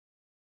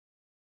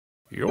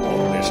You're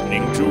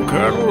listening to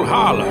Curdle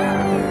Holler,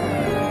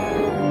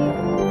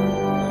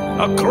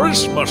 a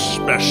Christmas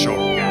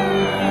special.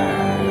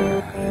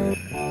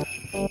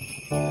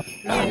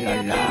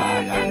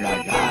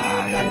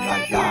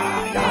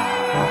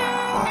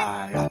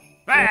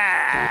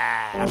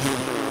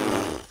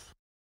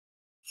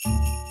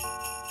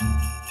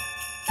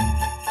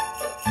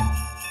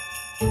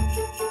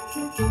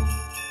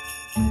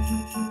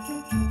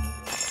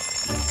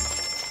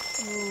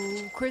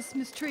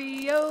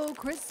 Oh,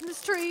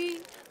 Christmas tree,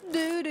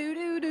 do do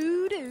do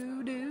do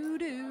do do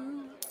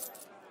do.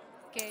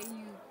 Okay,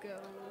 you go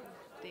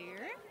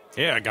there.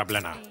 Here,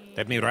 Goblina,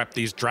 let me wrap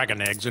these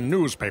dragon eggs in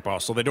newspaper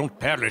so they don't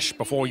perish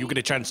before you get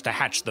a chance to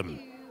hatch them.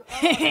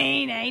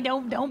 Hey,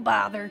 don't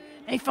bother.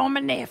 They for my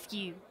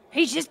nephew.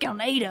 He's just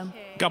gonna eat them.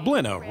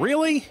 Goblina,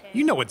 really?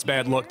 You know it's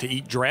bad luck to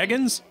eat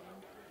dragons.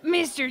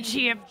 Mr.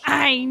 Chip,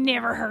 I ain't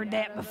never heard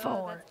that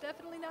before. That's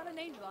definitely not an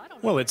angel. I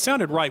don't know. Well, it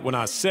sounded right when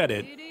I said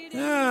it.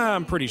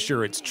 I'm pretty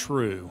sure it's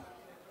true.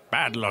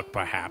 Bad luck,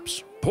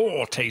 perhaps.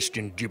 Poor taste,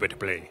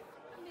 indubitably.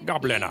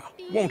 Goblina,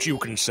 won't you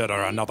consider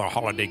another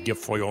holiday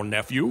gift for your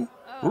nephew?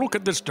 Look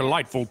at this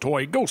delightful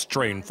toy ghost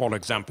train, for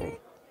example.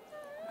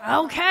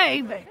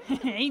 Okay, but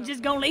he's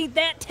just gonna eat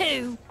that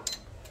too.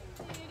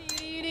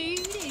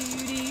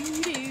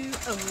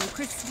 Oh,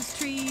 Christmas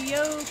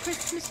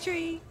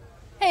tree.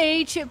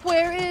 Hey, Chip,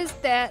 where is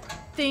that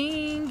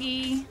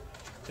thingy?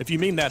 If you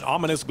mean that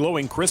ominous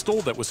glowing crystal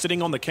that was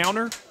sitting on the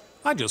counter,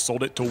 I just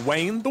sold it to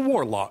Wayne the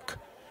Warlock.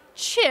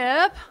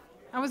 Chip,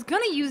 I was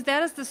gonna use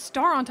that as the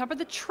star on top of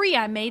the tree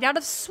I made out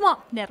of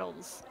swamp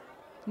nettles.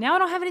 Now I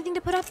don't have anything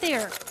to put up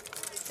there.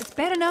 It's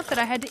bad enough that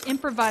I had to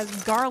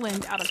improvise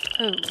garland out of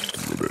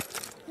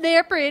toads.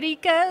 They're pretty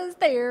 'cause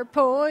they're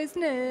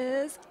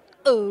poisonous.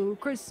 Oh,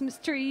 Christmas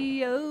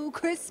tree, do-do-do.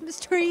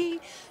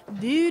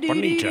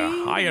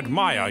 Bonita, I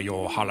admire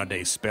your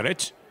holiday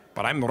spirit,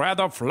 but I'm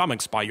rather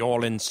flummoxed by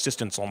your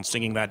insistence on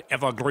singing that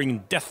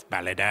evergreen death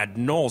ballad ad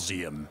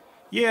nauseum.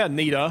 Yeah,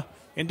 Nita,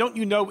 and don't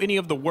you know any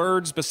of the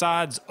words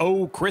besides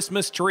 "Oh,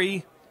 Christmas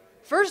tree"?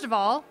 First of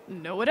all,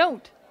 no I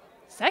don't.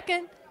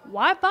 Second,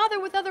 why bother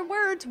with other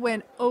words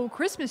when "Oh,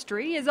 Christmas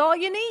tree" is all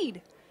you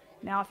need?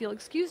 Now, if you'll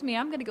excuse me,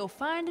 I'm gonna go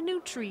find a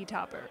new tree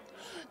topper.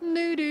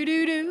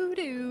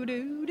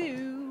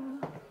 Do-do-do-do-do-do-do.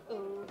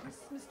 Oh,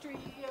 Christmas tree,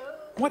 oh.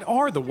 What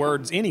are the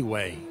words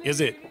anyway?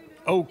 Is it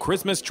 "Oh,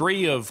 Christmas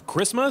tree of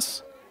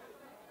Christmas"?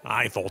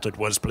 I thought it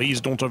was "Please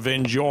don't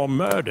avenge your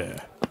murder."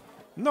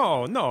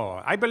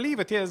 No, I believe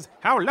it is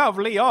 "How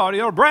lovely are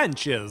your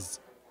branches."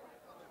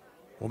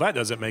 Well, that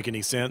doesn't make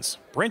any sense.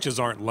 Branches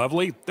aren't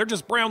lovely. They're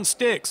just brown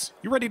sticks.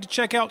 You ready to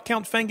check out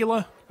Count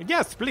Fangula?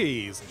 Yes,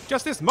 please.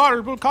 Just this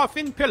marble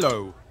coffin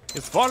pillow.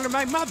 It's for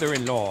my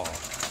mother-in-law.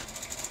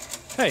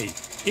 Hey,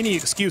 any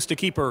excuse to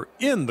keep her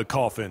in the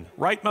coffin,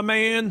 right, my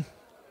man?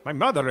 My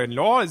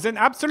mother-in-law is an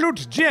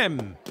absolute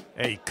gem.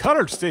 A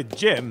cursed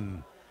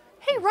gem.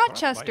 Hey,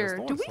 Rochester,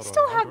 do we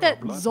still have that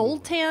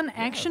Zoltan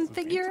action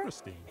figure?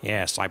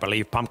 Yes, I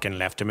believe Pumpkin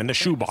left him in the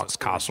shoebox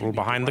castle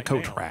behind the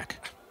coat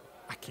rack.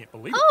 I can't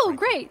believe Oh,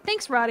 great.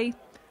 Thanks, Roddy.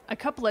 A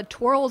couple of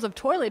twirls of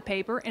toilet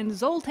paper, and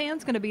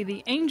Zoltan's going to be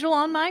the angel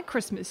on my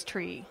Christmas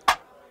tree.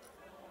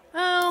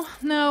 Oh,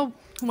 no.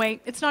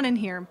 Wait, it's not in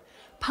here.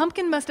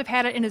 Pumpkin must have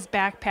had it in his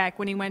backpack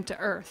when he went to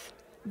Earth.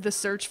 The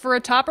search for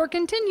a topper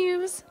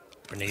continues.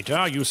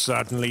 Bonita, you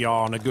certainly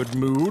are in a good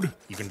mood,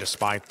 even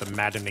despite the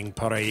maddening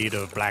parade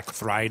of Black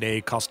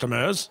Friday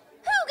customers.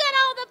 Who got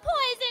all the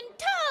poison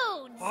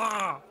toads?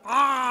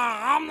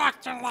 I'm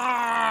not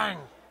lying.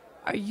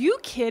 Are you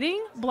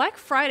kidding? Black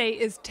Friday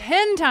is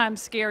 10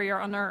 times scarier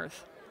on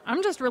Earth.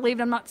 I'm just relieved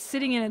I'm not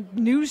sitting in a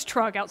news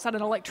truck outside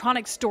an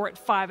electronics store at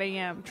 5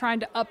 a.m. trying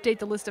to update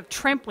the list of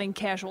trampling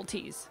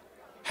casualties.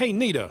 Hey,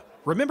 Nita,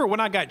 remember when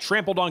I got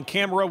trampled on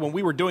camera when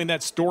we were doing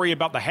that story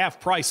about the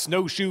half-price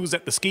snowshoes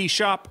at the ski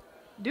shop?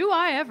 Do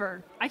I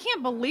ever? I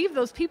can't believe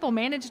those people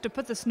managed to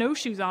put the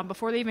snowshoes on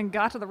before they even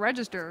got to the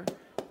register.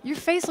 Your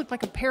face looked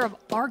like a pair of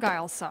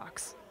Argyle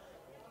socks.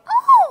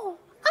 Oh,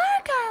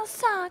 Argyle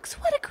socks.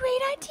 What a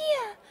great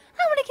idea.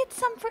 I want to get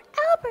some for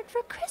Albert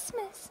for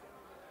Christmas.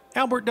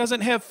 Albert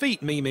doesn't have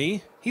feet,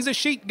 Mimi. He's a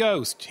sheet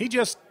ghost. He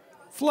just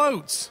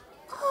floats.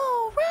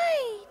 Oh,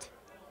 right.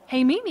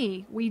 Hey,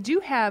 Mimi, we do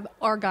have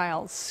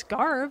Argyle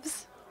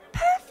scarves.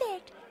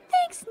 Perfect.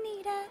 Thanks,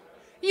 Nita.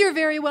 You're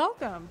very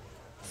welcome.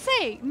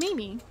 Say,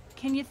 Mimi,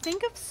 can you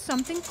think of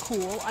something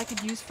cool I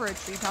could use for a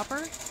tree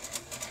topper?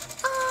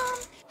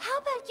 How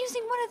about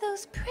using one of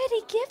those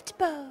pretty gift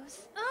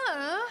bows?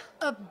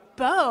 A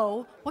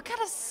bow? What kind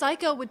of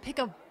psycho would pick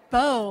a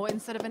bow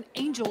instead of an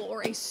angel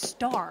or a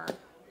star?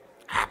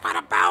 I put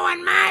a bow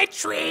on my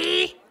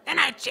tree, then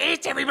I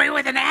chased everybody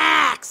with an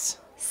axe.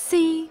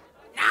 See?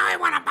 Now I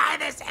want to buy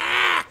this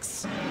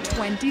axe.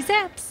 20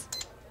 zaps.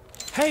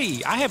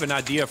 Hey, I have an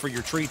idea for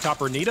your tree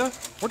topper, Nita.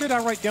 Where did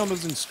I write down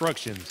those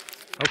instructions?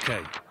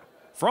 Okay.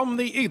 From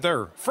the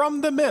ether,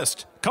 from the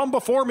mist, come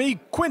before me,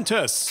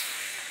 Quintus.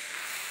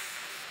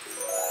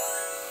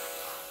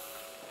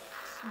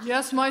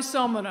 Yes, my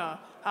summoner.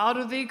 How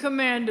do thee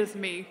commandeth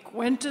me,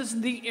 Quintus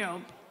the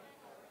imp?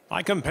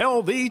 I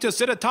compel thee to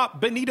sit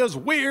atop Bonita's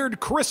weird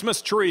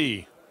Christmas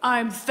tree.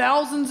 I'm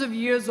thousands of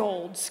years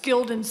old,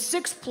 skilled in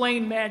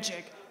 6-plane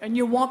magic, and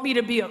you want me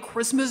to be a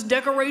Christmas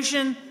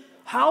decoration?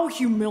 How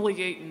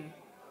humiliating.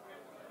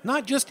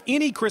 Not just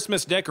any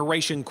Christmas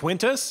decoration,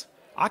 Quintus.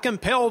 I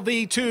compel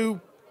thee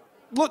to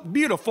look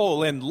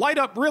beautiful and light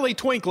up really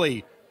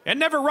twinkly and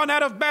never run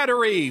out of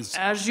batteries.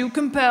 As you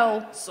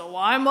compel, so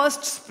I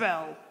must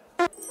spell.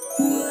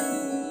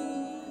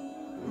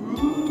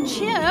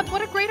 Chip,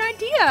 what a great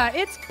idea.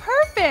 It's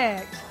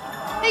perfect.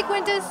 Hey,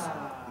 Quintus.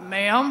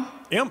 Ma'am,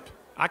 Imp,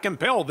 I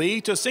compel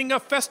thee to sing a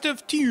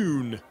festive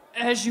tune.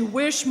 as you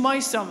wish, my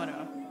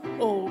summoner.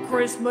 Oh,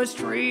 Christmas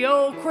tree,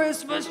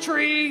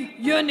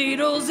 your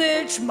needles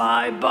itch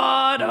my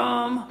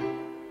bottom.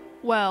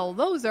 Well,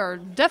 those are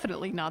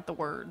definitely not the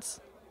words.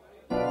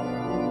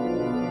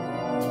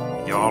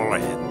 Y'all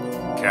in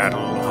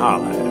Curdle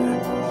Holler.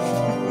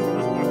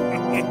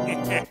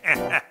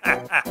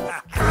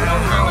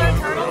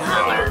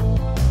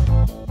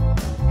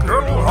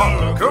 Curdle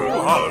holler,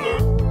 curdle holler. Curdle Holler, Curdle Holler.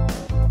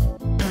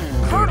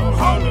 Curdle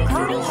holler,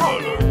 curdle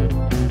holler.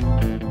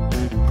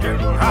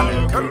 Curdle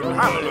Holler, Curdle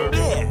Holler.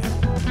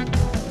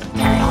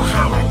 Curdle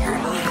holler,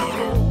 curdle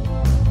holler.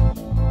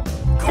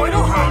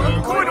 Coidle Holler,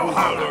 Coidle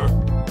Holler.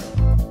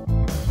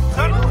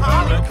 Curdle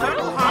Holler,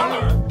 Curdle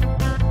Holler.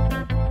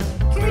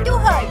 Curdle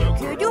Holler,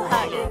 Curdle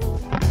Holler.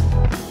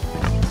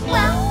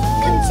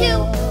 Welcome to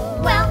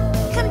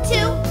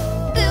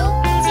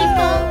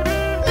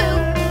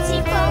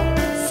Bootiful,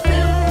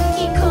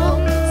 spooky cool,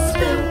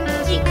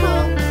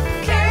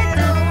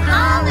 Curdle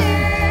Holler.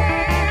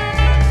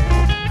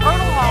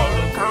 Curdle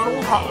holler,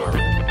 curdle holler.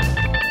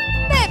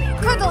 Baby,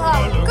 Curdle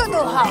Holler,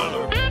 Curdle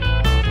Holler.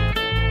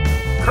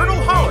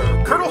 Curdle Holler,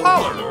 Curdle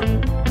Holler.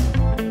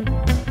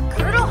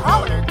 Curdle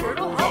Holler,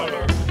 Curdle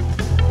Holler.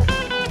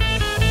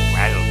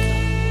 Welcome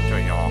to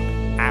your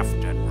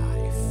afterlife.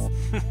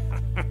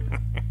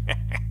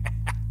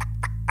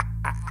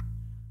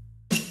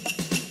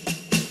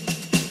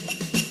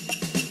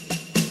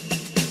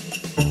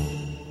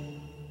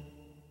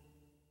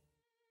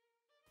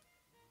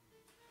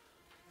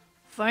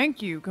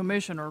 Thank you,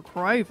 Commissioner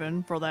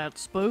Craven, for that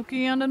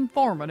spooky and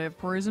informative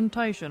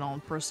presentation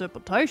on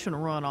precipitation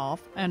runoff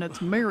and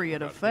its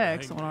myriad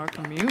effects on our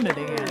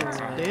community and its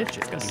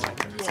ditches.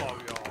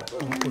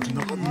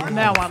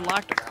 Now I'd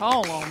like to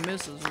call on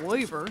Mrs.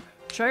 Weaver,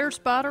 Chair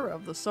Spider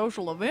of the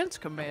Social Events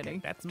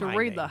Committee, to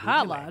read the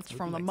highlights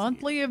from the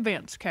monthly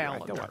events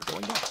calendar.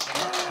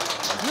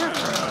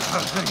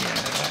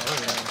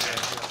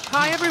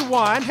 Hi,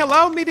 everyone.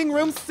 Hello, Meeting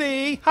Room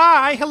C.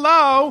 Hi,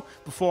 hello.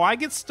 Before I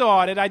get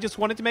started, I just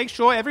wanted to make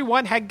sure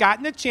everyone had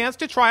gotten a chance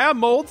to try our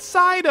mulled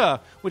cider,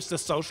 which the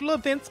Social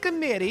Events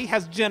Committee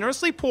has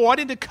generously poured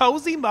into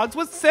cozy mugs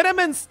with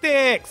cinnamon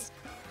sticks.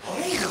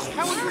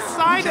 How was the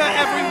cider,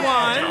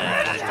 everyone?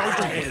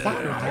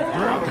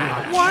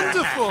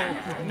 Wonderful.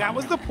 That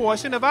was the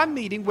portion of our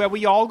meeting where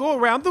we all go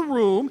around the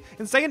room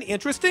and say an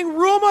interesting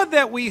rumor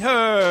that we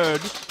heard.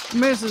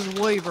 Mrs.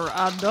 Weaver,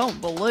 I don't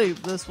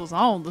believe this was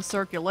on the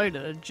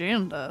circulated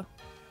agenda.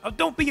 Oh,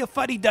 don't be a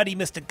fuddy-duddy,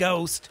 Mr.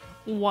 Ghost.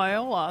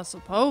 Well, I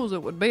suppose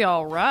it would be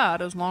all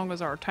right as long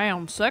as our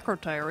town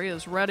secretary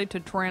is ready to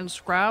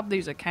transcribe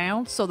these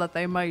accounts so that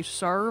they may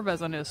serve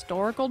as an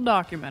historical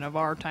document of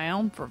our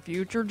town for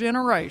future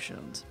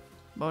generations.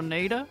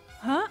 Bonita?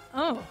 Huh?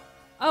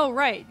 Oh,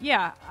 right.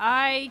 Yeah,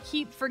 I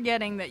keep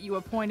forgetting that you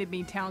appointed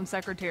me town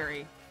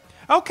secretary.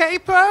 Okay,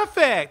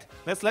 perfect.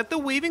 Let's let the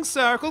weaving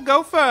circle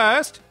go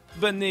first.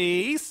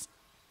 Bernice?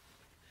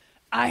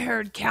 I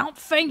heard Count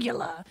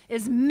Fangula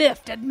is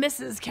miffed at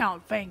Mrs.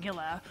 Count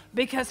Fangula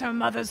because her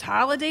mother's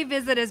holiday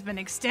visit has been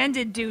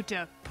extended due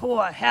to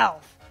poor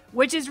health,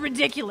 which is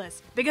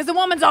ridiculous because the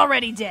woman's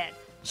already dead.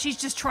 She's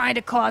just trying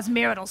to cause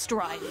marital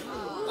strife.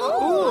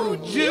 Ooh,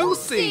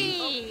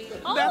 juicy.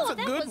 That's a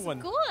good one.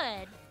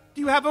 Good.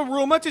 Do you have a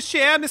rumor to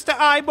share, Mr.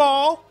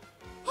 Eyeball?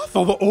 I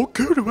saw the old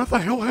kudu with the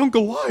hellhound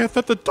Goliath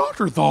at the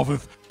doctor's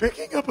office,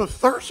 picking up a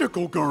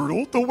surgical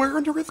girdle to wear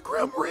under his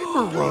Grim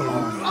Reaper robe.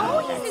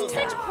 Oh, he's in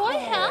such poor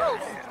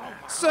health.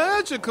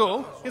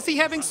 Surgical? Is he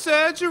having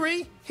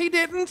surgery? He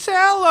didn't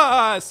tell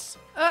us.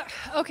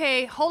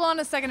 Okay, hold on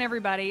a second,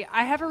 everybody.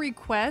 I have a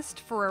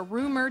request for a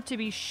rumor to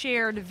be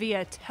shared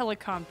via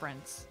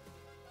teleconference.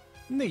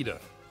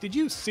 Nita, did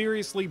you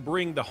seriously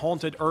bring the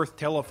haunted earth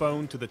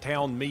telephone to the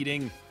town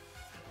meeting?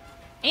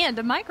 And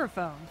a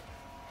microphone.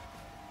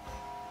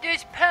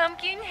 Does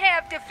Pumpkin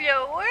have the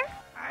floor?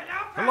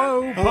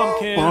 Hello,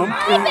 Pumpkin.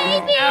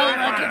 Baby! Oh,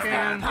 look, it's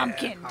that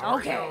pumpkin.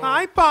 Okay.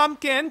 Hi,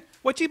 Pumpkin.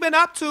 What you been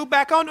up to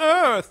back on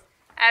Earth?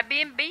 I've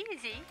been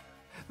busy.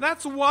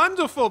 That's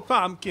wonderful,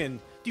 Pumpkin.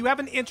 Do you have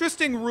an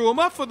interesting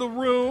rumor for the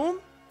room?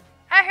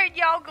 I heard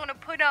y'all gonna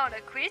put on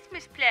a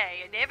Christmas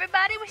play, and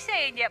everybody was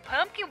saying that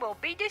Pumpkin will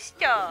be the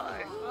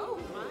star.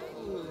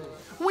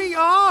 We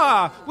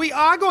are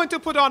going to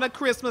put on a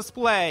Christmas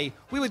play.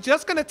 We were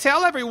just going to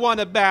tell everyone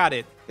about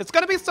it. It's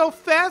going to be so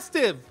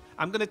festive.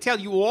 I'm going to tell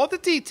you all the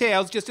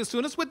details just as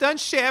soon as we're done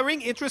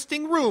sharing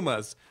interesting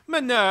rumors.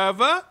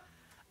 Minerva?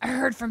 I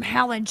heard from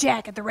Hal and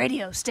Jack at the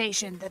radio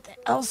station that the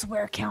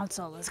Elsewhere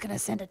Council is going to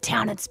send a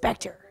town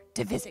inspector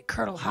to visit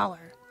Curdle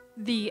Holler.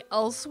 The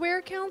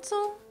Elsewhere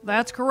Council?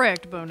 That's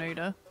correct,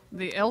 Bonita.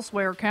 The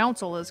Elsewhere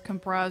Council is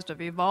comprised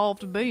of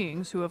evolved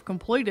beings who have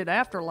completed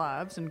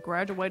afterlives and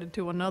graduated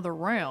to another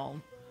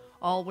realm.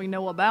 All we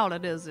know about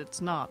it is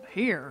it's not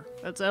here,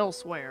 it's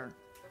elsewhere.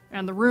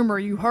 And the rumor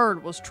you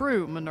heard was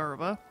true,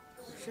 Minerva.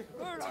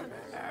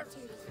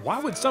 Why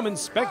would some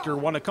inspector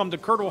want to come to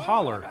Curdle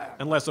Holler?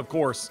 Unless, of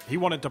course, he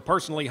wanted to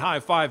personally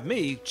high-five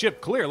me, Chip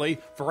Clearly,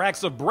 for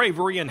acts of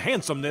bravery and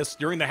handsomeness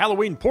during the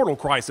Halloween portal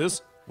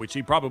crisis, which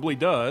he probably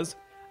does.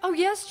 Oh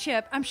yes,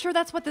 Chip. I'm sure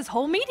that's what this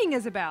whole meeting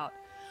is about.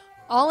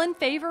 All in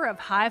favor of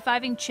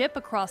high-fiving Chip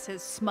across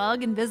his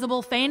smug,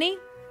 invisible fanny?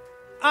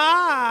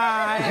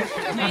 It's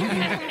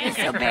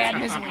so bad,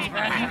 isn't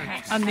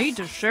it? I need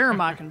to share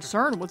my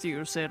concern with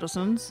you,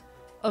 citizens.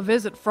 A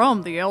visit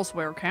from the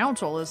Elsewhere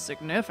Council is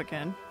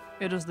significant.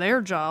 It is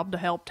their job to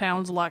help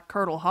towns like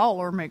Curdle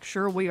Holler make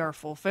sure we are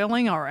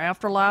fulfilling our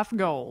afterlife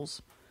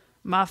goals.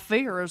 My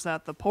fear is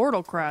that the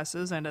portal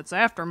crisis and its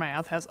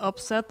aftermath has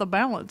upset the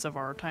balance of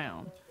our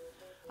town.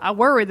 I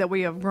worry that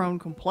we have grown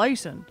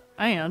complacent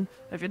and,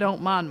 if you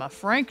don't mind my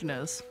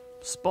frankness,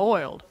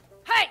 spoiled.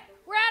 Hey,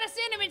 we're out of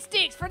cinnamon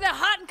sticks for the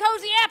hot and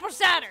cozy apple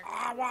cider.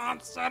 I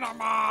want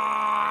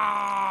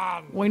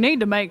cinnamon! We need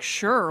to make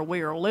sure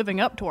we are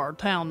living up to our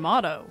town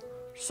motto,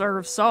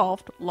 serve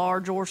soft,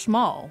 large or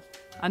small.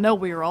 I know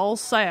we are all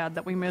sad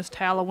that we missed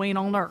Halloween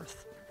on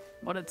Earth,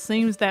 but it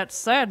seems that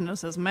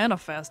sadness is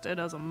manifested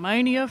as a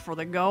mania for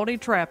the gaudy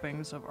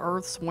trappings of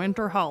Earth's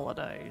winter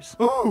holidays.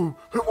 Oh,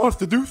 who wants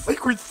to do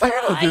Secret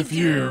Santa this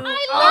year?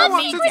 I love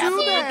want to do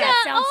that.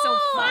 That sounds so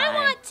fun. I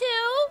want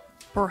to.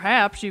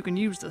 Perhaps you can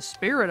use the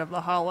spirit of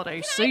the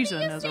holiday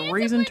season as a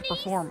reason to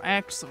perform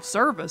acts of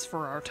service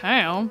for our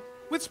town.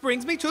 Which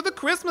brings me to the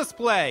Christmas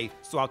play,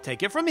 so I'll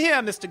take it from here,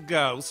 Mr.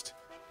 Ghost.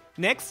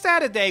 Next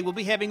Saturday, we'll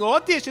be having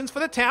auditions for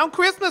the town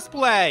Christmas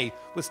play.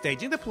 We're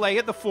staging the play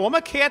at the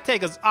former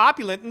caretaker's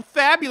opulent and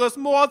fabulous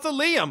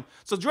mausoleum,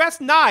 so dress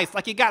nice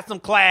like you got some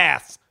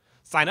class.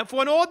 Sign up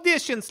for an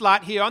audition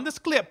slot here on this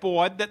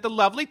clipboard that the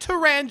lovely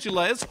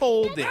Tarantula is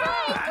holding.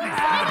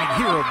 I'm the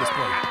hero of this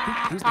play.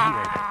 Who's the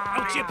hero?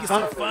 Oh, Chip, you're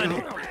so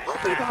funny.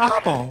 I'll be the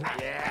eyeball.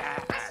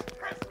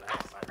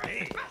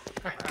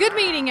 Good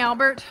meeting,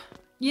 Albert.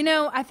 You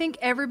know, I think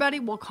everybody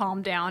will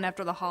calm down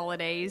after the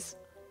holidays.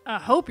 I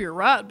hope you're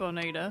right,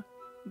 Bonita.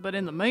 But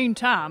in the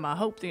meantime, I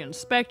hope the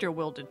inspector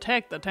will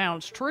detect the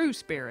town's true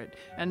spirit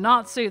and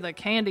not see the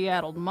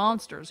candy-addled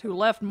monsters who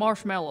left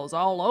marshmallows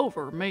all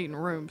over Meeting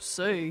Room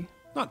C.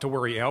 Not to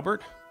worry,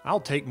 Albert. I'll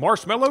take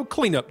marshmallow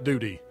cleanup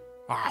duty.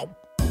 Ow.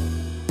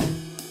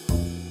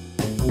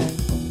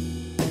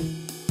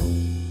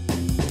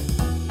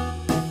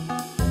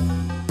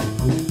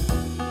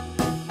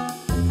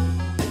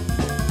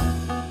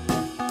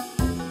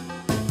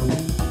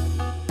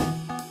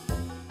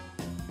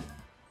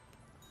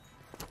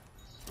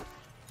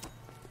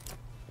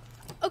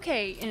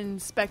 Okay,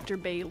 Inspector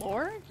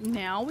Baylor,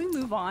 now we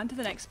move on to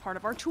the next part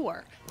of our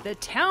tour, the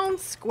town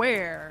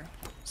square.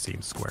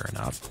 Seems square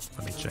enough.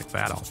 Let me check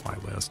that off my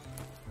list.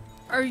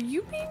 Are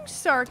you being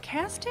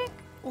sarcastic,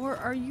 or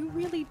are you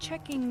really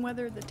checking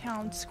whether the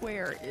town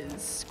square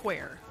is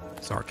square?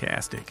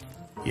 Sarcastic.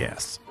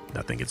 Yes.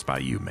 Nothing gets by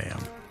you, ma'am.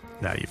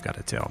 Now you've got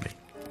to tell me.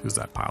 Who's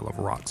that pile of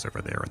rocks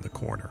over there in the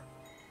corner?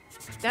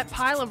 That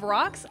pile of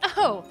rocks?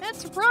 Oh,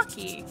 that's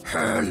Rocky.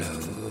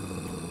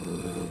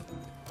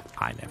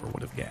 I never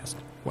would have guessed.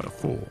 What a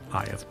fool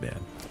I have been.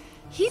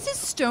 He's a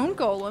stone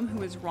golem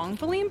who is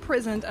wrongfully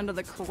imprisoned under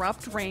the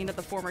corrupt reign of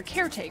the former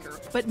caretaker,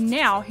 but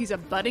now he's a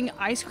budding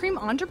ice cream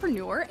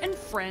entrepreneur and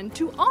friend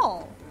to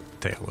all.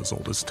 Tale as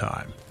old as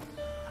time.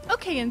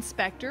 Okay,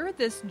 Inspector,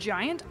 this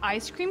giant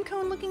ice cream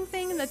cone-looking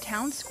thing in the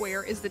town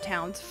square is the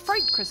town's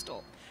fright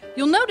crystal.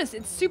 You'll notice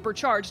it's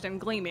supercharged and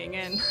gleaming,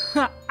 and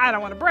I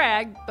don't want to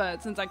brag,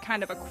 but since I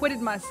kind of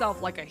acquitted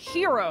myself like a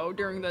hero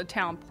during the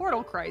town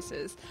portal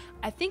crisis,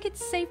 I think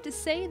it's safe to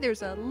say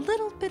there's a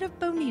little bit of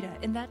Bonita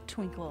in that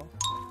twinkle.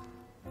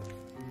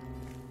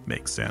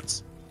 Makes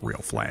sense.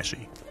 Real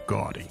flashy.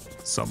 Gaudy.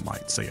 Some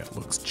might say it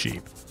looks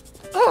cheap.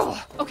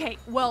 Oh, okay,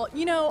 well,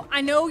 you know,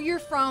 I know you're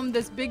from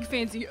this big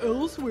fancy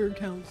Elsewhere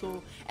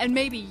Council, and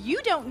maybe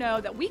you don't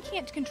know that we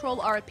can't control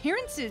our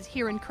appearances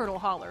here in Curdle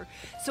Holler,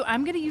 so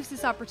I'm going to use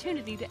this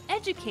opportunity to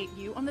educate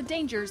you on the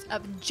dangers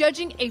of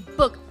judging a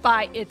book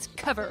by its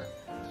cover.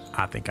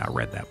 I think I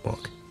read that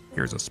book.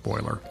 Here's a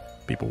spoiler.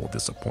 People will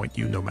disappoint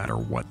you no matter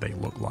what they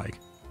look like.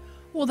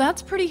 Well,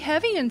 that's pretty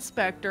heavy,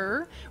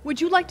 Inspector.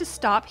 Would you like to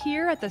stop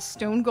here at the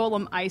Stone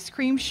Golem Ice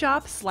Cream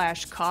Shop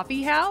 /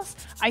 coffee house?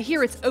 I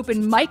hear it's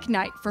open mic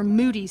night for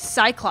moody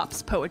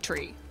Cyclops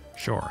poetry.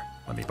 Sure.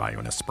 Let me buy you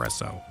an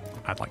espresso.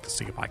 I'd like to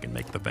see if I can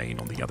make the vein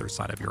on the other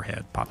side of your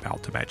head pop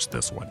out to match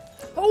this one.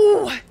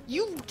 Oh,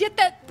 you get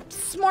that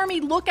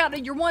smarmy look out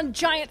of your one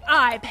giant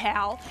eye,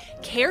 pal.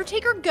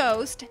 Caretaker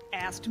Ghost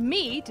asked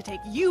me to take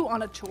you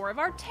on a tour of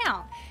our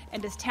town,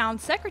 and as town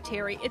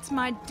secretary, it's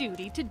my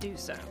duty to do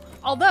so.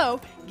 Although,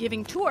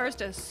 giving tours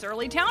to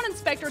surly town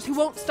inspectors who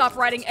won't stop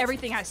writing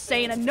everything I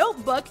say in a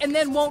notebook and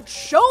then won't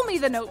show me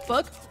the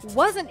notebook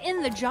wasn't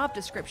in the job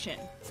description.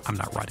 I'm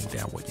not writing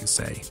down what you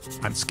say.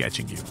 I'm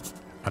sketching you.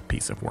 A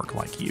piece of work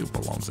like you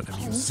belongs in a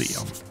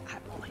museum.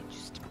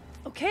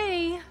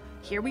 Okay,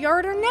 here we are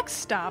at our next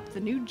stop, the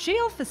new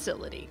jail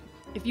facility.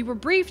 If you were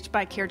briefed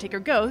by Caretaker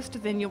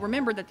Ghost, then you'll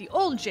remember that the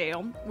old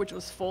jail, which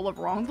was full of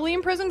wrongfully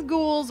imprisoned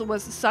ghouls,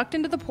 was sucked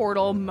into the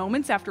portal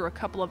moments after a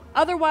couple of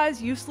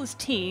otherwise useless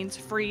teens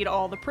freed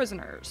all the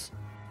prisoners.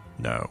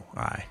 No,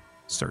 I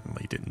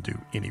certainly didn't do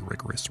any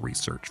rigorous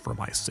research for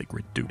my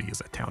sacred duty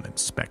as a town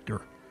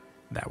inspector.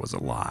 That was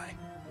a lie.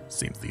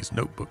 Seems these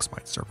notebooks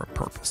might serve a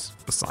purpose,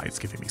 besides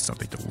giving me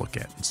something to look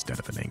at instead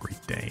of an angry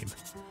dame.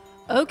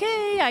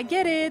 Okay, I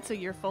get it. So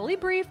you're fully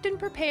briefed and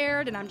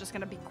prepared, and I'm just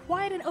going to be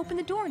quiet and open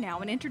the door now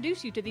and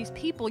introduce you to these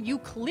people you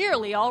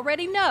clearly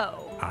already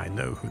know. I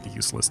know who the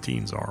useless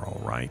teens are,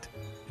 all right.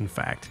 In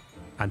fact,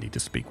 I need to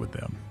speak with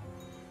them.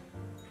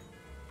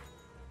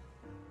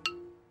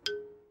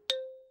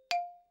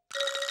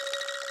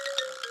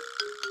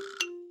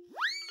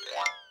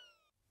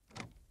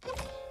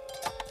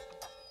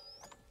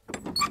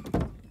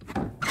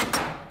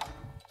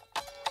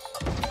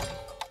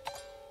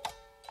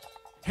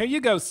 Here you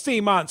go,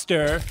 sea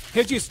monster.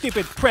 Here's your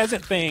stupid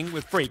present thing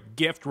with free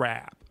gift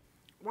wrap.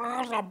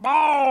 Where's the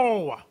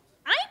bow?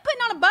 I ain't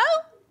putting on a bow.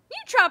 You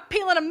try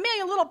peeling a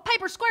million little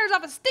paper squares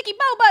off of sticky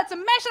bow butts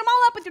and mashing them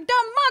all up with your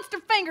dumb monster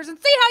fingers and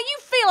see how you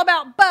feel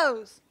about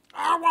bows.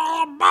 I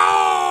want a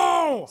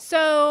bow!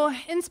 So,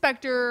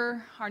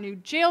 Inspector, our new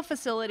jail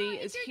facility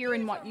is here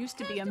in what used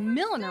to be a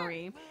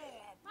millinery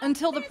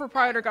until the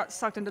proprietor got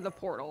sucked into the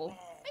portal.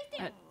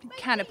 It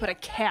kind of put a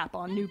cap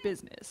on new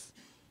business.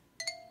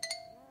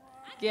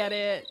 Get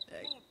it?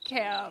 A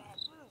cap.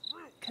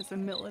 Because a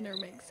milliner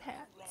makes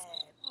hats.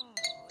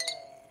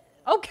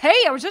 Okay,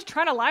 I was just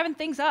trying to liven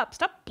things up.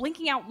 Stop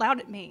blinking out loud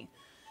at me.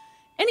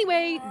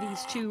 Anyway,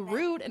 these two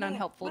rude and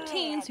unhelpful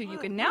teens, who you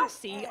can now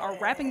see are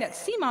wrapping that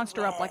sea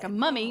monster up like a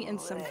mummy in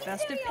some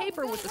festive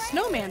paper with a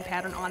snowman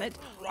pattern on it,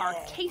 are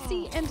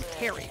Casey and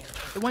Terry,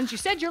 the ones you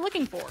said you're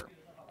looking for.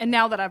 And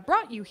now that I've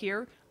brought you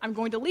here, I'm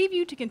going to leave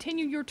you to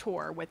continue your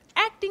tour with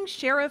Acting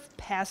Sheriff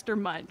Pastor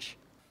Munch.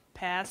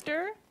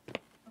 Pastor?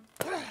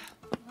 I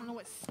don't know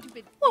what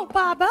stupid... Well,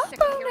 bye-bye,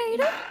 secretary-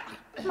 Bonita.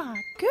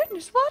 My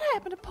goodness, what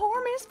happened to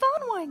poor Miss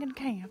Von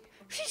Wangencamp?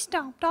 She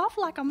stomped off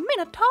like a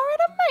minotaur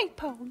at a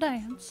maypole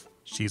dance.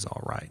 She's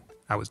all right.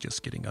 I was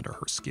just getting under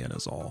her skin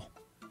is all.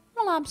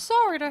 Well, I'm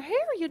sorry to hear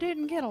you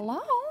didn't get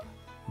along.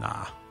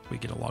 Nah, we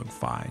get along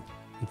fine.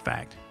 In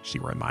fact, she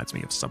reminds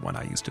me of someone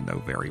I used to know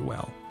very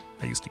well.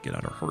 I used to get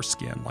under her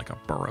skin like a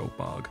burrow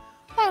bug.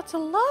 That's a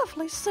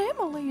lovely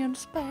simile,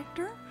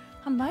 Inspector.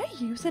 I may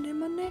use it in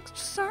my next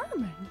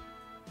sermon.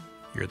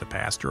 You're the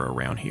pastor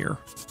around here?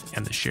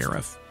 And the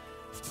sheriff?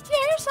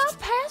 Yes, I'm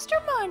Pastor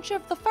Munch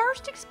of the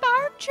First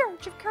Expired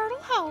Church of Curdle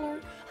Holler.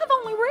 I've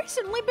only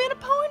recently been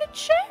appointed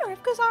sheriff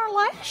because our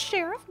last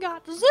sheriff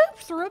got zooped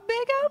through a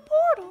big old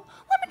portal.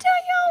 Let me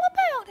tell you all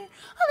about it.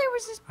 Oh, there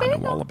was this I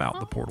big know all old... about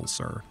the portal,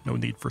 sir. No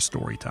need for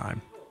story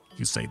time.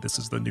 You say this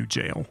is the new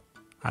jail?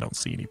 I don't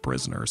see any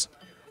prisoners.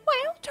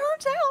 Well,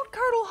 turns out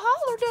Curdle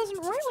Holler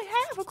doesn't really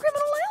have a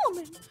criminal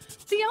element.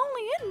 The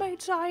only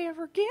inmates I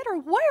ever get are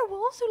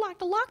werewolves who like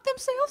to lock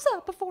themselves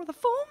up before the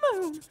full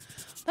moon.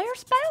 Their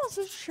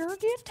spouses sure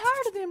get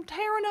tired of them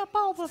tearing up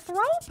all the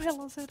throw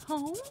pillows at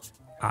home.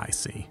 I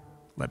see.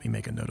 Let me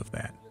make a note of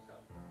that.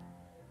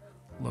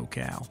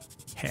 Locale,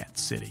 Hat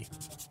City.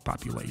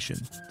 Population,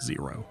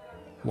 0.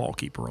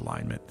 Lawkeeper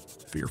alignment,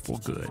 fearful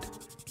good.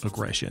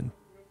 Aggression,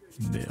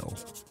 nil.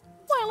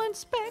 Well,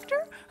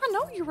 Inspector, I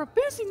know you're a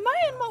busy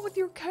man, what with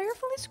your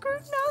carefully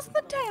scrutinizing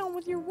the town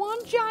with your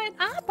one giant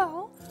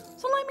eyeball.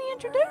 So let me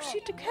introduce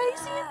you to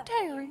Casey and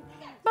Terry.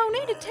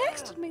 Bonita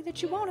texted me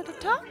that you wanted to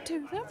talk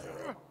to them.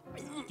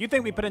 You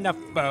think we put enough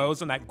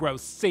bows on that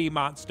gross sea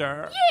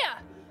monster? Yeah!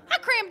 I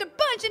crammed a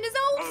bunch in his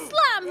old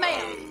slime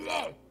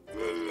mouth!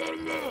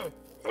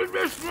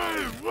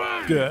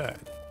 Good.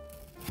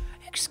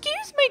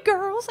 Excuse me,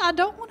 girls. I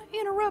don't want to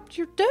interrupt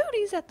your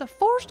duties at the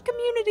Forced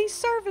Community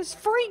Service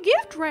free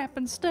gift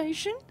wrapping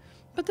station,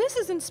 but this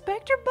is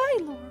Inspector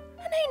Baylor,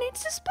 and he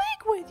needs to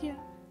speak with you.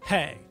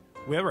 Hey,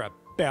 we're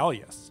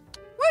rebellious.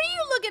 What are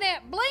you looking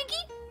at,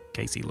 Blanky?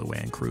 Casey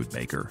Luann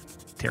Crudebaker,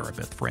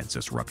 Terabith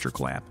Francis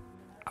Ruptureclap.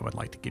 I would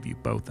like to give you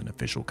both an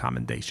official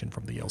commendation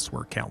from the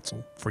Elsewhere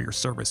Council for your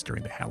service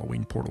during the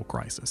Halloween portal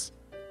crisis.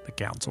 The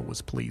council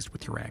was pleased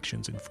with your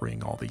actions in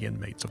freeing all the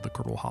inmates of the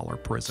Curdle Holler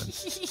prison.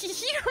 Your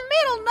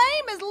middle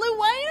name is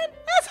Luann?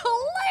 That's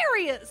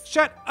hilarious!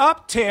 Shut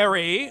up,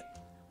 Terry!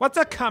 What's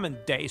a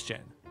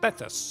commendation?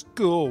 That's a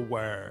school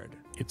word.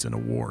 It's an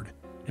award,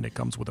 and it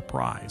comes with a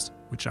prize,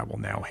 which I will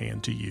now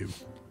hand to you.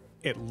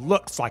 It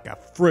looks like a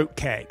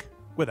fruitcake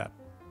with a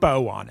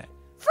bow on it.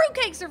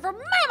 Fruitcakes are for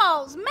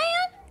mammals,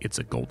 man! It's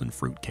a golden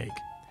fruitcake,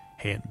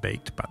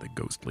 hand-baked by the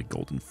ghostly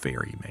golden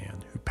fairy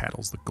man who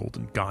paddles the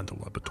golden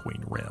gondola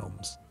between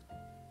realms.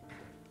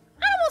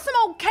 I don't want some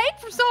old cake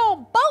from some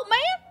old boat,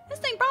 man! This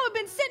thing probably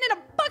been sitting in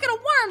a bucket of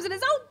worms in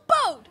his old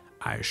boat!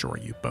 I assure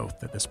you both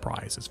that this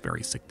prize is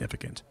very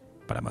significant,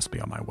 but I must be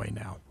on my way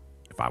now.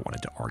 If I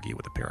wanted to argue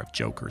with a pair of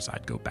jokers,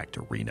 I'd go back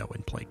to Reno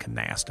and play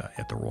canasta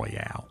at the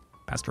Royale.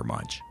 Pastor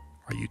Munch,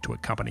 are you to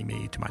accompany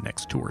me to my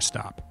next tour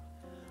stop?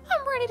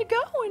 I'm ready to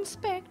go,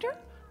 Inspector.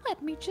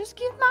 Let me just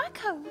get my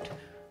coat.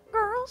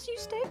 Girls, you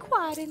stay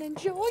quiet and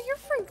enjoy your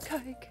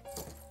fruitcake.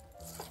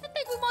 I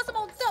think we want some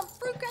old dumb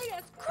fruitcake?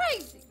 That's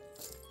crazy!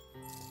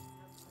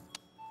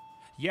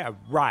 Yeah,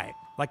 right.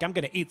 Like I'm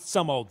gonna eat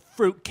some old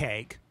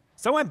fruitcake.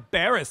 So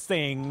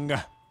embarrassing.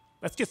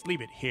 Let's just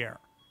leave it here.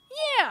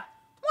 Yeah! One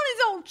of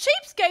these old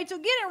cheapskates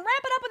will get it and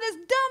wrap it up with this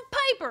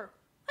dumb paper.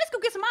 Let's go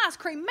get some ice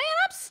cream, man.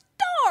 I'm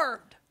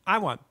starved. I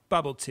want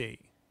bubble tea.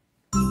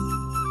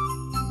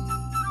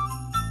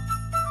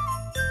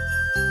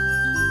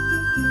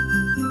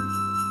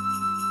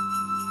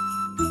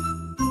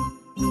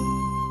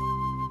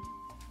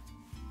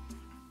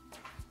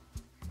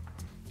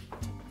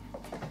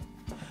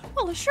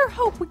 Well, I sure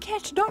hope we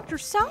catch Dr.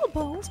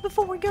 Sawbones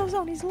before he goes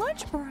on his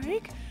lunch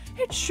break.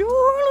 It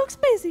sure looks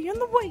busy in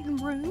the waiting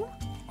room.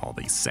 All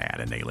these sad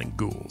and ailing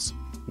ghouls.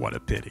 What a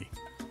pity.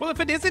 Well, if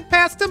it isn't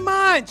Pastor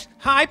Munch.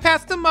 Hi,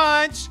 Pastor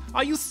Munch.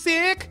 Are you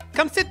sick?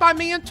 Come sit by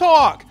me and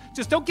talk.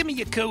 Just don't give me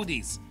your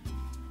cooties.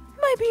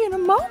 Maybe in a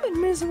moment,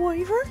 Miss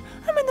Weaver.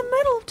 I'm in the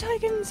middle of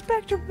taking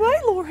Inspector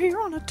Baylor here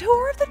on a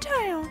tour of the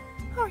town.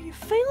 Are you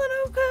feeling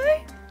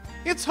okay?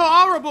 It's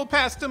horrible,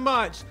 Pastor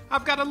Munch.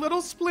 I've got a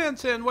little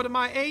splinter in one of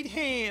my 8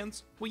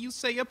 hands. Will you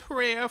say a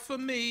prayer for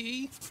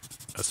me?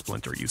 A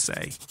splinter, you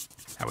say?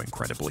 How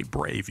incredibly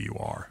brave you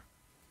are.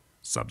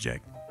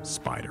 Subject,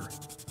 spider.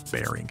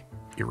 Bearing,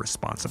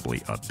 irresponsibly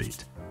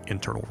upbeat.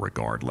 Internal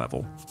regard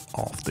level,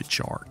 off the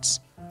charts.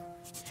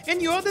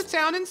 And you're the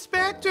town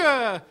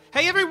inspector.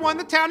 Hey, everyone,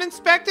 the town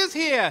inspector's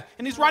here.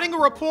 And he's writing a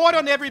report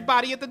on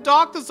everybody at the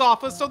doctor's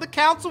office so the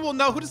council will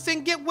know who to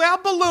sing Get Well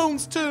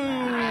balloons to.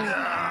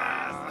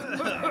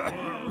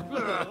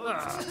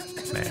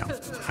 Ma'am,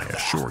 I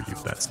assure you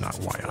that's not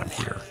why I'm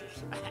here.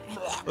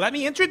 Let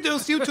me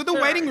introduce you to the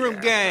waiting room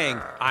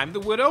gang. I'm the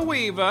Widow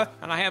Weaver,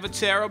 and I have a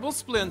terrible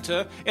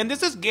splinter. And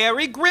this is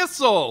Gary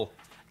Gristle.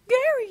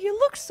 Gary, you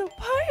look so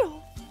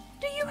pale.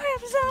 Do you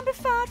have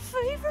zombified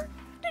fever?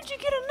 Did you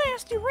get a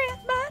nasty rat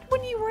bite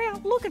when you were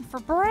out looking for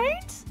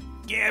brains?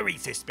 Gary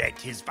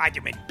suspects his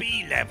vitamin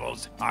B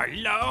levels are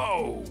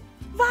low.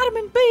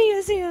 Vitamin B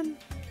is in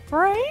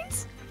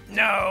brains?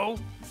 No.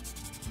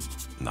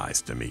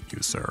 Nice to meet you,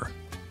 sir.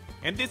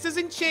 And this is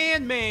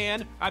Enchant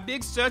Man, our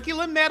big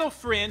circular metal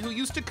friend who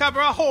used to cover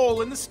a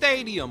hole in the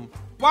stadium.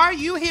 Why are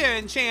you here,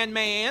 Enchant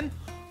Man?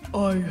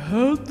 I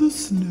had the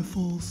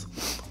sniffles,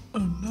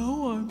 and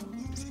now I'm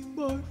losing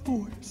my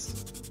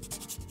voice.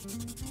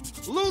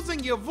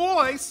 Losing your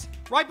voice?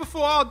 Right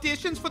before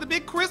auditions for the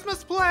big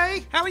Christmas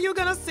play? How are you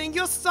gonna sing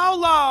your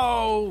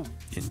solo?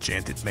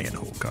 Enchanted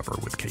manhole cover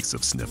with case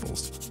of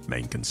sniffles.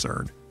 Main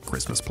concern,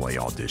 Christmas play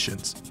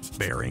auditions.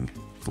 Bearing,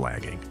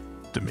 flagging,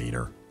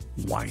 demeanor,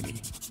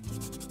 whiny.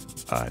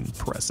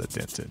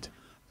 Unprecedented.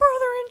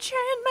 Brother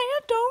Enchant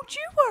Man, don't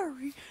you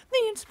worry.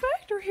 The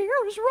inspector here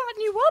is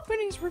writing you up in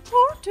his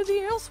report to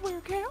the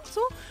Elsewhere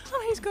Council,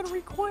 and he's going to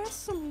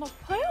request some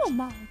lapel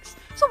mics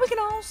so we can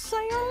all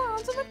say our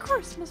lines in the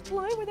Christmas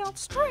play without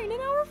straining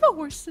our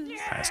voices.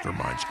 Pastor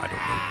Munch, I don't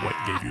know what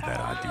gave you that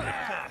idea.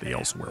 The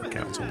Elsewhere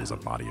Council is a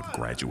body of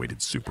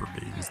graduated super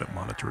beings that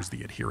monitors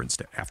the adherence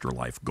to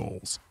afterlife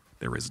goals.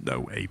 There is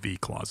no AV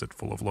closet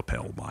full of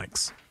lapel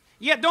mics.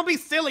 Yeah, don't be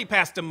silly,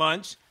 Pastor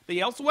Munch. The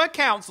Elsewhere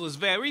Council is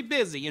very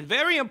busy and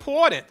very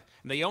important.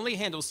 And they only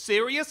handle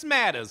serious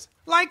matters,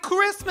 like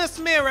Christmas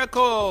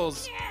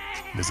miracles.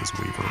 Mrs.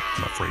 Weaver,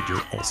 I'm afraid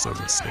you're also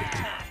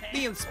mistaken.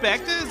 The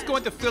inspector is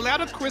going to fill out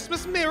a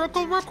Christmas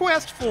miracle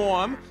request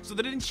form so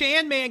that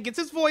Enchant Man gets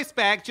his voice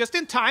back just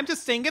in time to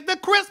sing at the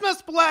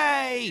Christmas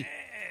play.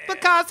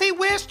 Because he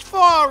wished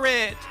for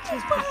it.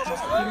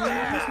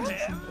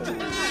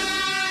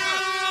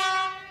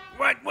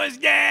 What was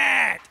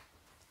that?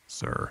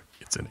 Sir,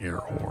 it's an air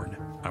horn.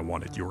 I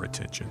wanted your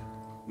attention.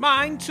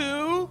 Mine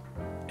too?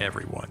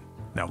 Everyone,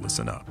 now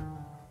listen up.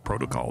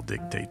 Protocol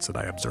dictates that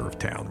I observe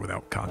town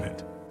without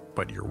comment,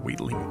 but your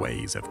wheedling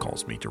ways have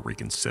caused me to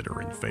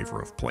reconsider in favor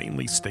of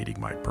plainly stating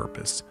my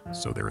purpose,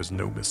 so there is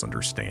no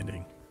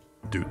misunderstanding.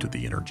 Due to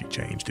the energy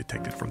change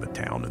detected from the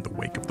town in the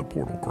wake of the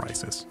portal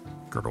crisis,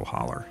 Curdle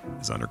Holler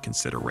is under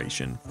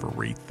consideration for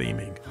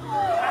re-theming.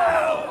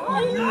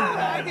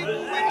 I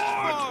didn't wish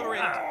for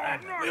it.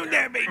 Will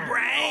there be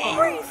brains?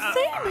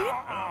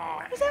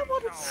 Re-theming? Is that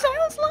what it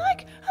sounds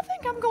like? I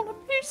think I'm gonna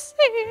be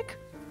sick.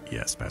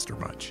 Yes, Pastor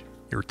Munch,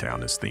 your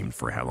town is themed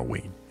for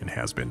Halloween and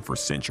has been for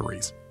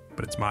centuries,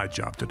 but it's my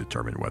job to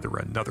determine whether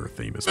another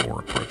theme is more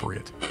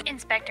appropriate.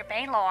 Inspector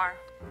Baylor,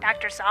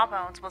 Dr.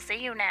 Sawbones will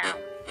see you now.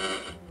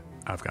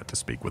 I've got to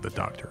speak with the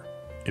doctor.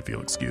 if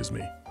you'll excuse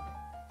me.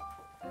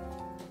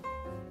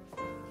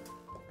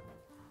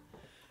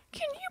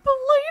 Can you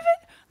believe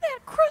it? That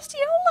crusty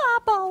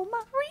old eyeball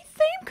might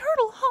retheme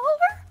Curdle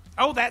Holler.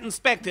 Oh, that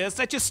inspector is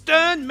such a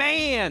stern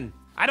man.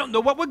 I don't know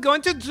what we're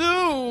going to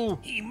do.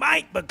 He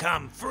might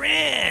become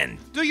friend.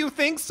 Do you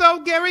think so,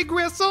 Gary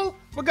Gristle?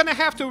 We're gonna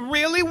have to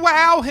really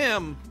wow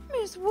him.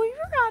 Miss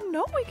Weaver, I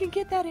know we can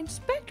get that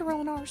inspector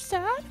on our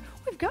side.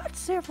 We've got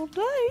several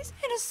days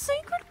and a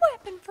secret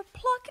weapon for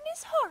plucking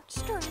his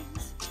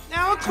heartstrings.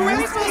 Now a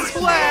Christmas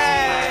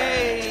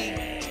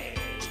play!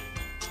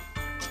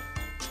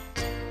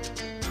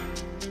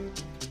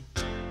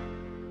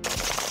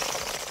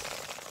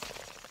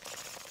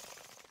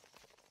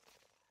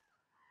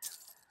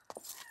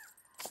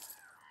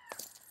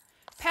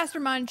 Pastor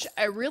Munch,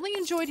 I really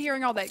enjoyed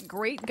hearing all that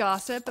great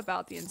gossip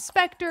about the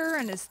inspector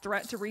and his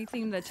threat to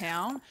retheme the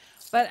town,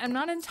 but I'm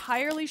not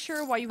entirely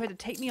sure why you had to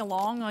take me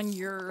along on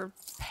your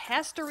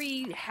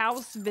pastory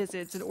house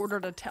visits in order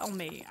to tell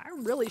me. I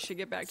really should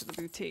get back to the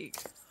boutique.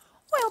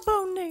 Well,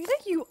 Bonita,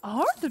 you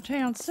are the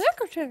town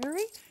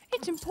secretary.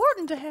 It's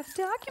important to have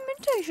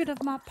documentation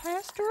of my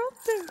pastoral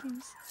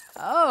duties.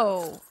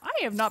 Oh, I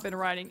have not been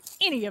writing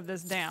any of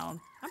this down.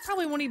 I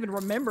probably won't even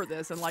remember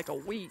this in like a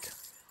week.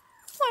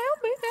 Well,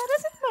 be that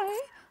as it may,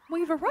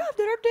 we've arrived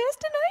at our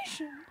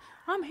destination.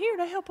 I'm here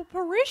to help a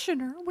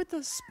parishioner with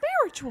a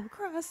spiritual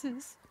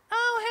crisis.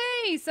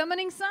 Oh, hey,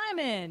 Summoning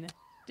Simon.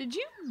 Did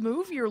you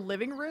move your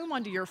living room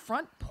onto your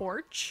front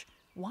porch?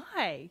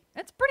 Why?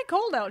 It's pretty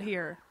cold out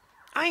here.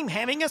 I'm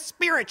having a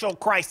spiritual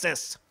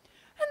crisis.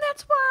 And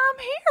that's why I'm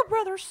here,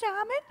 Brother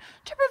Simon,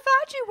 to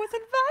provide you with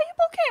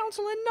invaluable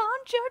counsel and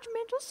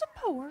non-judgmental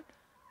support.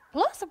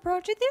 Plus, I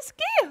brought you this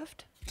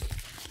gift.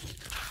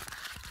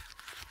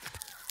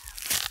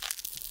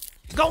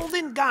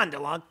 Golden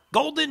gondola,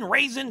 golden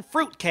raisin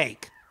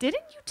fruitcake.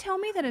 Didn't you tell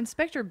me that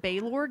Inspector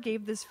Baylor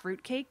gave this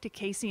fruitcake to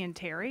Casey and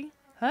Terry?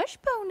 Hush,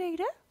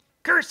 Bonita.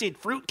 Cursed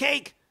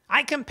fruitcake,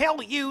 I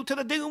compel you to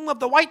the doom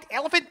of the White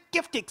Elephant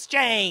Gift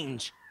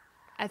Exchange.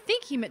 I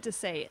think he meant to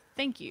say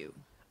thank you.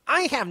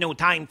 I have no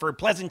time for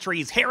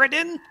pleasantries,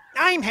 Harridan.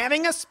 I'm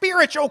having a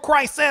spiritual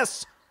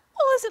crisis.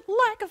 Well, is it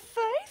lack of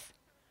faith?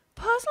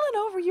 Puzzling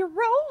over your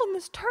role in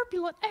this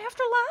turbulent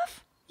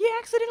afterlife? You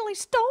accidentally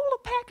stole a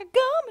pack of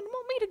gum and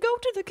want me to go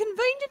to the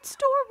convenience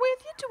store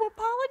with you to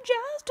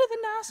apologize to the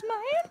nice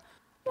man?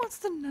 What's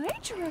the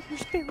nature of your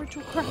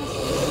spiritual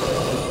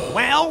crisis?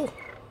 Well,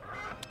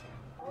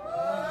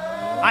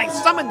 I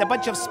summoned a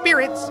bunch of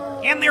spirits,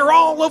 and they're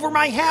all over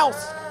my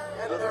house.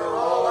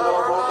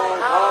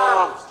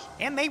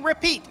 And they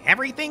repeat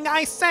everything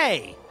I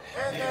say.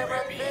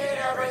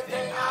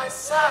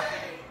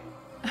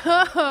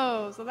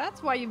 Oh, so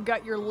that's why you've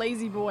got your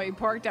lazy boy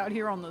parked out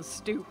here on the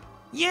stoop.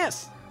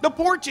 Yes, the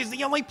porch is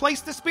the only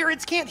place the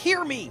spirits can't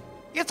hear me.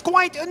 It's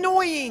quite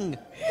annoying.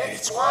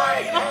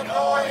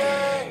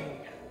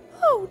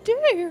 Oh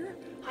dear,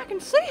 I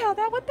can see how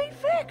that would be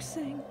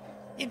vexing.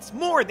 It's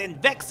more than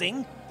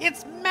vexing.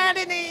 It's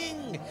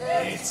maddening.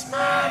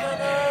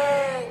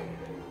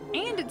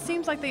 And it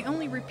seems like they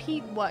only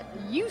repeat what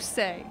you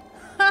say.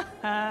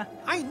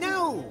 I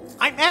know.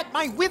 I'm at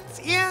my wit's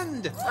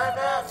end.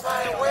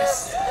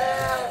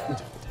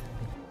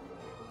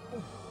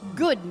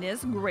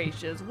 Goodness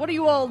gracious, what are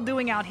you all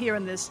doing out here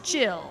in this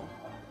chill?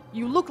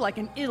 You look like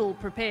an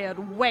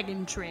ill-prepared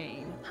wagon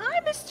train.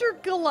 Hi,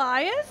 Mr.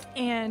 Goliath.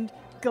 And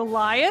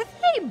Goliath,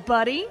 hey,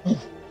 buddy.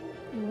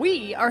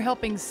 We are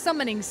helping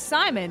Summoning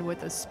Simon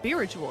with a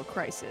spiritual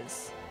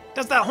crisis.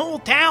 Does the whole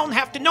town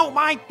have to know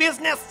my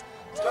business?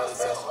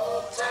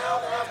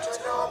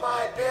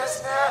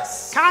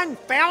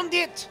 Confound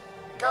it!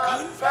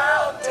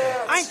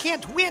 I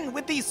can't win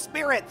with these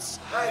spirits.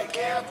 I'm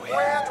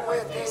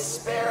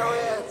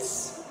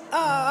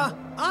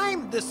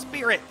the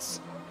spirits.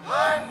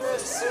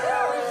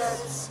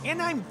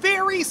 And I'm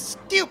very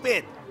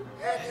stupid.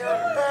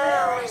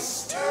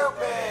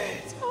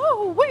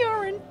 Oh, we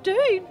are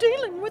indeed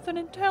dealing with an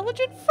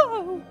intelligent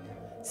foe.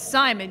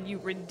 Simon, you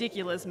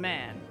ridiculous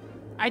man.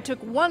 I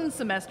took one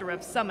semester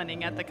of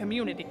summoning at the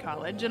community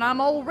college, and I'm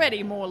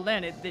already more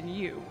learned than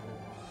you.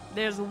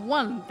 There's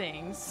one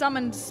thing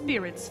summoned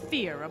spirits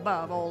fear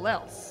above all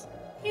else.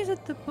 Is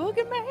it the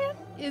boogeyman?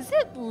 Is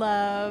it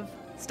love?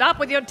 Stop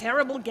with your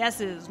terrible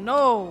guesses.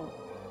 No.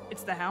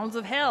 It's the hounds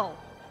of hell.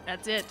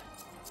 That's it.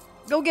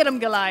 Go get 'em,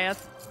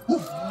 Goliath.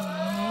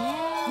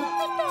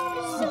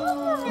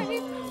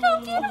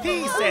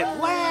 Peace at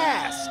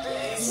last.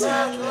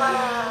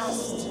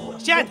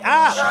 Shut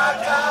up.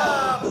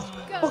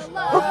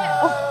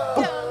 Goliath!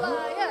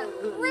 Goliath!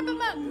 Rip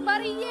 'em up,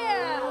 buddy,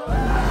 yeah!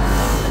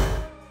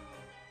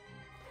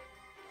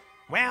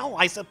 Well,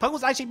 I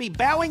suppose I should be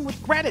bowing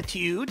with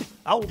gratitude,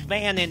 old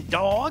man and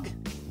dog.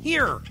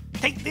 Here,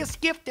 take this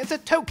gift as a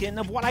token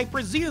of what I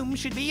presume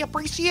should be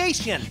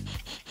appreciation.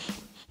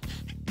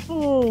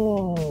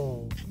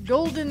 Oh.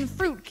 Golden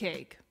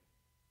fruitcake.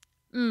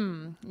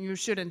 You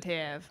shouldn't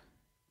have.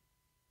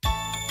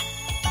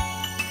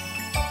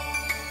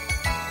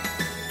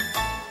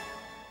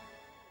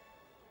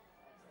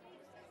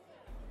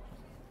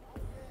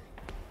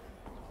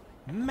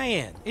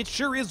 Man, it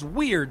sure is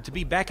weird to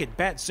be back at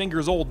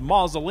Batsinger's old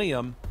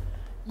mausoleum.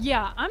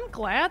 Yeah, I'm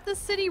glad the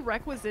city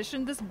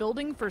requisitioned this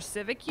building for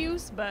civic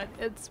use, but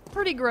it's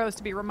pretty gross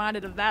to be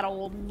reminded of that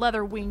old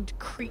leather-winged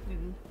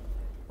cretin.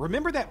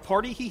 Remember that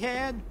party he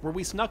had where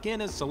we snuck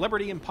in as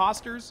celebrity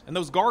imposters and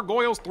those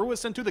gargoyles threw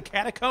us into the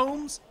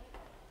catacombs?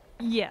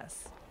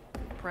 Yes,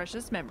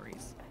 precious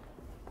memories.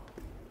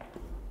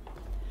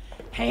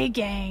 Hey,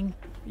 gang.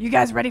 You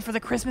guys ready for the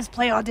Christmas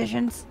play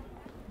auditions?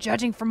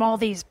 Judging from all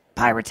these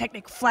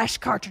pyrotechnic flash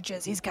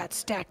cartridges he's got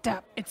stacked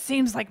up, it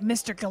seems like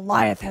Mr.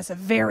 Goliath has a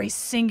very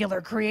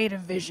singular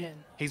creative vision.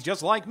 He's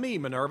just like me,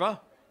 Minerva.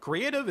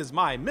 Creative is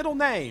my middle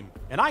name,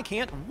 and I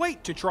can't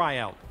wait to try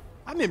out.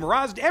 I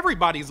memorized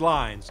everybody's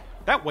lines.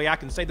 That way I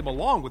can say them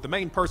along with the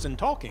main person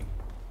talking.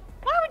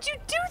 Why would you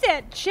do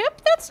that,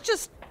 Chip? That's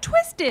just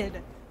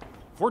twisted.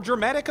 For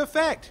dramatic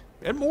effect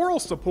and moral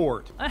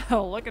support.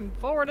 Oh, looking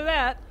forward to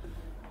that.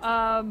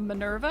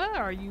 Minerva,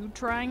 are you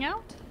trying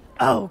out?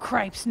 Oh,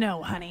 cripes,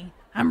 no, honey.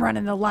 I'm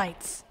running the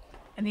lights.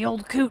 And the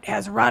old coot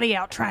has Roddy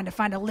out trying to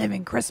find a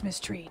living Christmas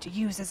tree to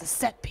use as a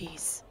set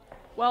piece.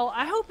 Well,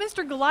 I hope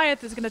Mr.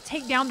 Goliath is going to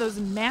take down those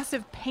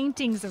massive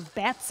paintings of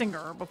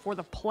Batsinger before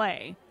the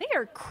play. They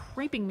are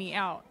creeping me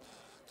out.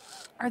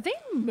 Are they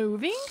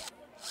moving?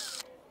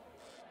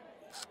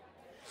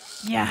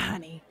 Yeah,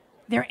 honey.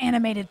 They're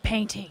animated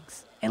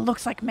paintings. It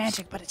looks like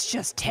magic, but it's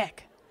just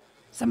tech.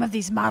 Some of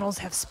these models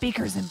have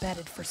speakers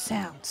embedded for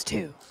sounds,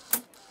 too.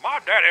 My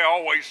daddy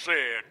always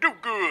said, do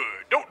good,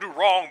 don't do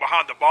wrong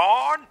behind the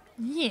barn.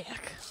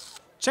 Yuck.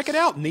 Check it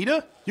out,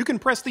 Nita. You can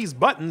press these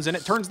buttons and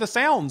it turns the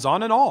sounds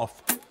on and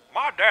off.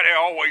 My daddy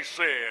always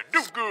said,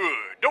 do good,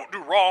 don't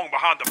do wrong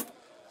behind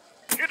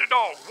the... Hit a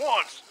dog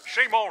once,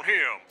 shame on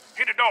him.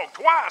 Hit a dog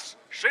twice,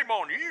 shame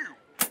on you.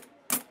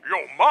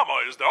 Your mama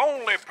is the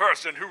only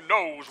person who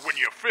knows when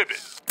you're fibbing.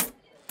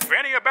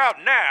 Fanny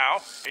about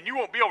now, and you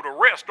won't be able to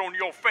rest on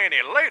your fanny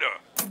later.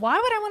 Why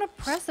would I want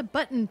to press a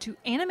button to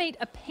animate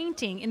a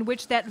painting in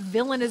which that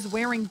villain is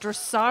wearing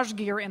dressage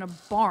gear in a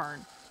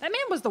barn? That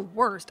man was the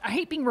worst. I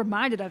hate being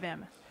reminded of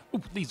him.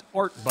 Ooh, these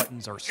art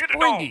buttons are Hit a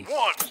springy. dog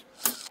once.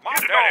 My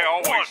daddy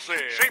always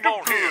said, shame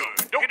on him.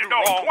 Don't do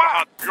wrong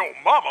behind. Your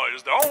mama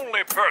is the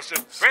only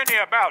person Fanny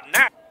about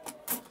now.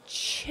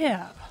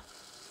 Chip.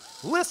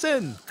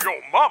 Listen.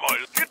 Your mama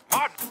is hit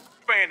my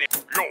fanny.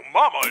 Your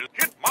mama is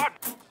hit my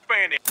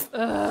fanny.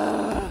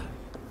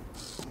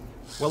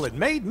 Well, it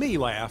made me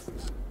laugh.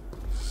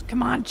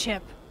 Come on,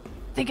 Chip.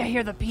 Think I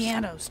hear the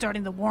piano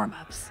starting the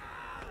warm-ups.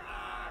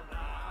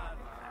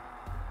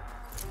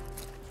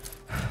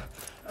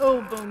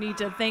 Oh,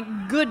 Bonita, thank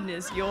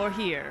goodness you're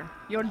here.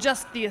 You're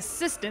just the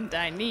assistant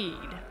I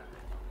need.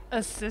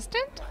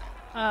 Assistant?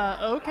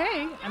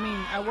 Okay. I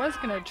mean, I was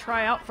gonna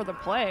try out for the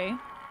play.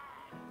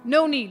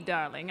 No need,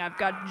 darling. I've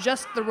got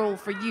just the role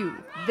for you.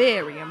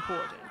 Very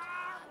important.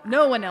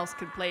 No one else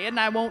could play it, and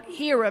I won't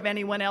hear of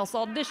anyone else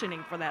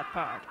auditioning for that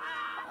part.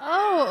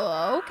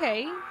 Oh,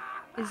 okay.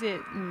 Is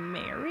it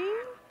Mary?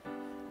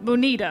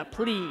 Bonita,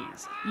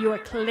 please. You're a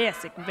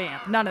classic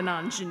vamp, not an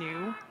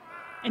ingenue.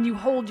 And you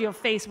hold your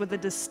face with a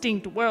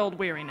distinct world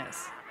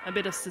weariness, a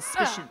bit of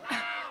suspicion.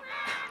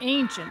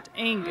 Ancient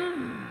anger.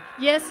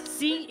 Yes,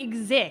 see,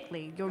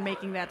 exactly. You're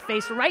making that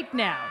face right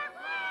now.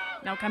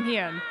 Now come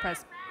here and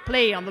press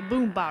play on the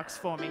boombox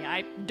for me.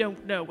 I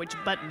don't know which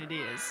button it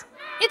is.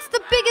 It's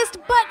the biggest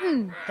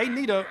button! Hey,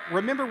 Nita,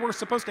 remember we're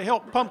supposed to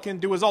help Pumpkin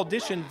do his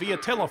audition via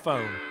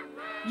telephone.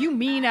 You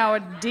mean our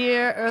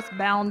dear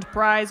Earthbound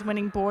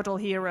prize-winning portal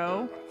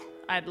hero?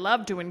 I'd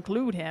love to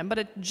include him, but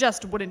it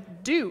just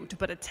wouldn't do to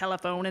put a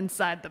telephone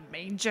inside the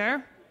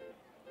manger.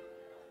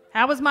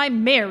 How was my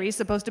Mary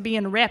supposed to be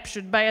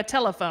enraptured by a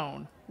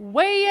telephone?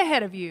 Way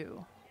ahead of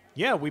you.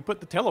 Yeah, we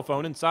put the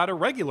telephone inside a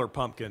regular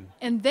pumpkin.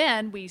 And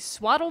then we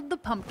swaddled the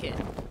pumpkin.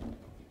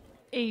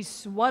 A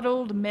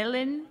swaddled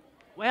melon?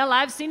 Well,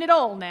 I've seen it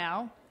all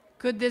now.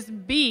 Could this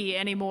be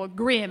any more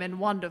grim and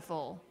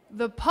wonderful?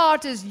 The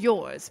part is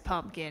yours,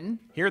 Pumpkin.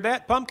 Hear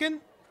that,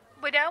 Pumpkin?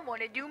 But I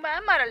want to do my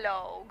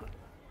monologue.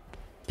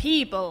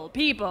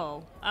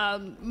 People,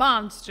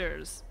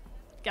 monsters.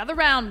 Gather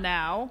round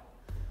now.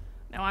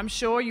 Now, I'm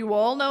sure you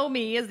all know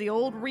me as the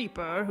old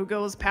Reaper who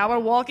goes power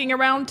walking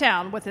around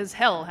town with his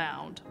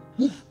hellhound.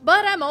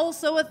 But I'm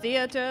also a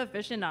theater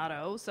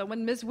aficionado, so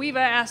when Miss Weaver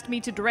asked me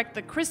to direct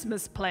the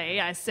Christmas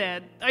play, I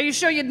said, "Are you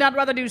sure you'd not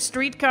rather do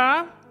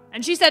Streetcar?"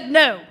 And she said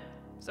no.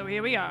 So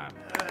here we are.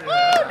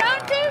 Woo,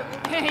 round two!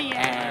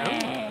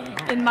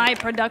 Yeah. In my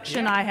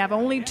production, I have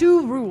only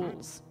 2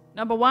 rules.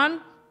 Number 1,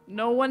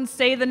 no one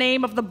say the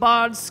name of the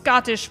bard's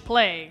Scottish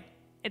play.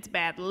 It's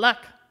bad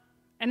luck.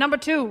 And number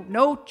 2,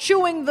 no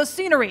chewing the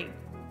scenery.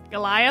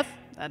 Goliath,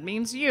 that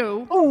means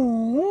you.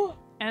 Ooh.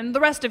 And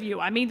the rest of you,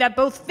 I mean that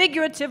both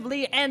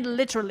figuratively and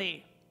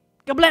literally.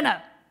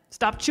 Goblina,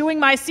 stop chewing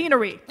my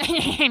scenery.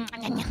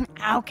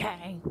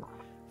 Okay.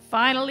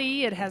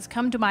 Finally, it has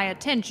come to my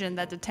attention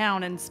that the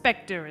town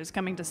inspector is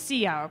coming to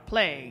see our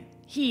play.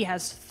 He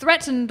has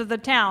threatened the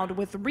town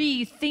with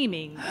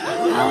re-theming.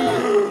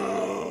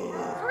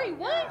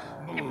 What?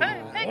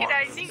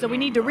 So we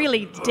need to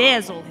really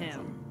dazzle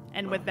him.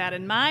 And with that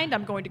in mind,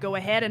 I'm going to go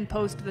ahead and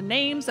post the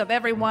names of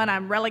everyone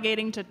I'm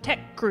relegating to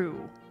tech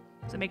crew.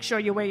 So make sure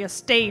you wear your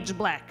stage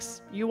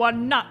blacks. You are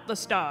not the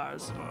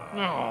stars.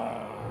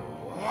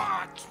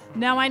 What?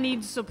 Now I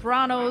need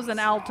sopranos and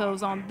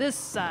altos on this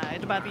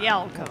side by the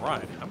alcove.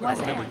 Right, I'm going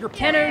to remember your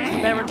Tenors,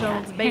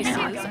 baritones,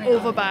 basses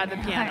over by the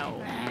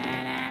piano.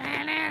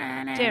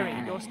 Terry,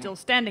 you're still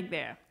standing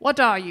there.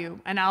 What are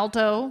you, an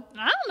alto?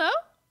 I don't know.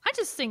 I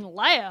just sing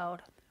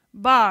loud.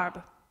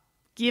 Barb,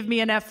 give me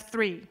an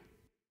F3.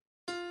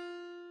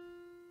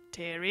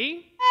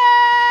 Terry?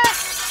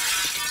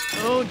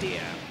 Oh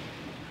dear.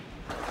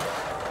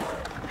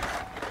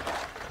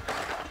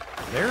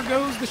 There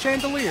goes the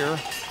chandelier.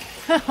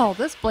 Oh,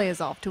 this play is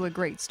off to a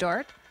great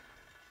start.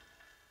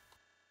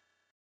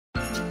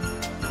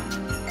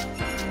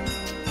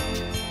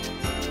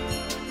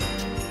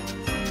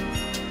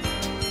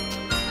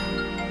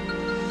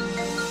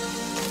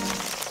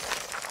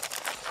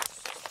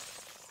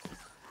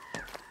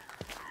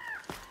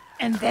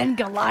 And then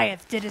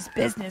Goliath did his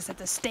business at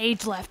the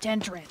stage left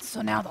entrance,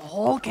 so now the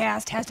whole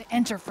cast has to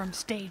enter from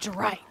stage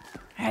right.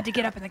 I had to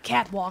get up in the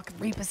catwalk and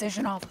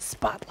reposition all the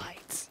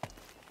spotlights.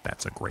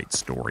 That's a great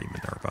story,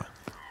 Minerva.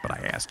 But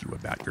I asked you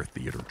about your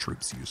theater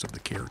troupe's use of the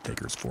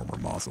caretaker's former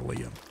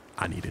mausoleum.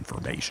 I need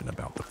information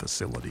about the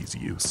facility's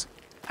use.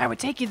 I would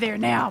take you there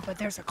now, but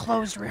there's a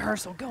closed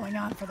rehearsal going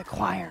on for the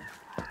choir.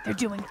 They're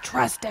doing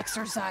trust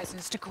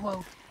exercises to,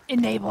 quote,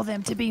 enable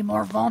them to be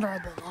more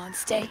vulnerable on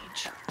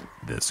stage.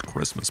 This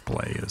Christmas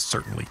play is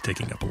certainly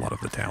taking up a lot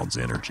of the town's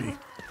energy.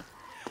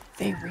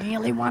 They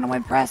really want to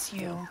impress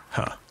you.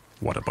 Huh,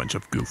 what a bunch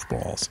of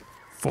goofballs.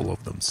 Full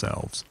of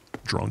themselves,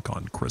 drunk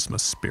on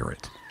Christmas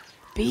spirit.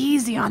 Be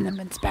easy on them,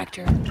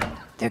 Inspector.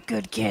 They're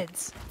good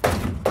kids.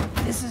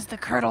 This is the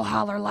Curdle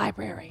Holler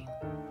library.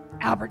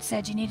 Albert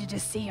said you needed to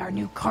see our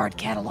new card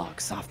catalog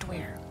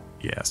software.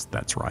 Yes,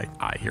 that's right.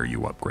 I hear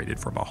you upgraded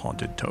from a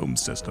haunted tome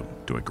system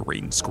to a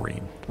green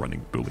screen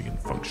running Boolean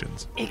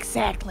functions.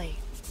 Exactly.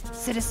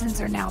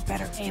 Citizens are now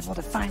better able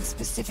to find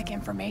specific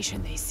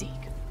information they seek.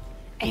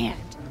 And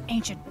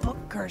ancient book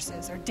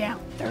curses are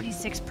down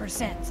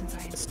 36% since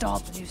I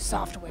installed the new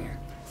software.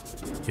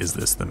 Is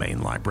this the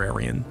main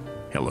librarian?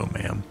 Hello,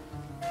 ma'am.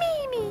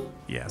 Mimi!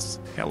 Yes,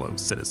 hello,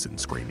 citizen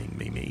screaming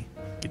Mimi.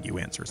 Can you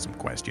answer some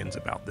questions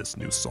about this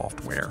new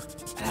software?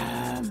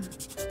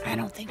 I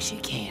don't think she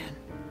can.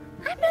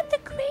 I'm not the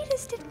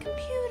greatest at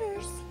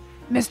computers.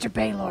 Mr.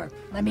 Baylor,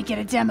 let me get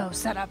a demo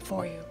set up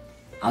for you.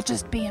 I'll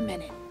just be a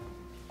minute.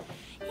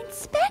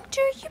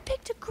 Inspector, you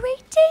picked a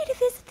great day to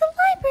visit the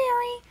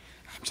library.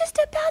 I'm just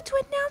about to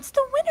announce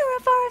the winner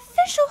of our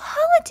official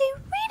holiday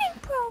reading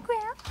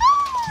program.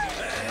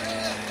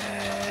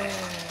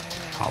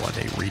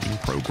 Holiday reading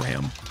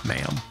program,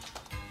 ma'am?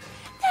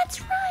 That's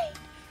right.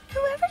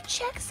 Whoever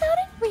checks out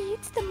and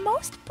reads the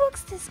most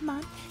books this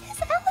month is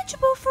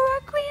eligible for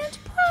our grand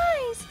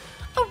prize,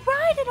 a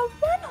ride in a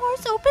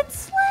one-horse open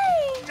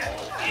sleigh.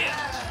 Oh,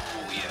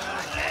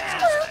 yeah.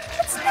 Well,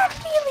 it's not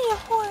really a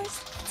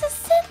horse. It's a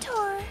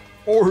centaur.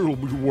 I'll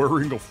be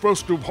wearing a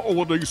festive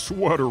holiday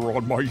sweater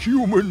on my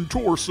human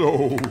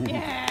torso.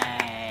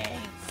 Yay!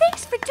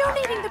 Thanks for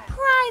donating the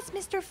prize,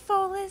 Mr.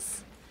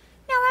 Folis.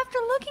 Now, after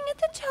looking at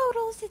the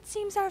totals, it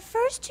seems our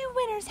first two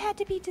winners had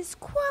to be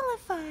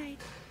disqualified.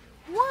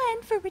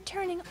 One for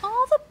returning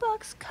all the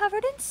books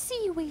covered in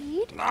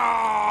seaweed. Boo!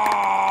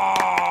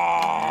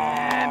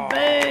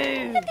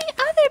 And the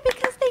other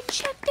because they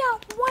checked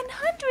out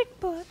 100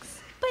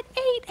 books, but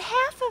ate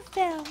half of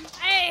them.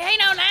 Hey,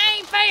 no, that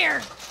ain't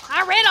fair.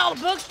 I read all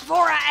the books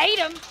before I ate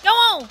them. Go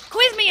on,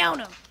 quiz me on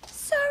them.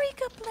 Sorry,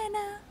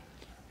 Goblina.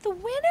 The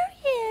winner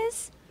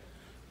is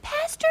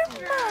Pastor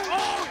Munch.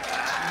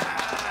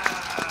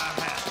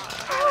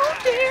 Oh,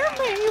 dear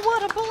me,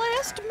 what a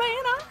blessed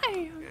man I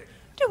am.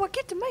 Do I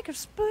get to make a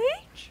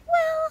speech?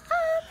 Well,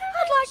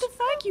 I'd like to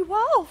thank you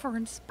all for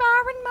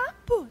inspiring my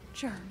book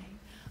journey.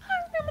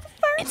 I remember the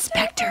first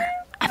Inspector,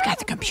 I've got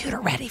the computer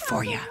ready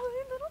for you.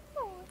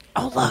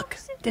 Oh, look,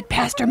 did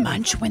Pastor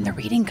Munch win the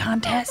reading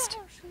contest?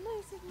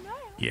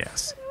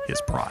 Yes,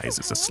 his prize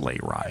is a sleigh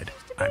ride.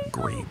 I'm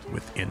green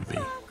with envy.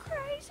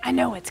 I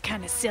know it's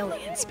kind of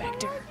silly,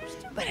 Inspector,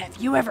 but have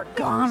you ever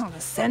gone on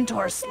a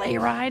centaur sleigh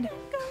ride?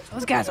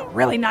 Those guys will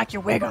really knock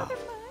your wig off.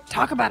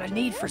 Talk about a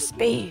need for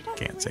speed.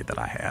 Can't say that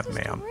I have,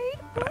 ma'am,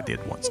 but I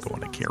did once go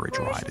on a carriage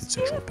ride in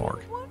Central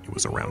Park. It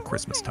was around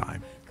Christmas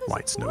time.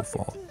 Light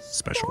snowfall,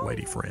 special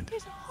lady friend.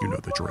 You know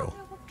the drill.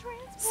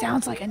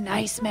 Sounds like a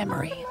nice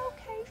memory.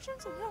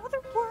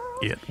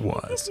 It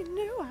was. If you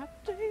knew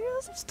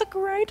ideas, it's the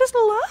greatest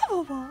love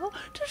of all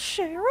to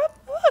share a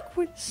book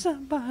with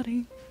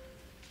somebody.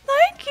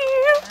 Thank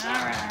you.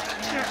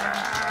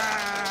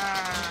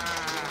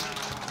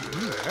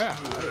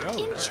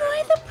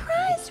 Enjoy the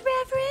prize,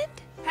 Reverend.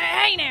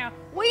 Hey, now,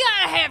 we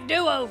gotta have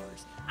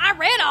do-overs. I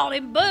read all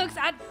them books.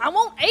 I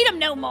won't eat them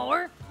no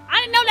more. I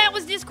didn't know that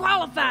was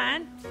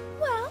disqualifying.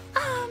 Well,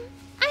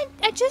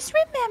 I just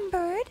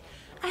remembered.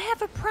 I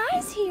have a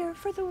prize here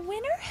for the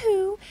winner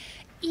who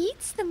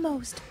eats the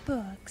most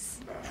books?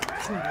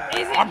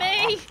 Is it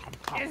me?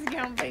 It's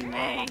gonna be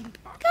me.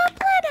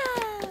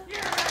 Completa!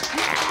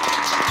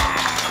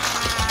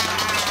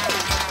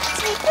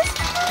 Take this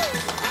home.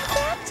 I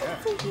wrapped it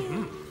for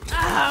you.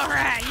 All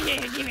right,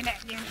 yeah, give me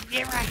that.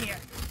 Give it right here.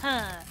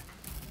 Huh.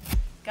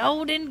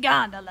 Golden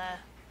gondola.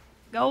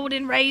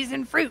 Golden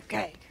raisin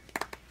fruitcake.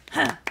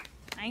 Huh.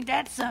 Ain't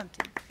that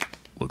something?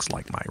 Looks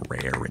like my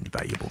rare and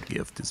valuable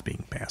gift is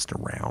being passed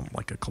around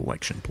like a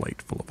collection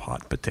plate full of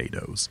hot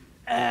potatoes.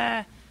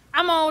 I'm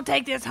gonna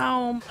take this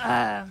home,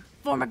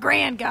 for my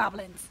grand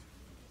goblins.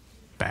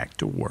 Back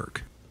to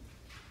work.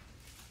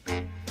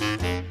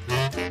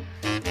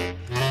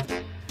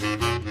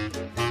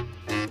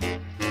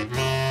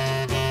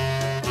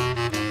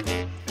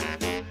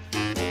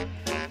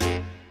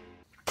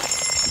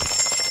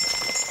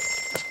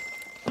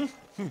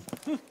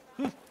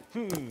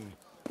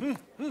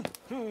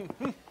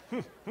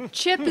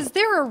 Chip, is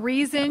there a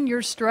reason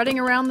you're strutting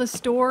around the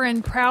store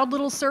in proud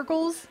little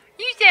circles?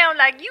 You sound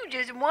like you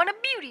just won a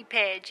beauty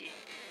pageant.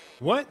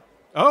 What?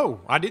 Oh,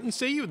 I didn't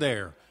see you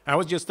there. I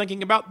was just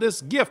thinking about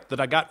this gift that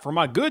I got from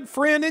my good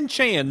friend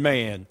Enchan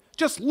Man.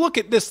 Just look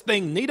at this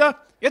thing, Nita.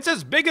 It's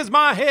as big as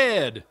my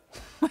head.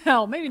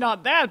 Well, maybe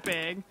not that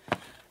big,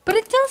 but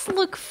it does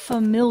look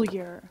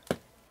familiar.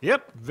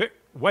 Yep.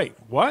 Wait,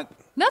 what?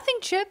 Nothing,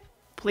 Chip.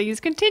 Please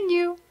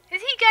continue.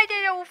 Has he got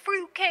that old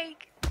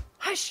fruitcake?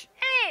 Hush.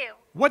 Hell.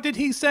 What did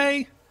he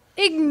say?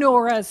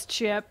 Ignore us,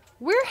 Chip.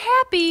 We're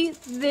happy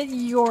that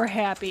you're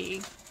happy.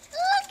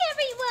 Look,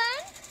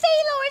 everyone!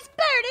 Baylor's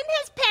burden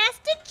has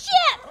passed to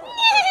Chip!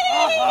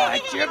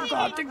 Chip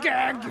got the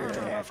gag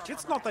gift.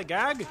 It's not a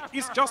gag.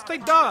 It's just a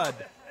dud.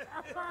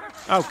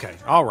 Okay,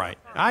 all right.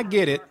 I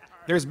get it.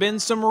 There's been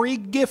some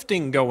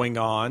re-gifting going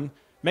on.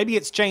 Maybe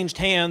it's changed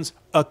hands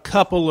a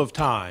couple of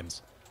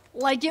times.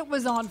 Like it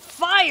was on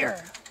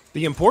fire.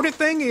 The important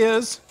thing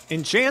is,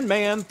 Enchan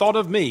Man thought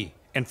of me,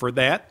 and for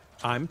that,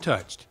 I'm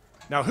touched.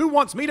 Now, who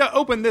wants me to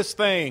open this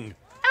thing?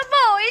 I'm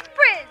always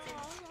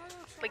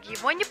presents. But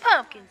give one your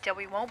pumpkin so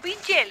we won't be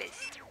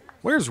jealous.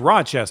 Where's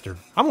Rochester?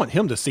 I want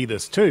him to see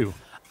this too.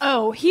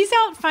 Oh, he's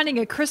out finding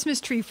a Christmas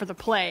tree for the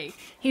play.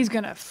 He's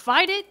gonna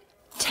fight it,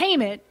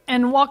 tame it,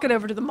 and walk it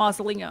over to the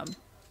mausoleum.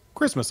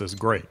 Christmas is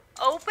great.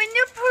 Open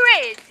the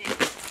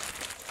presents.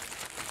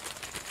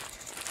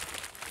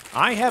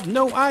 I have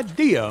no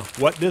idea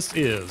what this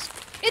is.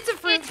 It's a It's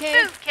fruitcake.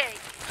 fruitcake.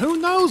 Who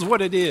knows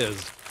what it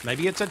is?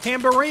 Maybe it's a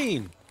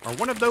tambourine, or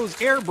one of those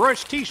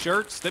airbrush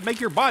t-shirts that make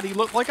your body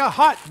look like a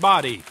hot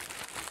body.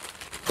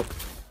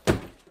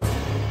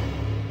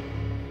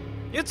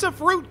 It's a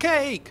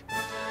fruitcake!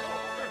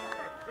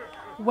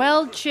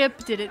 Well,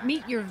 Chip, did it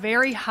meet your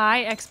very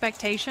high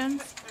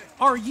expectations?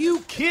 Are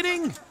you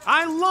kidding?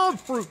 I love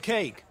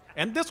fruitcake.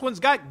 And this one's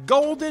got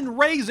golden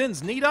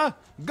raisins, Nita.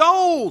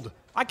 Gold!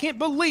 I can't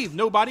believe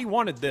nobody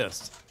wanted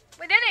this.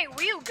 But that ain't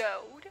real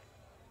gold.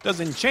 Does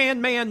Enchan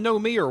Man know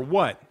me or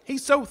what?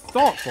 He's so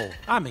thoughtful.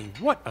 I mean,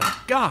 what a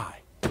guy.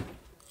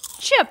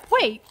 Chip,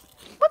 wait.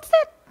 What's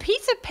that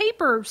piece of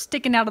paper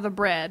sticking out of the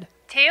bread?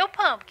 Tell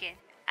pumpkin,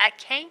 I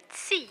can't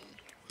see.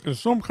 It's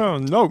some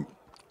kind of note.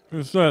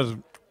 It says,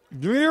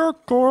 Dear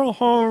Curdle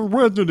Holler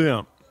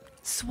resident.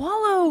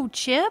 Swallow,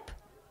 Chip.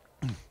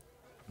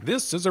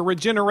 This is a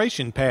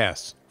regeneration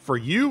pass for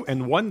you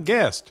and one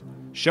guest.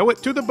 Show it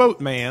to the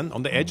boatman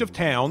on the edge of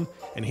town,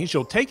 and he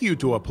shall take you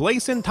to a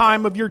place and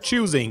time of your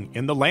choosing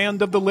in the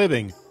land of the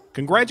living.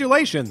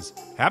 Congratulations.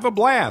 Have a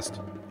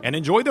blast. And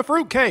enjoy the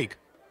fruitcake.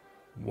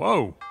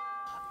 Whoa.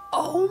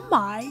 Oh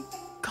my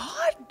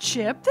God,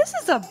 Chip, this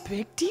is a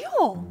big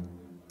deal.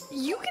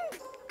 You can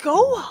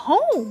go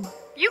home.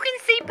 You can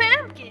see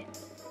pumpkin.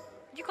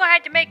 You're gonna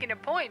have to make an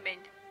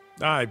appointment.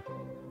 I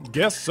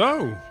guess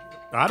so.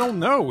 I don't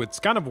know. It's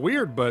kind of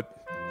weird,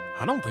 but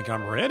I don't think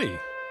I'm ready.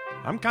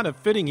 I'm kind of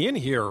fitting in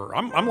here.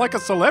 I'm like a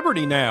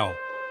celebrity now.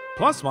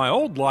 Plus, my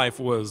old life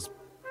was...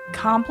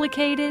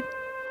 Complicated?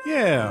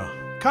 Yeah,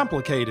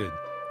 complicated.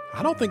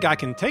 I don't think I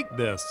can take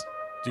this.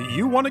 Do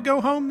you want to go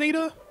home,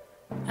 Nita?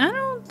 I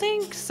don't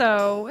think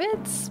so.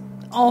 It's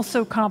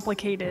also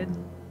complicated.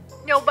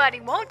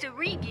 Nobody wants a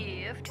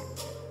re-gift.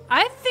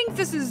 I think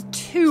this is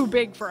too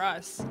big for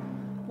us.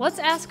 Let's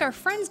ask our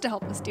friends to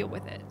help us deal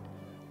with it.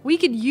 We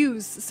could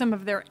use some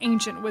of their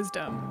ancient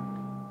wisdom.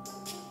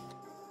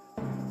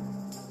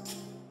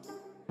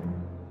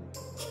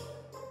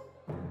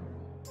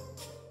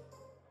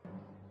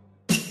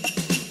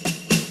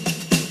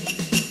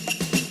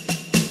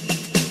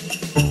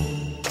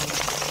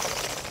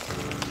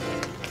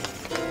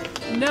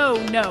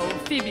 No,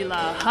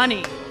 Fibula,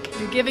 honey.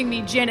 You're giving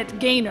me Janet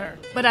Gaynor,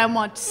 but I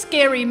want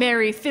Scary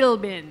Mary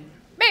Philbin.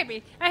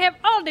 Baby, I have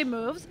all the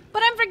moves,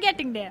 but I'm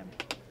forgetting them.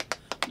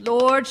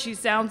 Lord, she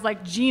sounds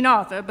like Jean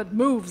Arthur, but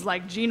moves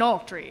like Jean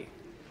Autry.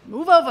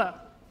 Move over,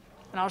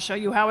 and I'll show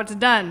you how it's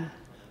done.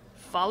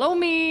 Follow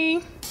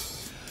me.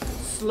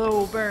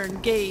 Slow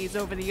burn gaze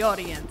over the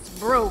audience.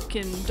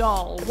 Broken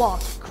doll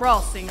walk,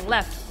 crossing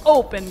left,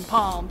 open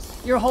palms.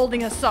 You're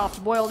holding a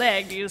soft-boiled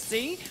egg, do you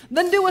see?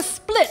 Then do a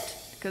split,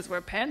 because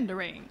we're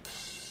pandering.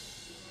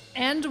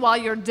 And while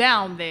you're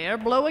down there,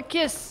 blow a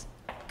kiss,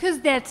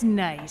 'cause that's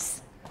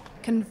nice.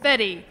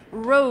 Confetti,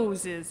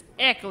 roses,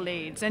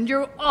 accolades, and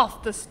you're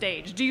off the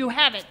stage. Do you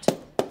have it?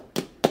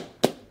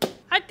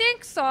 I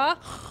think so.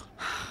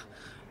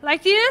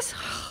 Like this?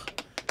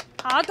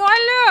 How do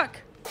I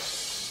look?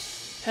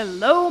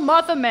 Hello,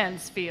 Martha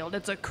Mansfield.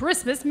 It's a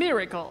Christmas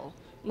miracle.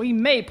 We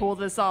may pull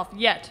this off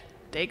yet.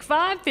 Take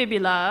 5,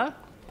 Fibula.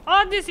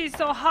 Oh, this is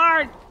so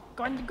hard.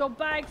 Going to go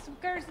buy some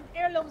cursed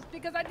heirlooms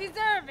because I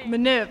deserve it.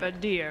 Minerva,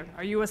 dear,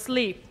 are you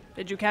asleep?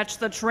 Did you catch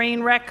the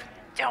train wreck?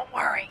 Don't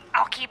worry,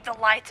 I'll keep the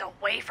lights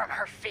away from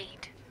her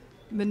feet.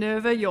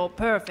 Minerva, you're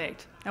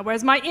perfect. Now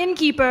where's my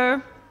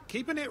innkeeper?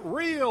 Keeping it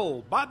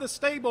real by the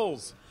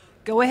stables.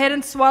 Go ahead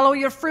and swallow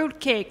your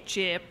fruitcake,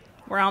 Chip.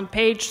 We're on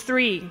page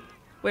 3,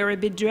 where a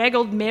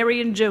bedraggled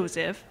Mary and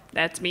Joseph,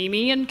 that's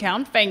Mimi and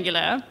Count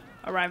Fangula,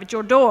 arrive at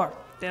your door.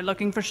 They're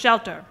looking for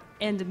shelter.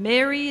 And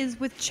Mary is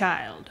with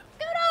child.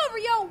 Get over,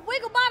 you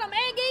wiggle-bottom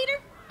egg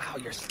eater. Oh,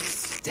 you're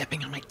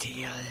stepping on my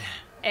tail.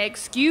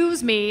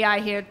 Excuse me, I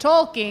hear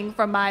talking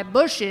from my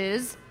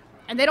bushes,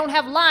 and they don't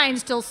have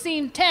lines till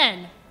scene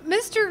 10.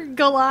 Mr.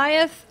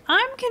 Goliath,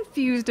 I'm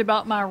confused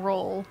about my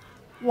role.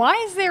 Why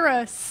is there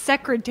a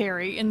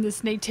secretary in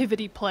this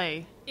nativity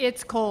play?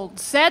 It's called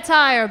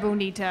satire,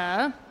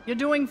 Bonita. You're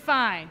doing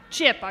fine.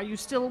 Chip, are you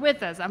still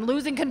with us? I'm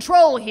losing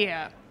control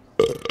here.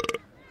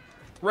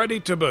 Ready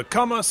to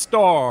become a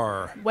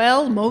star.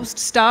 Well, most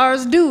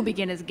stars do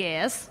begin as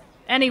guests.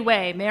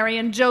 Anyway, Mary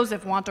and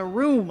Joseph want a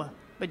room,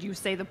 but you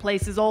say the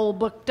place is all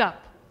booked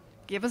up.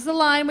 Give us a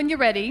line when you're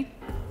ready.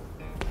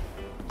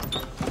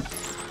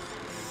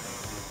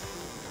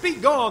 Be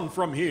gone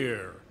from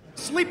here.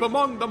 Sleep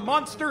among the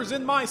monsters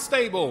in my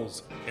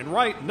stables, and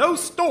write no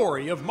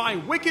story of my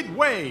wicked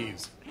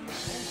ways.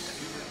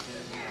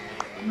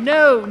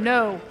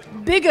 No.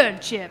 Bigger,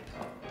 Chip.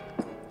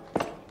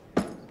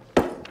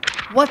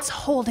 What's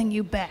holding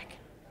you back?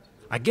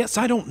 I guess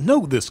I don't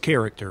know this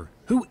character.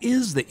 Who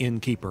is the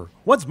innkeeper?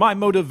 What's my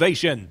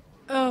motivation?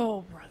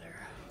 Oh, brother.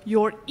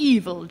 You're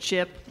evil,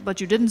 Chip,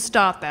 but you didn't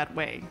start that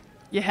way.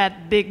 You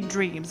had big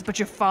dreams, but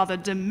your father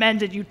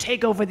demanded you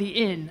take over the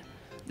inn.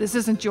 This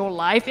isn't your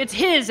life, it's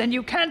his, and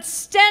you can't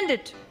stand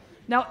it.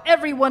 Now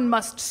everyone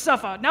must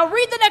suffer. Now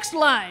read the next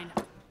line.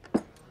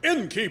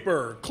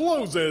 Innkeeper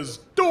closes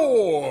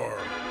door.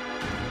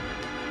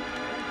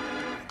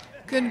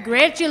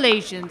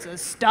 Congratulations, a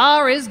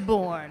star is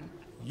born.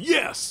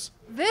 Yes.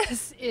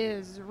 This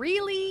is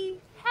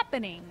really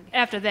happening.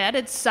 After that,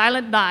 it's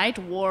Silent Night,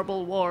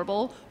 warble,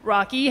 warble.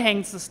 Rocky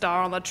hangs the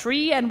star on the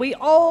tree, and we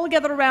all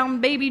gather around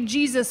baby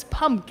Jesus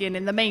pumpkin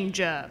in the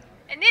manger.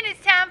 And then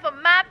it's time for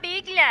my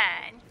big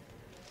line.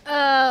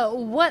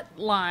 What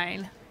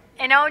line?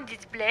 And on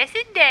this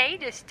blessed day,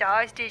 the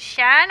stars did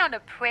shine on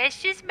the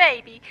precious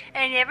baby,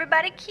 and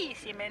everybody kiss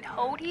him and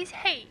hold his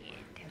hand.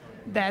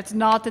 That's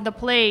not in the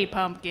play,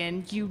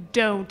 Pumpkin. You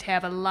don't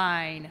have a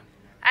line.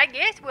 I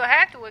guess we'll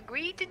have to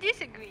agree to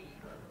disagree.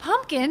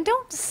 Pumpkin,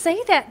 don't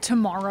say that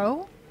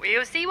tomorrow.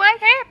 We'll see what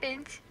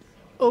happens.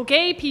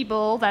 Okay,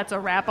 people, that's a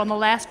wrap on the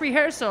last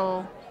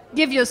rehearsal.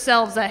 Give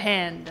yourselves a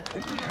hand.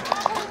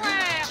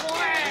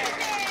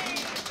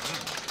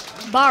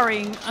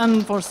 Barring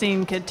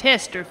unforeseen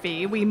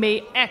catastrophe, we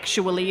may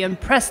actually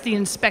impress the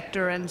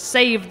inspector and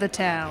save the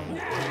town.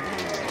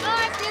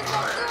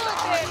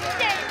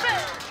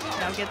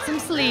 Now get some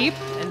sleep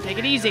and take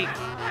it easy.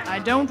 I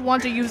don't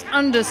want to use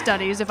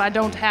understudies if I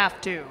don't have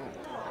to.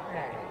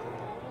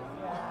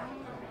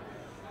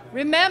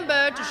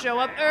 Remember to show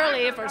up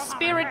early for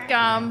Spirit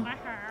Gum.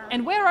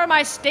 And where are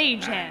my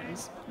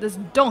stagehands? This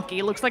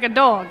donkey looks like a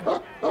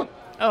dog.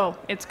 Oh,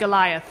 it's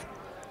Goliath.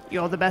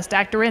 You're the best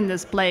actor in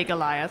this play,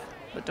 Goliath.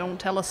 But don't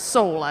tell a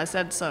soul I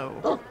said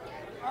so.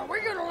 Are we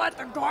gonna let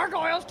the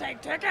gargoyles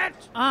take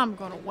tickets? I'm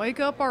gonna wake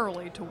up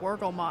early to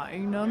work on my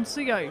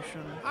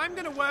enunciation. I'm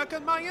gonna work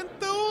on my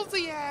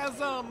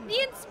enthusiasm.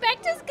 The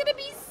inspector's gonna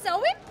be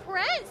so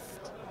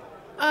impressed.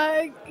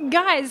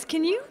 Guys,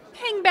 can you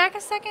hang back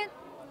a second?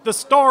 The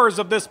stars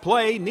of this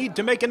play need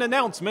to make an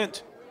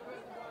announcement.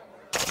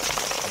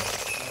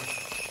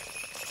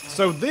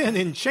 So then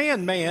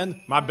Enchant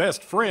Man, my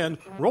best friend,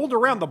 rolled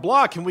around the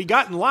block and we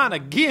got in line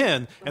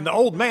again. And the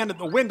old man at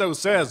the window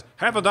says,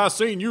 "Haven't I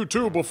seen you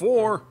two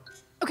before?"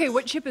 Okay,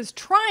 what Chip is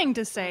trying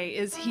to say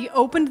is he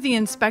opened the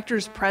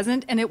inspector's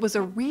present and it was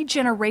a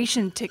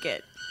regeneration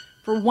ticket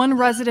for one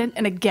resident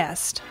and a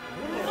guest.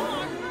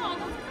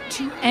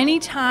 To any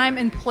time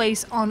and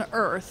place on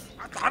Earth.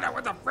 I thought it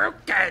was a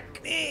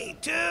fruitcake. Me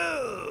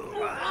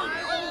too.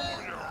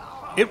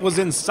 It was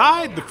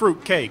inside the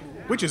fruitcake,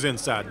 which is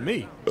inside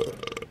me.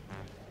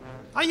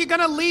 Are you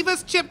gonna leave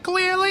us, Chip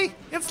Clearly?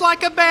 It's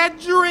like a bad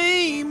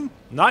dream.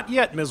 Not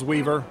yet, Ms.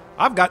 Weaver.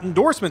 I've got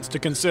endorsements to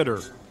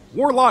consider.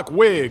 Warlock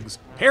wigs,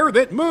 hair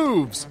that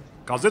moves,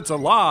 'cause it's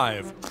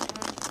alive.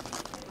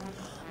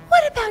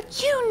 What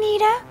about you,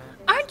 Nita?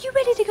 Aren't you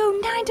ready to go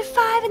 9 to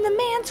 5 in the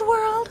man's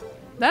world?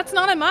 That's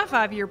not in my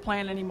 5-year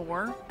plan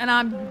anymore, and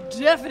I'm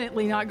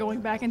definitely not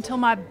going back until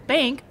my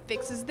bank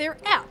fixes their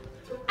app.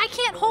 I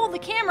can't hold the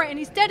camera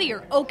any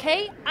steadier,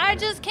 okay? I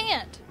just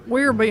can't.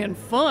 We're being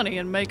funny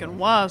and making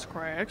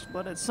wisecracks,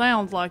 but it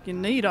sounds like you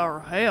need our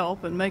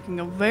help in making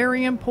a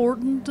very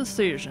important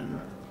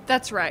decision.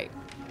 That's right.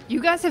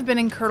 You guys have been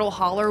in Curdle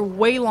Holler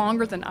way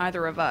longer than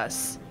either of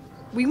us.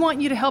 We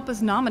want you to help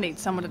us nominate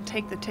someone to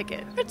take the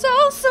ticket. It's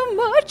all so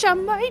much I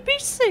may be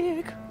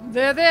sick.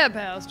 There,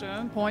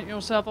 Pastor. Point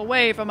yourself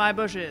away from my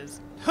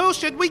bushes. Who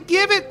should we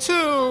give it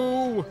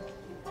to?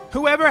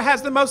 Whoever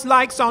has the most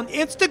likes on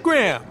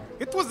Instagram.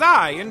 It was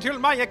I until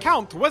my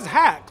account was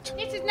hacked.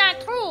 This is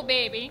not true,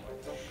 baby.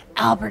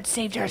 Albert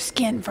saved our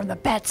skin from the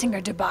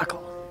Batsinger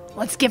debacle.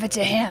 Let's give it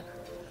to him.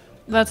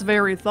 That's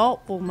very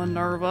thoughtful,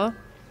 Minerva,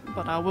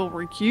 but I will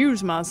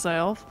recuse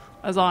myself,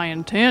 as I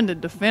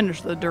intended to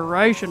finish the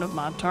duration of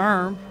my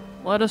term.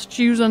 Let us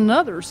choose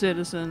another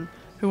citizen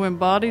who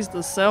embodies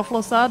the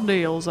selfless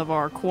ideals of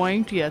our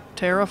quaint yet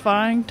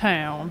terrifying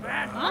town. You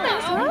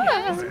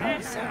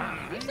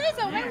say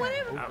so, man,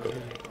 whatever.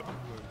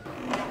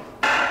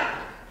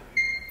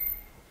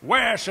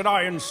 Where should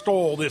I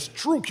install this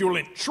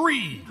truculent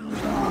tree?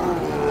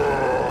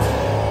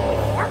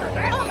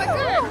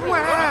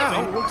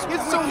 Wow,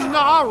 it's so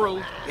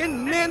gnarled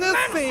and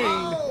menacing.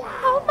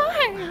 Oh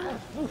my!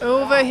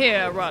 Over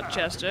here,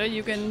 Rochester.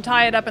 You can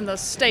tie it up in the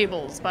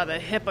stables by the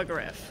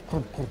hippogriff.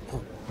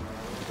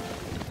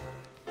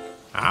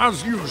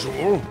 As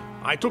usual,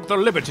 I took the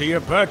liberty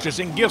of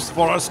purchasing gifts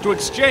for us to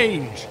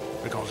exchange,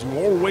 because you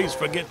always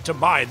forget to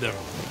buy them.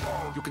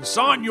 You can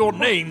sign your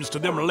names to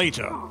them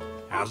later,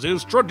 as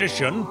is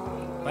tradition.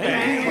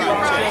 Thank you,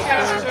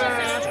 Rochester.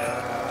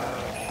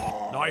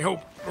 I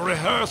hope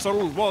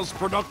rehearsal was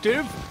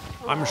productive.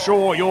 I'm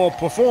sure your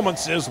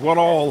performances were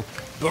all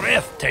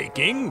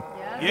breathtaking.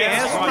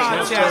 Yes,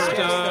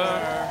 Rochester.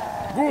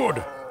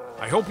 Good.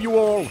 I hope you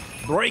all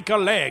break a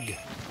leg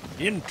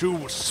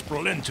into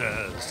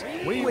splinters.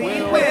 We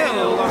will.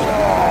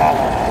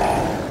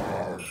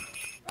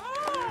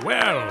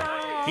 Well,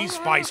 he's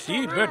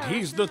feisty, but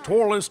he's the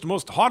tallest,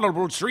 most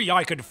horrible tree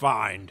I could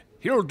find.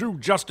 He'll do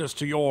justice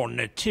to your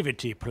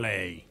nativity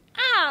play.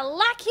 I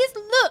like his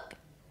look.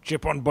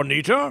 Chip and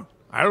Bonita,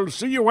 I'll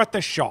see you at the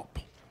shop.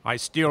 I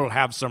still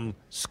have some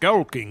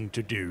skulking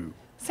to do.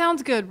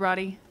 Sounds good,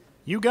 Roddy.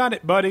 You got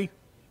it, buddy.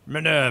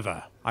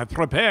 Minerva, I've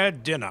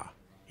prepared dinner.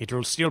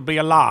 It'll still be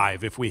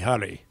alive if we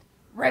hurry.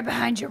 Right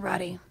behind you,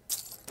 Roddy.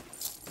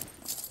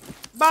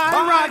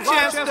 Bye,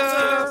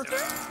 Rochester.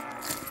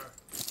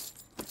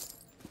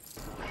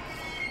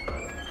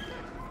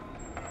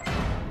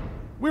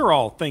 We're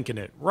all thinking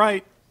it,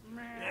 right?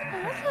 My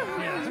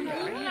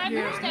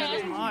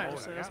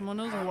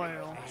assessment as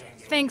well.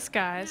 Thanks,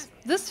 guys.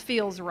 This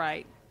feels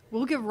right.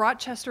 We'll give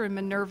Rochester and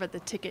Minerva the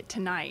ticket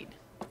tonight.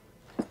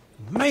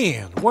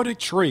 Man, what a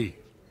tree.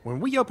 When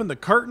we open the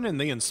curtain and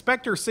the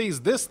inspector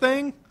sees this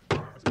thing...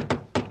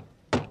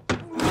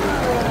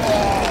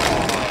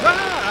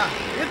 Ah,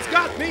 it's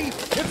got me.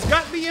 It's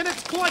got me in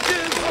its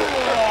clutches.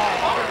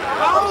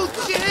 Oh,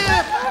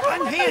 Chip!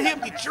 Unhand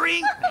him, you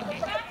tree.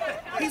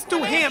 He's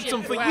too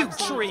handsome for you,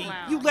 tree.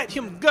 You let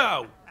him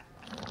go.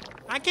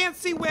 I can't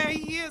see where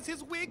he is.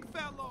 His wig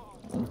fell off.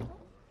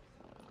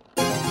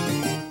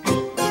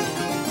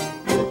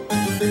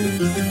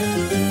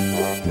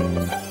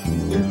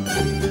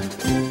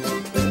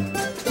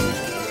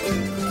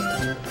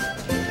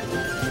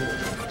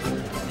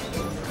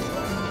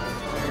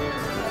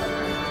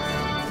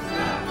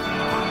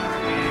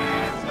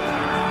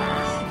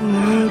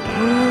 Let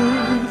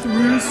earth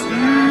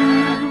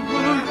receive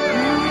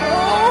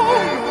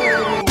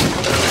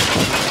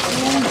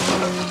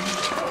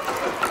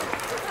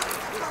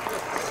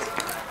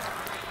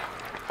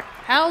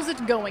How's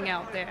it going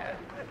out there?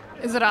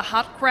 Is it a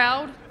hot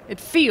crowd? It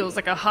feels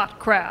like a hot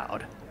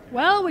crowd.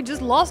 Well, we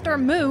just lost our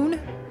moon.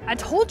 I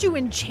told you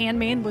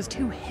Enchantman was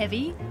too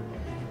heavy.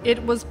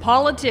 It was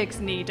politics,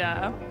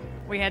 Nita.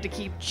 We had to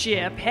keep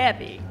Chip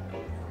happy.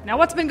 Now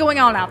what's been going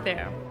on out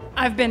there?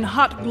 I've been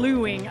hot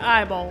gluing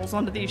eyeballs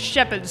onto these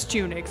shepherd's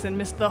tunics and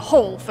missed the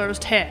whole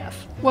first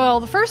half. Well,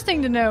 the first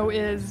thing to know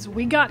is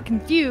we got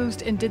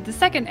confused and did the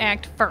second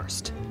act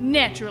first.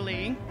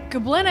 Naturally,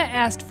 Kablena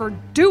asked for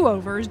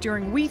do-overs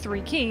during We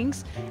Three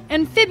Kings,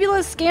 and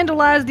Fibula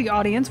scandalized the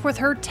audience with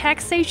her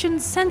taxation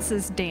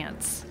census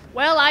dance.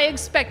 Well, I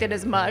expected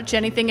as much.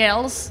 Anything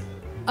else?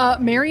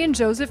 Mary and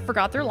Joseph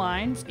forgot their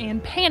lines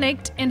and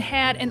panicked and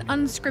had an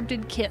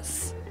unscripted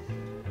kiss.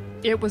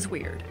 It was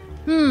weird.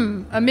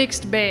 A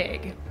mixed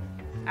bag.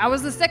 How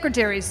was the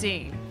secretary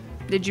scene?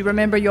 Did you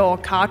remember your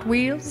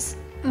cartwheels?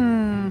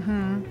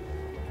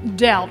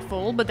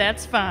 Doubtful, but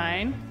that's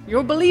fine.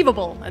 You're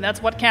believable, and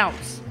that's what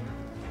counts.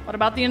 What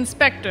about the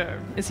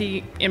inspector? Is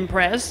he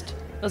impressed?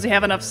 Does he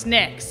have enough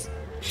snacks?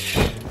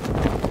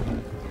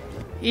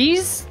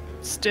 He's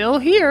still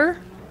here.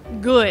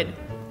 Good.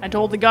 I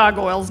told the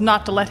gargoyles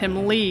not to let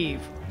him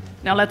leave.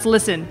 Now let's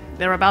listen.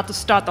 They're about to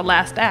start the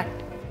last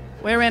act,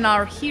 wherein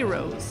our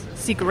heroes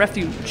seek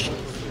refuge.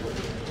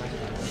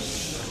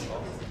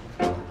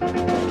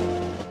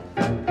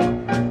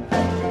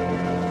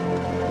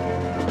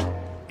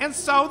 And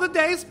so the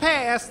days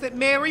passed that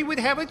Mary would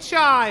have a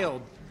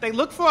child. They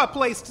looked for a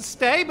place to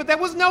stay, but there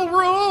was no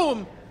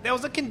room. There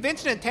was a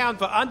convention in town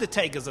for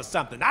undertakers or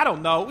something. I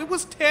don't know. It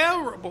was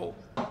terrible.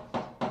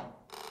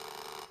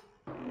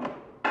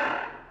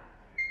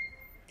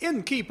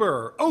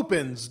 Innkeeper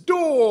opens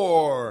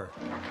door.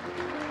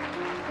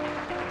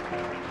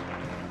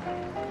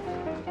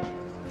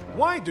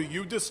 Why do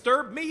you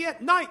disturb me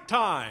at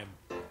nighttime?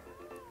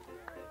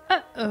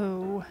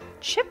 Uh-oh.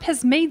 Chip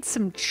has made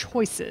some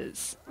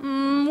choices.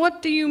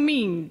 What do you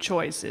mean,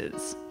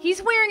 choices?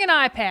 He's wearing an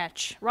eye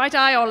patch. Right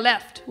eye or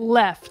left?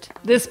 Left.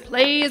 This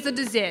play is a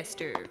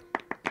disaster.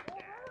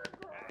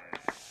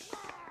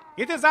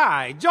 It is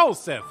I,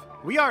 Joseph.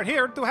 We are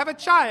here to have a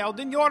child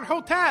in your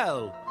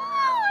hotel.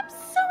 Oh, I'm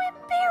so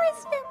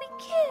embarrassed that we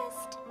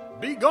kissed.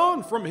 Be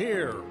gone from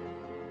here.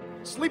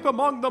 Sleep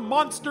among the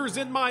monsters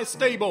in my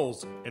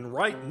stables, and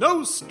write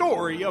no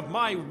story of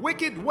my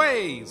wicked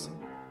ways.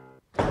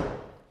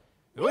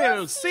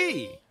 We'll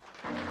see.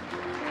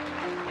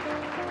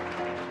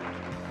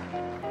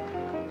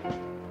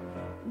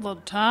 The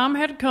time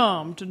had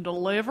come to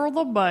deliver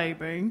the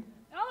baby.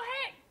 Oh,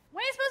 heck!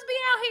 We ain't supposed to be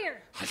out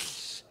here.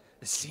 Hush!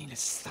 The scene has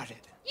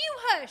started. You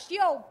hush,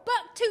 you old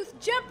buck-toothed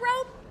jump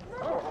rope.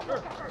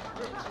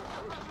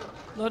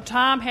 The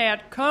time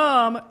had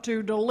come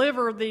to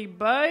deliver the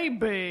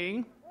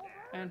baby,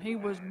 and he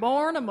was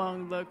born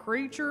among the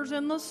creatures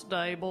in the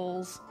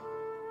stables.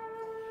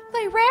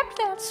 They wrapped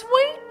that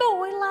sweet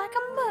boy like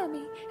a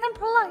mummy and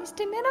placed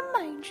him in a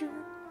manger.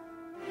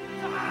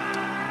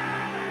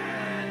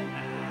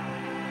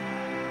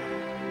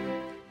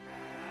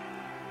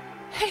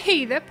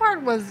 Hey, that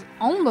part was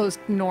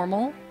almost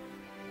normal.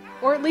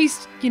 Or at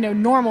least,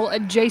 normal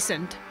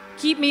adjacent.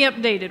 Keep me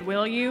updated,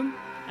 will you?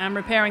 I'm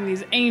repairing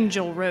these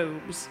angel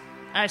robes.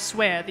 I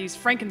swear these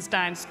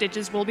Frankenstein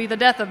stitches will be the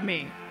death of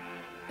me.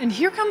 And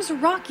here comes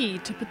Rocky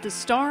to put the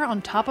star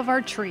on top of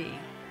our tree.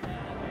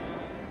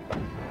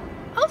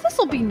 Oh,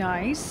 this'll be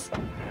nice.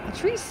 The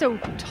tree's so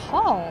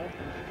tall.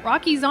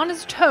 Rocky's on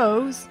his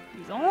toes.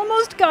 He's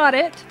almost got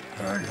it.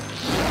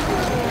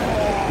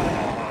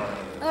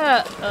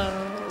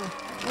 Uh-oh.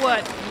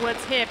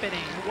 What's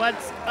happening?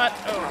 What's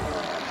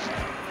uh-oh?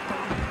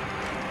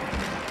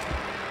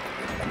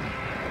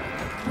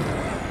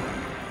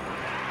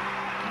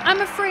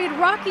 I'm afraid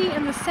Rocky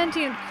and the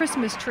sentient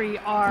Christmas tree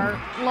are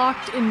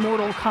locked in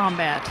mortal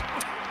combat.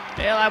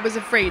 Well, I was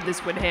afraid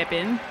this would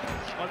happen.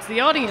 What's the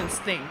audience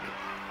think?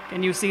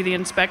 Can you see the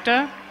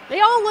inspector?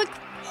 They all look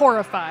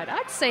horrified.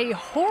 I'd say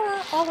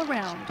horror all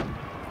around.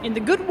 In the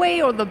good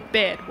way or the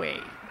bad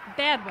way?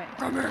 Bad way.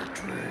 Come here,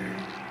 tree.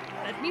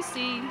 Let me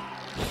see.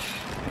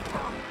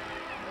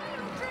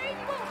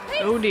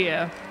 Oh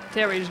dear.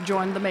 Terry's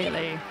joined the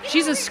melee.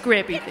 She's a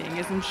scrappy thing,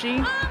 isn't she?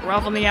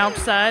 Rough on the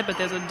outside, but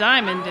there's a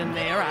diamond in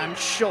there, I'm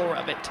sure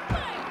of it.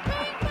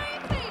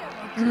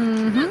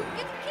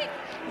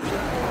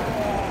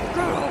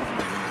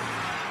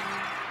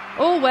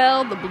 Oh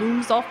well, the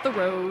bloom's off the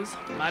rose.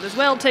 Might as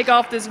well take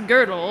off this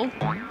girdle.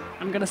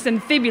 I'm gonna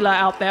send Fibula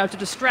out there to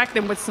distract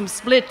them with some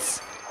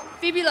splits.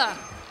 Fibula,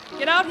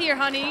 get out here,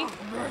 honey.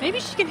 Maybe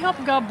she can help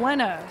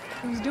Goblena,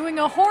 who's doing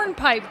a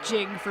hornpipe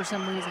jig for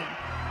some reason.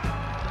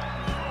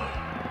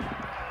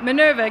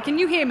 Minerva, can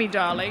you hear me,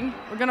 darling?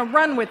 We're gonna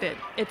run with it.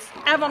 It's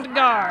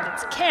avant-garde.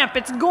 It's camp.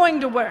 It's going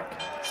to work.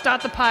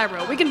 Start the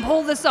pyro. We can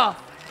pull this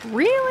off.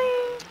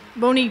 Really?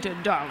 Bonita,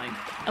 darling.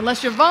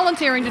 Unless you're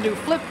volunteering to do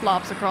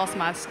flip-flops across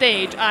my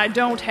stage, I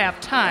don't have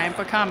time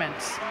for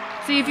comments.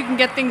 See if you can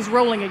get things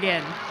rolling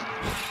again.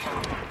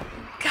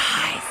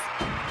 Guys,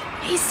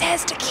 he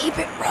says to keep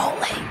it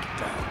rolling.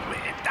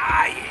 We're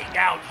dying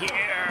out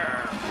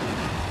here.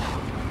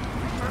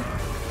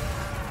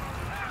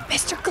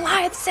 Mr.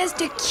 Goliath says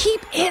to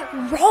keep it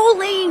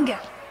rolling.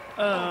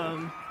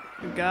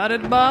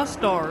 Guided by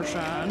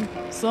starshine,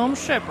 some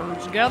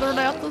shepherds gathered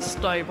at the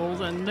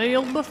stables and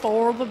kneeled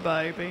before the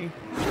baby.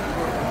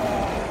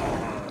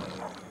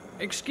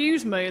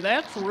 Excuse me,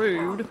 that's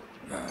rude.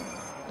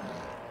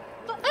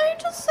 The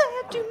angel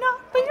said, do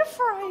not be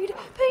afraid.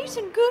 Peace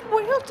and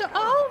goodwill to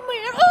all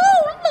men.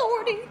 Oh,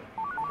 Lordy!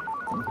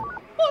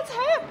 What's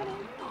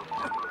happening?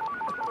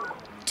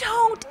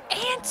 Don't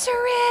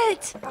answer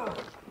it.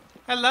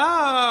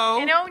 Hello?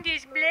 And on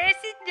this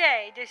blessed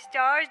day, the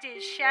stars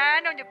did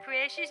shine on the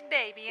precious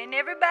baby, and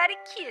everybody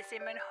kiss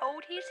him and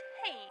hold his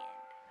hand.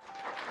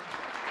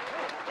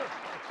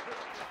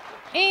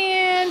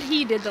 And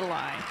he did the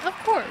line. Of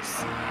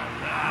course.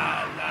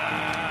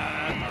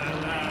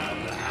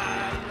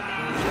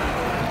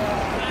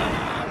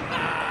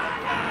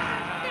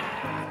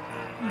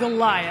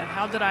 Goliath,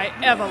 how did I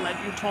ever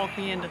let you talk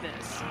me into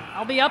this?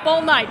 I'll be up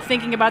all night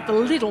thinking about the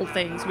little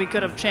things we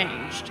could have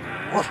changed.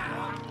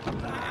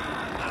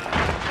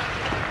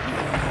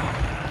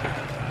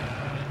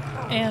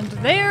 And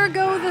there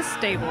go the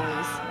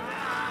stables.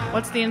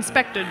 What's the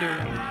inspector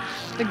doing?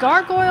 The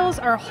gargoyles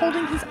are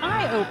holding his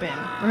eye open.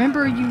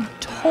 Remember, you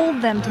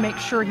told them to make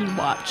sure he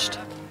watched.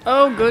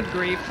 Oh, good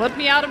grief. Put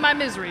me out of my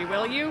misery,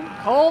 will you?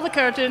 Call the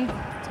curtain.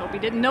 Let's hope he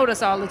didn't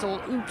notice our little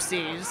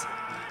oopsies.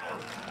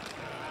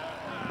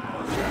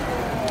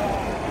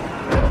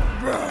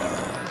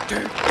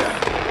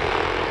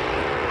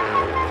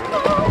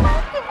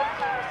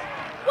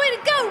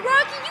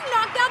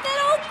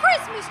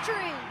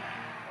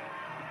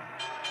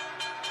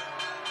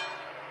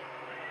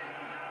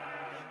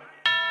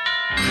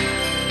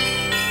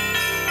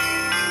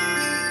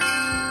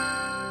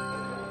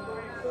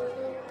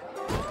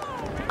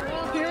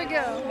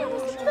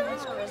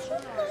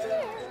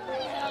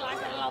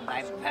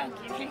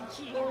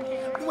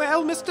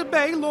 Well, Mr.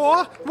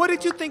 Baylor, what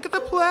did you think of the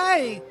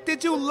play?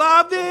 Did you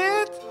love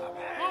it?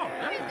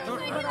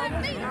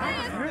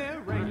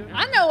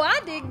 I know I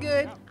did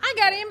good. I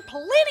got in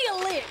plenty of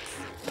licks.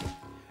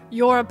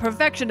 You're a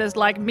perfectionist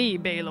like me,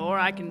 Baylor,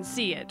 I can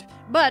see it.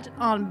 But,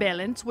 on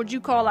balance, would you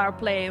call our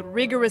play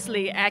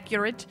rigorously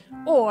accurate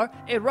or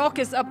a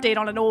raucous update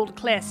on an old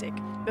classic?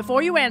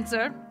 Before you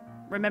answer,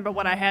 remember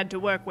what I had to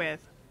work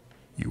with.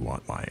 You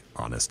want my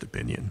honest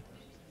opinion?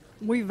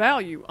 We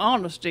value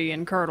honesty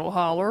in Curdle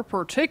Holler,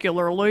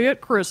 particularly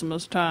at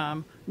Christmas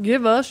time.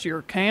 Give us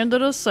your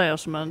candid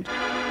assessment.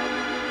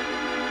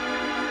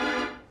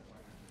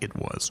 It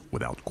was,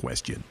 without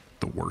question,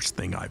 the worst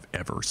thing I've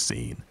ever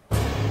seen.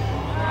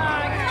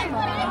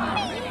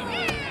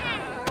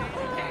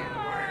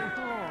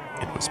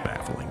 It was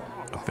baffling,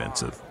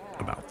 offensive,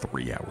 about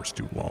 3 hours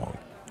too long,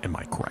 and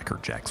my Cracker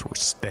Jacks were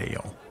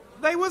stale.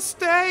 They were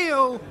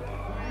stale.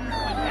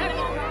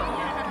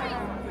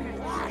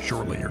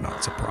 Surely you're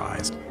not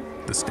surprised.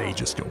 The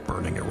stage is still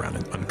burning around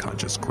an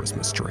unconscious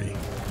Christmas tree.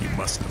 You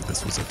must know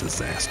this was a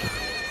disaster.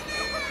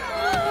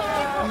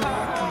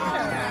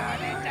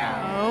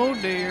 Oh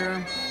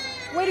dear.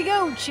 Way to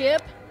go,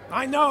 Chip.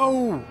 I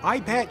know. Eye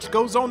patch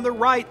goes on the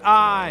right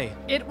eye.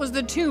 It was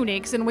the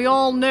tunics, and we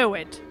all know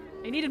it.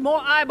 They needed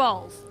more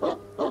eyeballs.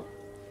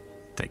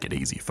 Take it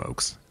easy,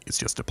 folks. It's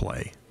just a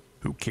play.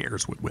 Who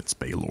cares what Vince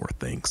Baylor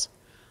thinks?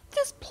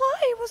 This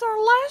play was our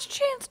last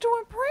chance to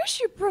impress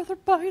you, Brother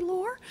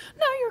Baylor.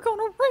 Now you're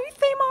gonna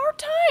retheme our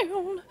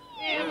town.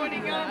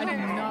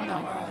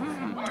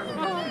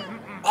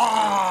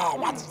 Oh,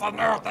 what's the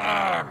new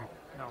theme?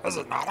 Is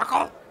it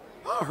nautical?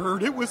 I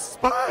heard it was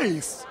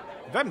space.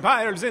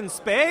 Vampires in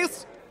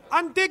space?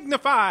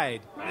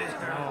 Undignified.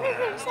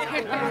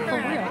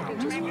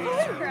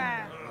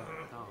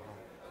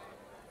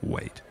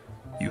 Wait,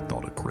 you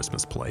thought a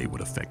Christmas play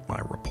would affect my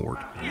report?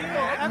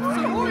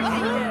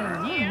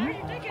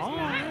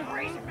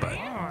 But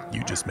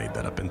you just made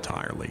that up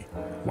entirely.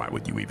 Why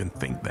would you even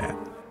think that?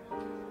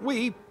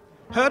 We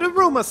heard a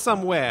rumor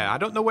somewhere. I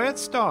don't know where it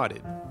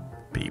started.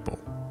 People,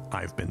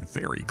 I've been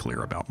very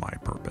clear about my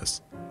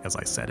purpose. As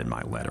I said in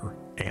my letter,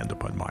 and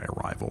upon my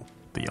arrival,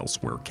 the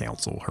Elsewhere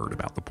Council heard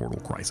about the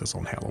portal crisis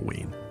on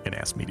Halloween and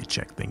asked me to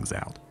check things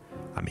out.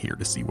 I'm here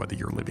to see whether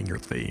you're living your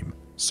theme,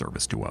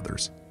 service to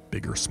others,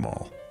 big or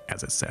small,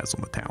 as it says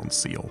on the town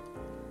seal.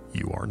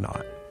 You are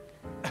not.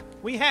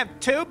 We have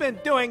too been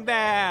doing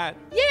that.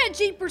 Yeah,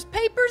 Jeepers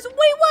Papers, we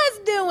was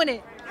doing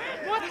it.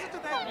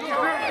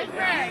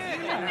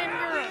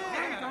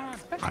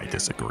 I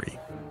disagree.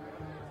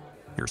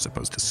 You're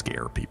supposed to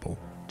scare people,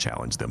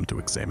 challenge them to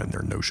examine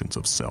their notions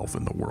of self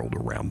and the world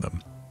around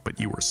them. But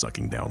you were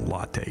sucking down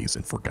lattes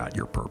and forgot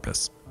your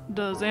purpose.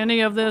 Does any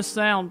of this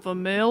sound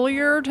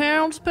familiar,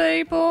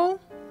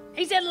 townspeople?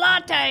 He said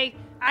latte.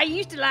 I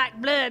used to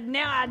like blood,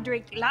 now I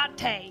drink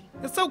latte.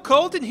 It's so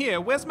cold in here.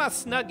 Where's my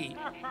Snuggie?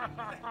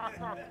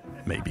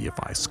 Maybe if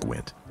I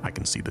squint, I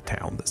can see the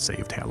town that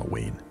saved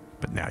Halloween.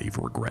 But now you've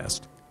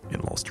regressed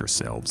and lost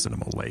yourselves in a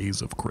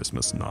malaise of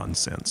Christmas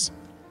nonsense.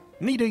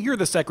 Nita, you're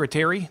the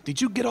secretary.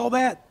 Did you get all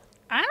that?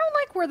 I don't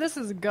like where this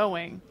is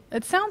going.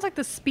 It sounds like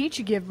the speech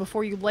you give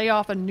before you lay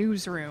off a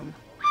newsroom.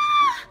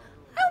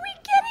 Are we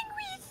getting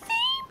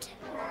rethemed?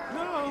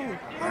 No.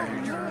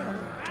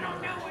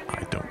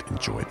 I don't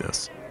enjoy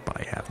this, but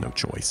I have no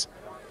choice.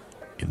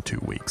 In 2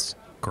 weeks,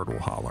 Curdle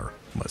Holler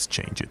must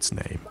change its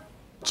name.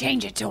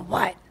 Change it to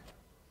what?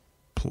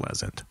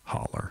 Pleasant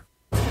Holler.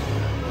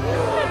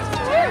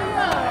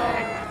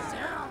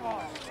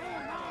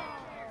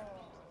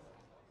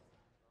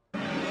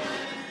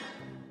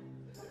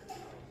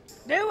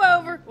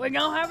 Do-over. We're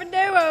gonna have a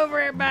do-over,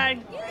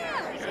 everybody.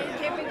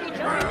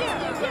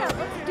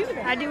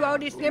 I do all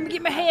this, let me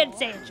get my head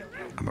satchel.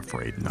 I'm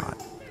afraid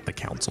not. The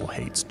council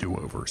hates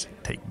do-overs,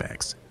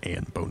 take-backs,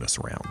 and bonus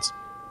rounds.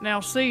 Now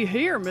see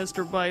here,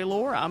 Mr.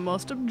 Baylor, I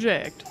must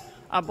object.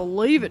 I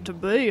believe it to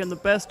be in the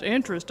best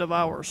interest of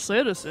our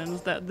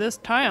citizens that this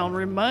town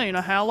remain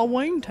a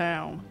Halloween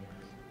town.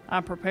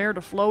 I'm prepared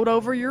to float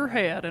over your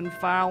head and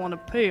file an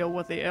appeal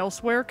with the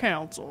Elsewhere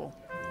Council.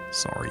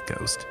 Sorry,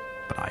 Ghost,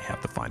 but I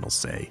have the final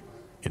say.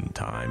 In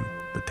time,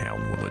 the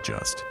town will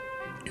adjust.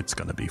 It's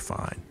gonna be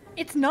fine.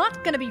 It's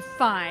not gonna be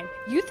fine.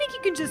 You think you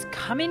can just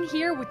come in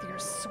here with your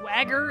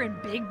swagger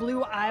and big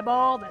blue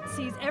eyeball that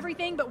sees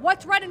everything but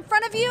what's right in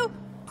front of you?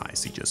 I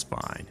see just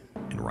fine,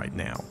 and right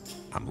now,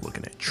 I'm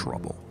looking at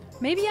trouble.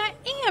 Maybe I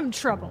am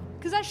trouble,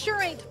 because I sure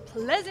ain't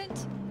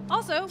pleasant.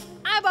 Also,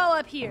 eyeball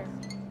up here.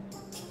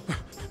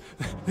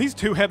 These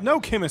two have no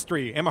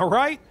chemistry, am I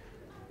right?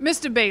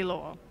 Mr.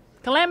 Baylor,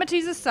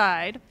 calamities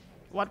aside,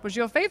 what was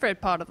your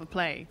favorite part of the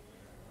play?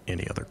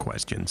 Any other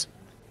questions?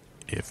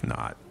 If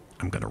not,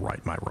 I'm gonna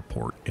write my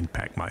report and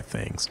pack my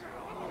things.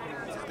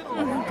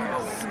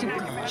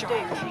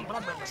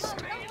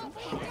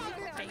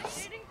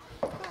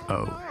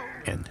 Oh,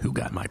 and who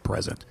got my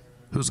present?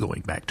 Who's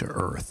going back to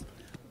Earth?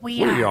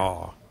 We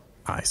are.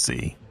 I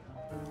see.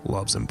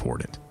 Love's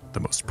important, the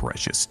most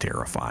precious,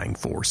 terrifying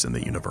force in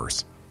the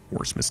universe.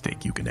 Worst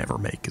mistake you can ever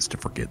make is to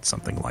forget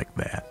something like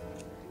that.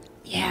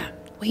 Yeah,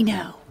 we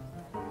know.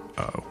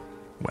 Oh,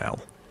 well,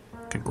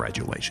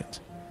 congratulations.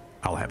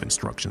 I'll have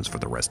instructions for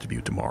the rest of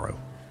you tomorrow.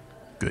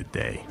 Good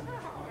day.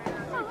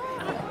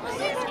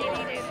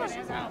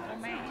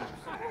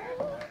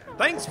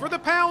 Thanks for the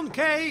pound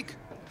cake.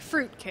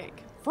 Fruit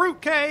cake.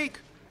 Fruit cake.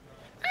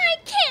 I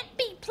can't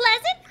be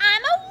pleasant.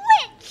 I'm a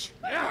witch.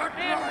 The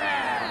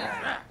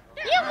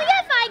only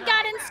F I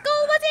got in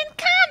school was in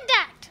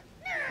conduct.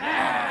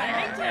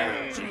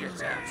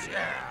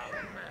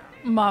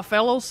 My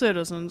fellow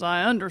citizens,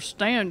 I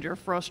understand your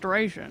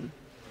frustration.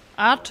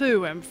 I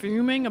too am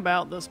fuming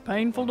about this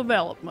painful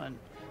development.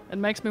 It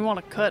makes me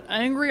want to cut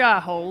angry eye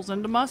holes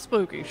into my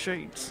spooky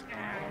sheets.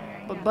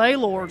 But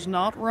Baylord's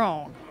not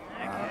wrong.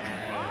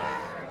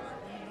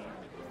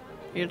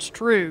 It's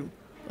true.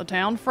 The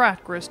town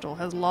frat crystal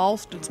has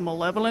lost its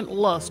malevolent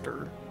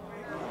luster.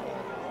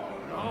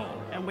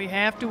 And we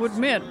have to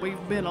admit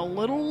we've been a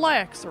little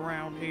lax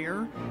around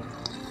here.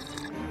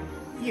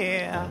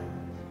 Yeah.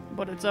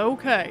 But it's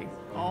okay.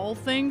 All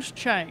things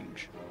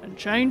change. And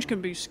change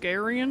can be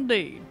scary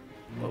indeed.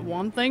 But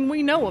one thing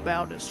we know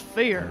about is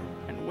fear.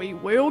 And we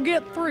will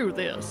get through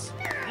this.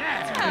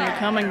 In the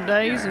coming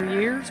days and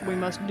years, we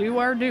must do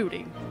our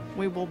duty.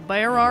 We will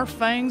bare our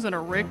fangs in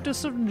a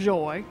rictus of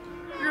joy.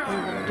 We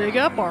will dig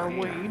up our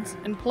weeds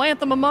and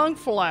plant them among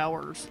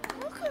flowers.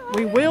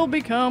 We will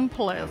become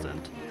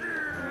pleasant.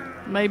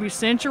 Maybe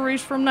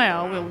centuries from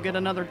now, we'll get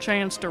another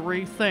chance to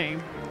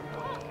retheme.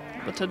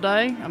 But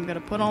today, I'm going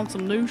to put on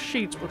some new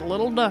sheets with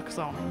little ducks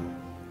on them,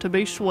 to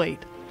be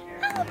sweet.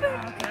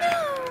 Albert,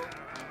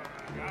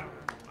 no.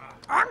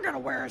 I'm gonna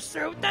wear a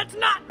suit that's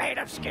not made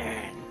of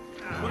skin.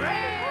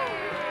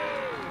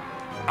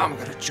 I'm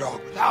gonna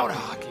jog without a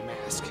hockey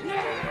mask.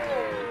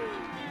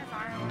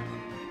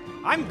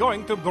 I'm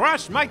going to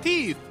brush my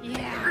teeth.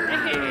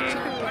 I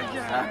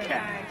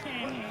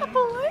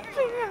believe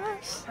in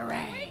us.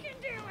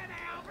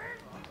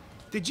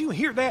 Did you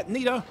hear that,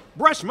 Nita?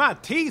 Brush my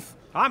teeth?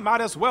 I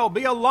might as well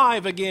be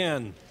alive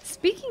again.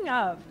 Speaking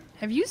of,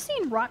 have you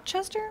seen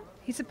Rochester?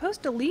 He's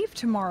supposed to leave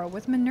tomorrow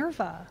with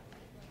Minerva.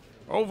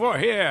 Over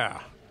here.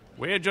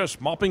 We're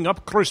just mopping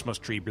up Christmas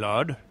tree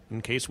blood,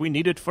 in case we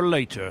need it for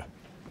later.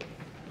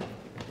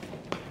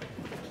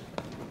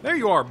 There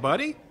you are,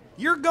 buddy.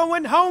 You're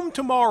going home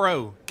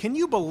tomorrow. Can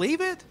you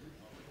believe it?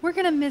 We're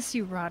gonna miss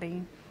you,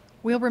 Roddy.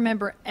 We'll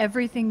remember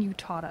everything you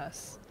taught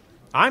us.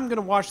 I'm going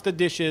to wash the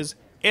dishes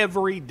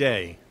every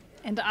day.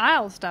 And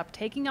I'll stop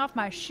taking off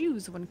my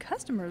shoes when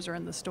customers are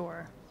in the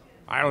store.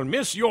 I'll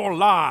miss your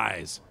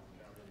lies.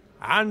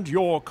 And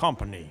your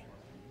company.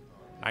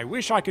 I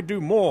wish I could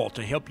do more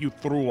to help you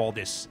through all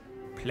this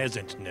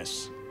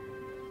pleasantness.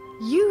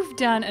 You've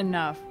done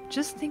enough.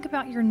 Just think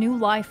about your new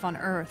life on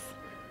Earth.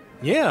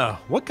 Yeah,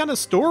 what kind of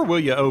store will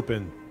you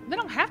open? They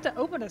don't have to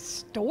open a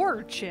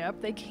store,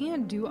 Chip. They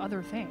can do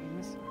other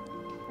things.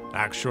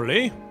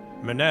 Actually,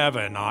 Minerva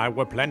and I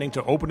were planning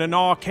to open an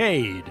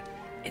arcade.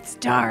 It's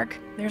dark,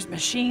 there's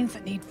machines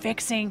that need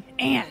fixing,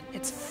 and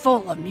it's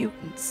full of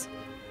mutants.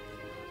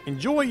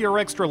 Enjoy your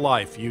extra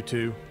life, you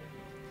two.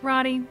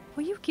 Roddy,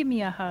 will you give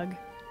me a hug?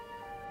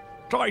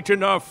 Tight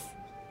enough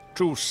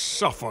to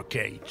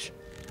suffocate.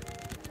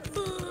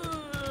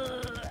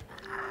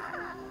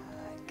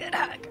 Good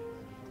hug.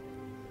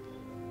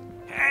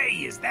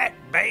 Hey, is that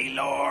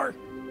Baylor?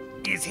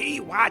 Is he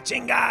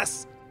watching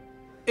us?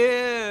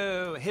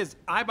 Ew, his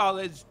eyeball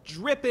is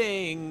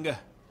dripping.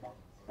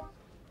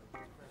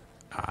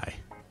 I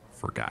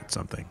forgot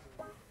something.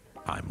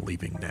 I'm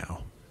leaving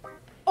now.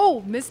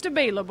 Oh, Mr.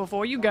 Baylor,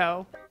 before you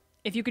go,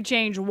 if you could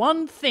change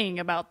one thing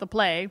about the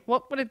play,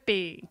 what would it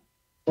be?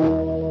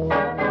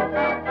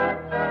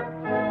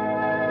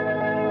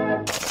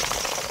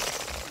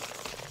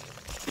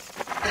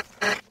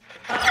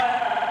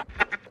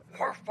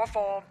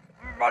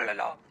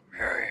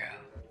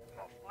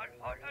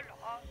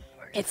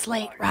 It's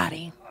late,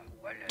 Roddy.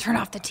 Turn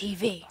off the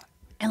TV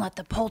and let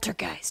the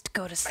poltergeist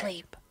go to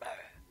sleep.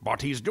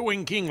 But he's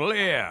doing King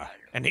Lear,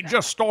 and he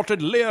just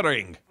started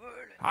leering.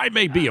 I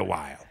may be a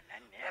while.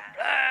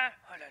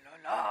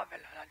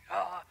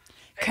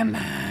 Come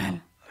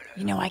on.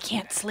 You know I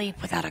can't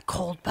sleep without a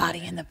cold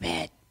body in the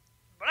bed.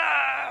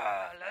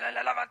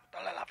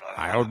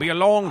 I'll be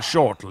along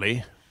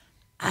shortly.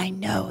 I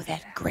know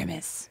that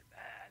grimace.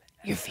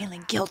 You're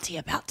feeling guilty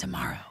about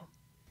tomorrow.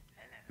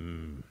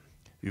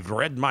 You've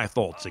read my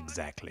thoughts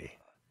exactly.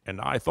 And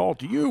I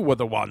thought you were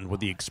the one with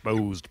the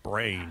exposed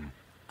brain.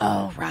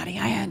 Oh, Roddy,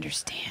 I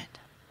understand.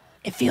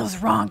 It feels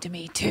wrong to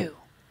me, too,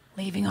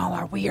 leaving all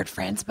our weird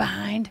friends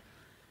behind.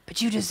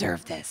 But you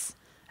deserve this,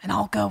 and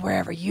I'll go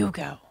wherever you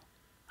go.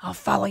 I'll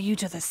follow you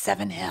to the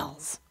 7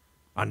 hells.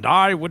 And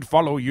I would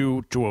follow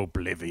you to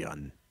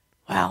oblivion.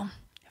 Well,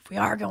 if we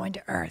are going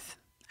to Earth,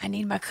 I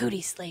need my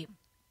cootie sleep.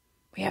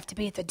 We have to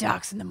be at the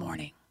docks in the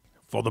morning.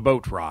 For the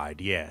boat ride,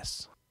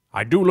 yes.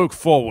 I do look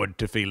forward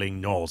to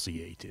feeling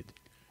nauseated.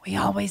 We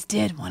always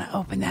did want to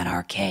open that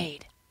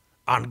arcade.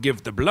 And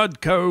give the blood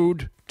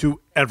code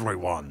to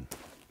everyone.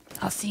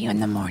 I'll see you in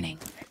the morning.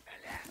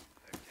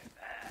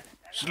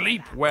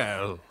 Sleep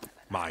well.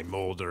 my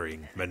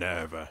moldering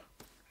Minerva.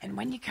 And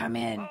when you come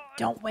in,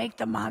 don't wake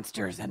the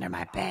monsters under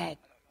my bed.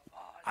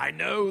 I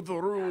know the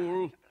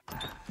rule.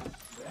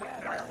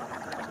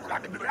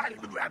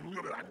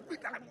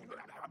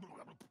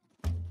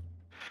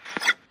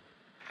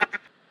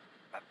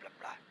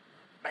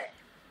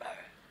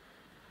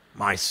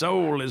 My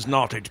soul is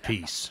not at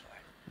peace.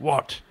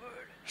 What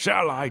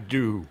shall I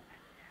do?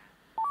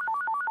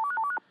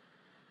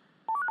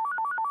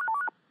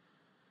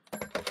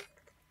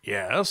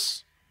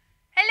 Yes?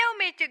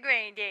 Hello, Mr.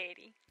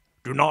 Granddaddy.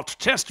 Do not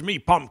test me,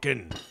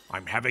 Pumpkin.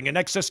 I'm having an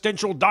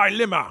existential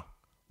dilemma.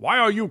 Why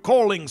are you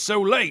calling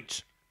so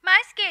late?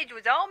 My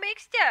schedule's all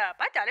mixed up.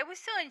 I thought it was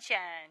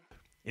sunshine.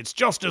 It's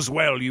just as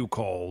well you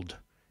called.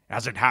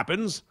 As it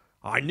happens,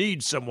 I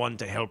need someone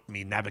to help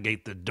me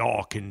navigate the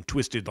dark and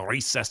twisted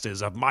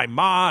recesses of my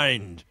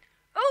mind.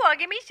 Oh, I'll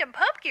give me some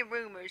pumpkin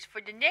rumors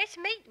for the next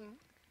meeting.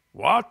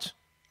 What?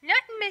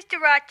 Nothing, Mr.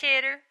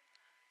 Rochetter.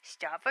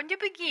 Start from the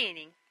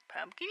beginning.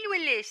 Pumpkin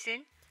will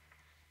listen.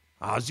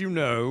 As you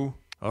know,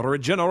 a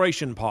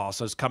regeneration pass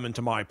has come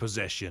into my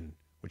possession,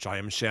 which I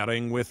am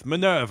sharing with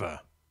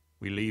Minerva.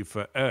 We leave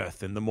for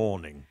Earth in the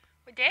morning.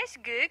 Well, that's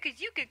good, 'cause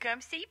you could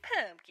come see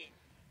Pumpkin.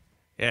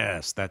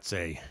 Yes, that's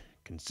a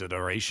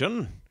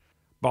consideration.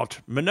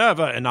 But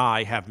Minerva and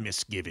I have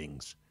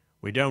misgivings.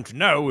 We don't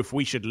know if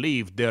we should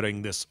leave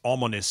during this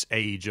ominous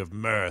age of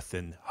mirth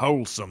and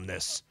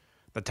wholesomeness.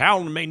 The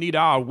town may need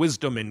our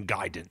wisdom and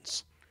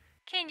guidance.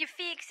 Can you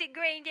fix it,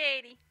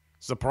 Granddaddy?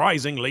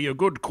 Surprisingly a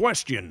good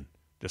question,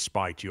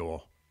 despite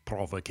your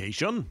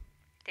provocation.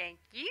 Thank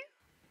you.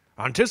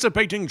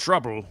 Anticipating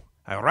trouble,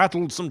 I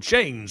rattled some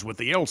chains with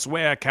the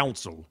Elsewhere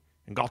Council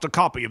and got a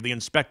copy of the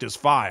inspector's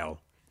file.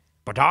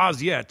 But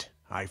as yet,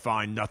 I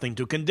find nothing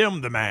to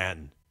condemn the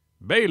man.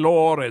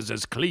 Baylor is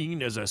as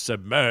clean as a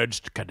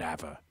submerged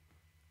cadaver.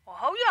 Well,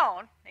 hold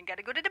on. I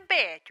gotta go to the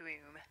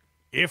bathroom.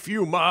 If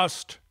you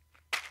must.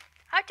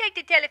 I'll take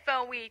the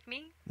telephone with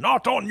me.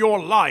 Not on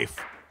your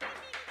life.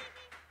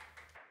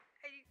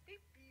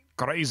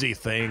 Crazy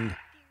thing.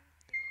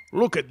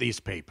 Look at these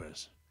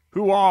papers.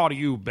 Who are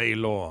you,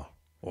 Baylor?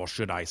 Or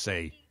should I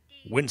say,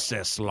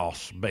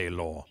 Wenceslas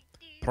Baylor,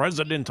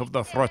 President of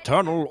the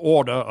Fraternal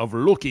Order of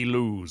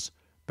Looky-Loos.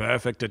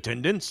 Perfect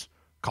attendance,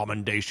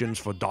 commendations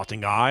for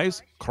dotting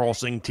I's,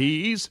 crossing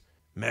T's,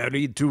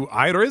 married to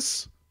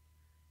Iris?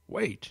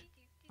 Wait,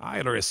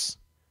 Iris,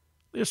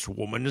 this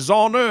woman is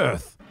on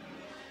Earth.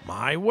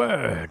 My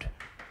word.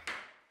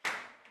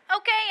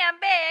 Okay, I'm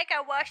back.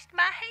 I washed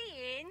my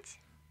hands.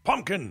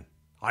 Pumpkin,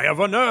 I have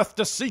unearthed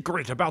a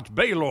secret about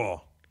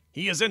Baylor.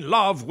 He is in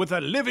love with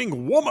a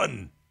living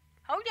woman.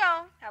 Hold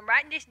on. I'm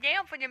writing this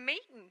down for the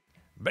meeting.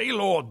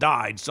 Baylor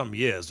died some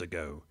years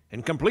ago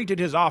and completed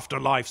his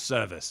afterlife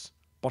service.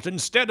 But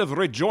instead of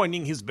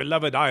rejoining his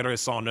beloved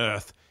Iris on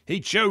Earth, he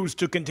chose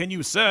to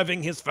continue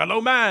serving his fellow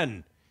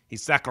man. He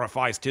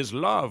sacrificed his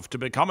love to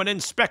become an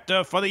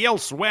inspector for the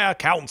Elsewhere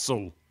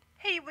Council.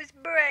 He was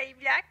brave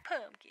like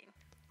Pumpkin.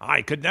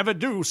 I could never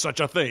do such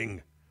a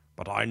thing,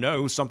 but I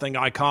know something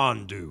I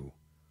can do.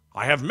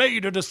 I have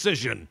made a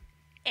decision.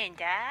 And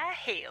I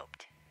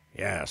helped.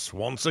 Yes,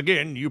 once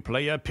again you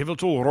play a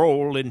pivotal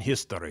role in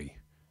history.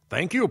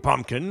 Thank you,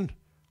 Pumpkin.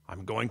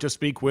 I'm going to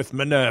speak with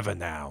Minerva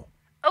now.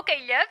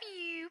 Okay, love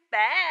you.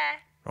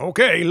 Bye.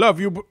 Okay, love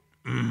you.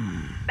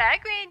 Bye,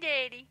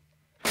 Granddaddy.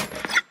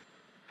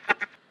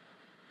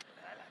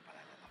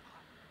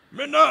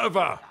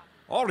 Minerva,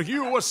 are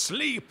you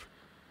asleep?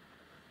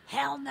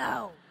 Hell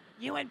no.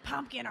 You and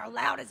Pumpkin are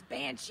loud as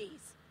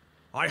banshees.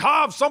 I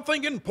have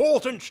something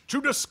important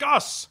to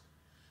discuss.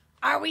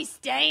 Are we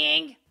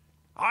staying?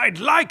 I'd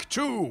like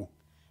to.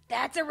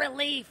 That's a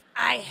relief.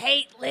 I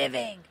hate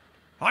living.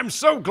 I'm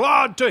so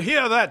glad to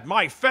hear that,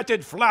 my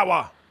fetid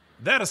flower.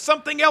 There's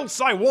something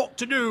else I want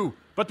to do,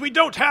 but we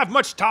don't have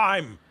much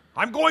time.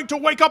 I'm going to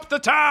wake up the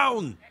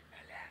town.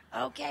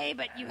 Okay,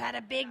 but you had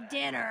a big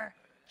dinner.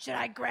 Should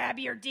I grab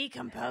your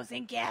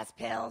decomposing gas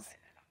pills?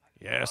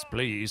 Yes,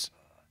 please.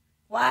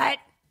 What?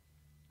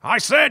 I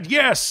said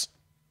yes.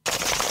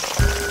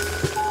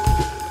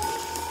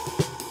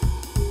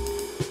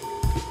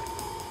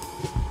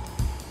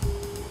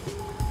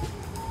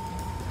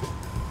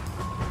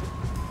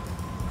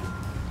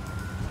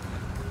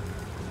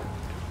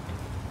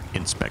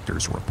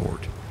 Inspector's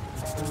report.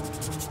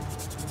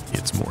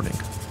 It's morning,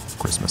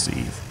 Christmas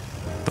Eve.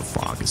 The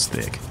fog is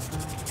thick,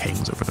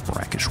 hangs over the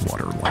brackish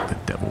water like the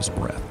devil's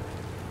breath.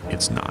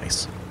 It's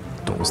nice,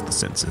 dulls the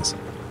senses,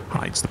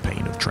 hides the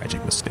pain of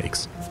tragic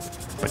mistakes.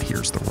 But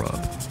here's the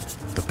rub.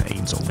 The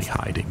pain's only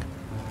hiding.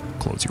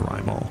 Close your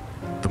eyeball.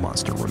 The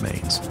monster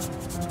remains.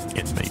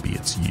 And maybe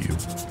it's you.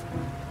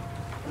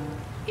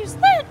 Is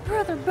that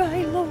Brother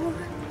Baylor?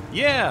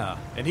 Yeah,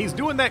 and he's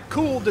doing that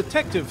cool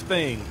detective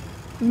thing.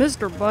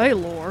 Mr.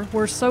 Baylor,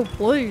 we're so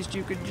pleased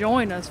you could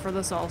join us for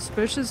this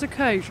auspicious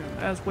occasion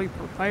as we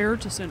prepare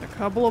to send a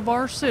couple of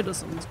our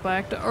citizens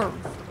back to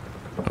Earth.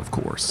 Of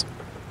course,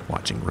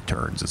 watching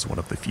returns is one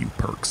of the few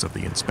perks of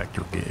the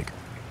inspector gig.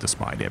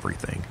 Despite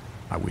everything,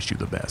 I wish you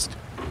the best.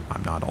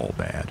 I'm not all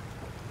bad.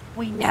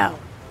 We know.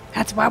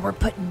 That's why we're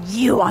putting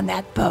you on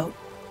that boat.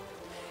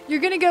 You're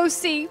gonna go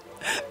see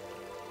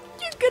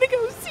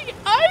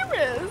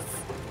Iris.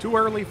 Too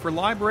early for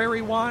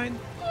library wine?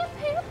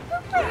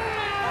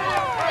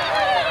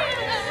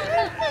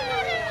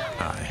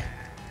 I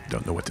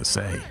don't know what to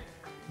say.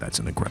 That's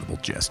an incredible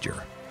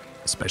gesture,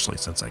 especially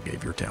since I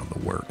gave your town the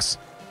works.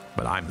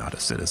 But I'm not a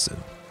citizen,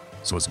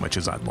 so as much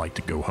as I'd like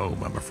to go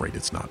home, I'm afraid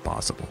it's not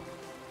possible.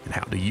 And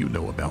how do you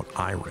know about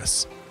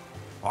Iris?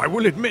 I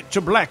will admit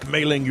to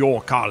blackmailing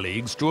your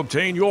colleagues to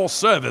obtain your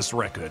service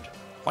record.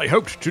 I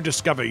hoped to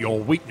discover your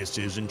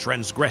weaknesses and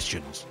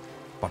transgressions,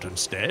 but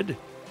instead,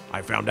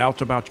 I found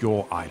out about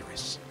your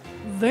iris.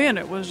 Then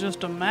it was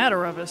just a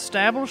matter of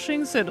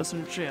establishing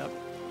citizenship.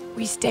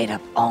 We stayed up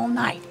all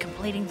night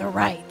completing the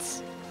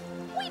rites.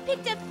 We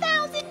picked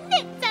 1,000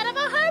 nicks out of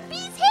a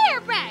harpy's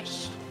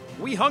hairbrush.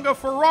 We hung a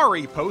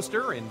Ferrari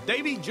poster in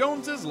Davy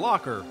Jones's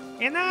locker.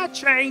 And I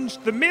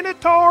changed the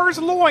Minotaur's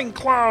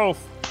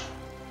loincloth.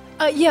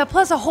 Yeah,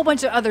 plus a whole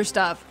bunch of other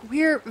stuff.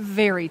 We're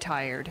very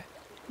tired.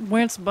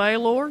 Whence,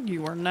 Baylor,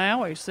 you are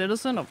now a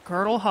citizen of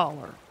Curdle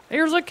Holler.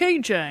 Here's a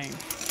keychain.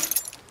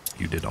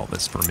 You did all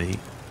this for me?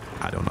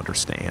 I don't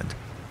understand.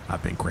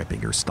 I've been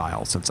cramping your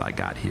style since I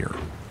got here.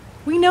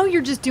 We know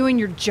you're just doing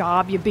your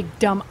job, you big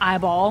dumb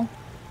eyeball.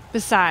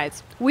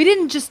 Besides, we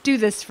didn't just do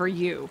this for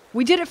you.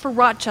 We did it for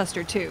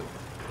Rochester, too.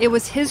 It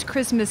was his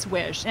Christmas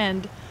wish,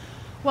 and,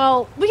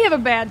 well, we have a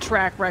bad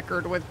track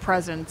record with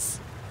presents.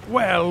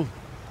 Well,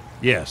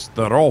 yes,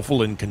 they're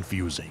awful and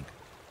confusing.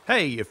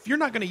 Hey, if you're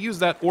not going to use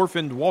that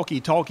orphaned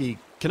walkie-talkie,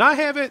 can I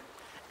have it?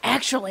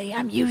 Actually,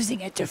 I'm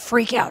using it to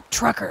freak out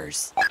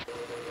truckers.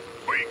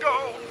 Be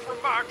gone from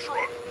my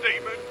truck,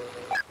 demon!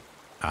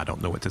 I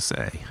don't know what to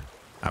say.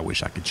 I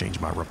wish I could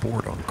change my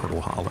report on Curdle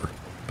Holler,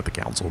 but the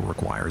council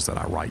requires that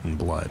I write in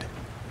blood.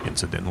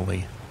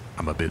 Incidentally,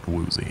 I'm a bit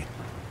woozy.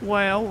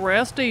 Well,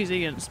 rest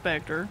easy,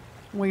 Inspector.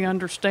 We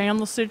understand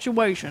the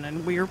situation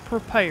and we're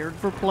prepared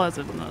for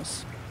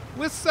pleasantness.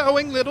 We're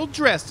sewing little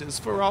dresses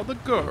for all the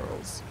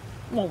girls.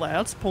 Well,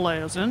 that's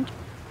pleasant.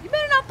 You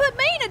better not put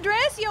me in a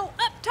dress, you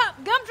up-top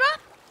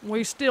gumdrop.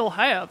 We still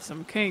have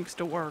some kinks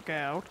to work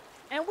out.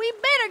 And we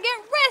better get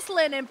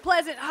wrestling in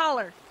Pleasant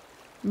Holler.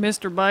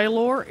 Mr.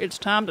 Baylor, it's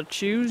time to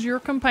choose your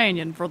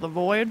companion for the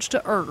voyage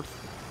to Earth.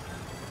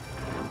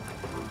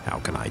 How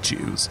can I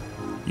choose?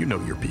 You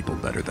know your people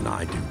better than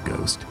I do,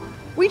 Ghost.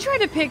 We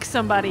tried to pick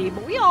somebody,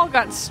 but we all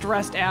got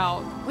stressed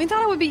out. We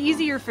thought it would be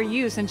easier for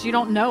you since you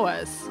don't know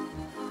us.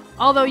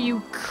 Although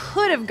you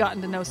could have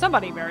gotten to know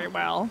somebody very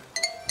well.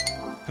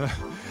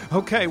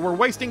 Okay, we're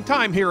wasting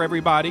time here,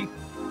 everybody.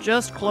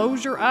 Just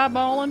close your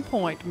eyeball and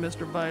point,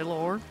 Mr.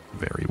 Baylor.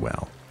 Very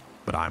well.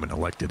 But I'm an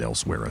elected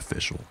elsewhere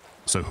official,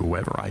 so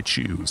whoever I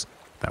choose,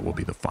 that will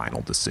be the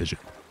final decision.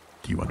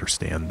 Do you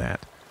understand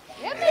that?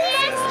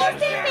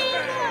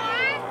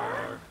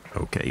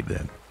 Okay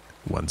then.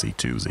 Onesie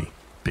twosie,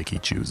 picky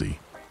choosy.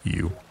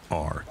 You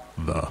are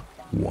the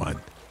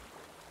one.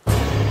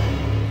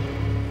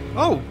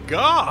 Oh,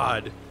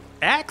 God!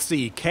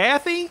 Axie,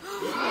 Kathy?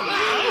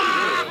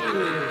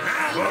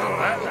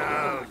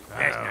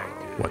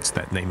 What's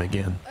that name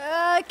again?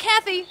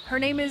 Kathy. Her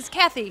name is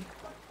Kathy.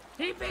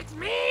 He picked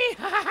me!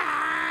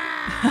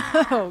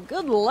 Oh,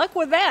 good luck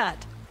with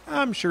that.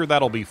 I'm sure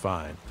that'll be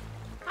fine.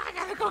 I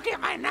gotta go get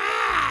my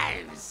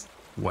knives!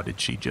 What did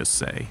she just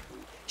say?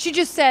 She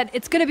just said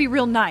it's gonna be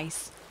real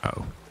nice.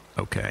 Oh,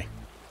 okay.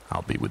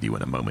 I'll be with you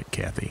in a moment,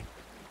 Kathy.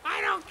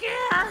 I don't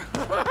care!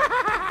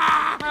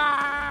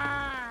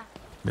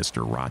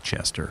 Mr.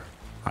 Rochester,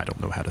 I don't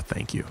know how to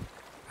thank you.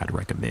 I'd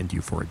recommend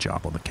you for a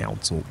job on the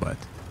council, but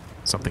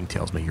something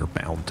tells me you're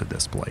bound to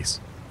this place,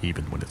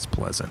 even when it's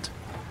pleasant.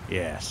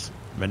 Yes,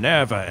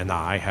 Minerva and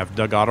I have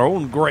dug our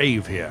own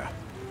grave here,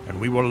 and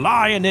we will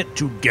lie in it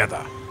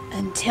together.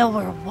 Until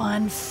we're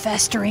one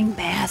festering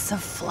mass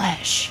of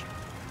flesh.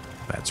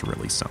 That's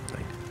really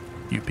something.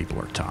 You people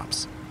are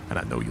tops, and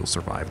I know you'll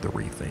survive the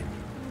retheme.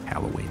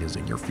 Halloween is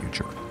in your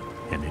future,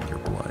 and in your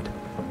blood.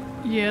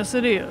 Yes,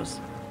 it is.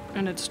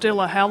 And it's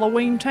still a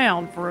Halloween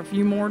town for a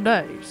few more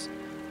days.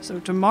 So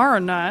tomorrow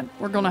night,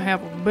 we're going to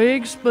have a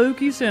big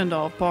spooky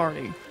send-off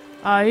party.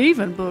 I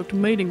even booked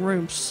meeting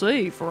room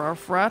C for our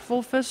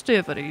frightful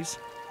festivities.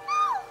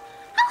 Oh,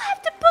 I'll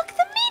have to book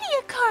the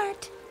media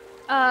cart.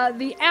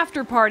 The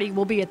after party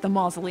will be at the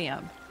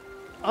mausoleum.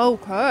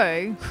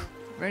 Okay.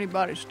 If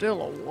anybody's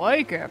still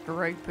awake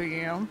after 8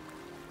 p.m.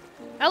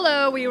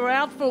 Hello, we were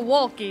out for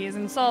walkies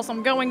and saw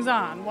some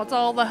goings-on. What's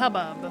all the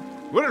hubbub?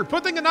 We're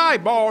putting an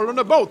eyeball on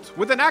a boat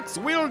with an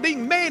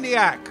axe-wielding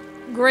maniac.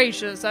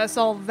 Gracious, I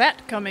saw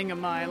that coming a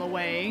mile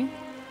away.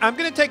 I'm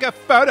gonna take a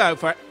photo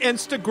for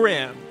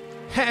Instagram.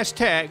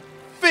 Hashtag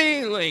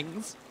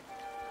feelings.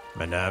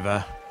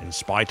 Minerva, in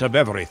spite of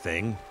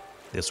everything,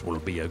 this will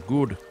be a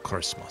good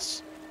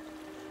Christmas.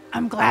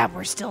 I'm glad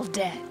we're still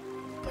dead,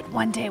 but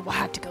one day we'll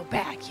have to go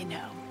back, you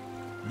know.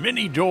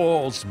 Many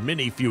doors,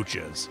 many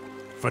futures.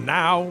 For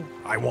now,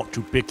 I want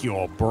to pick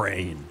your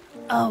brain.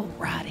 Oh,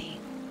 Roddy.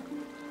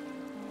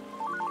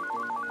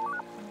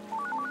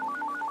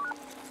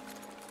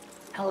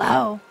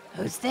 Hello?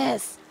 Who's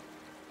this?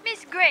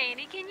 Miss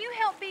Granny, can you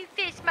help me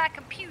fix my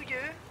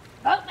computer?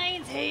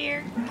 Boatman's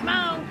here. Come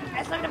on,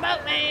 let's look at the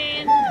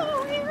boatman.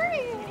 Oh, here he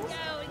is.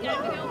 We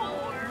gotta go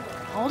more.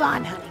 Hold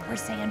on, honey. We're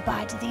saying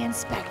bye to the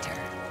inspector.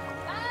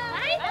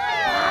 Bye.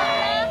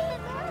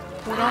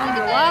 Put on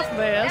your life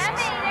vests.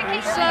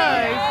 Be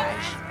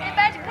safe.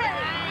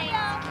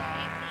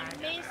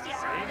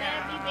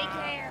 Be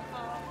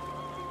careful.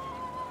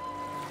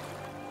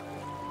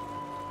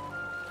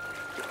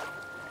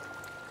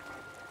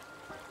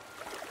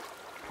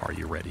 Are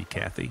you ready,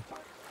 Kathy?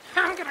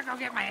 I'm gonna go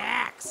get my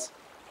axe.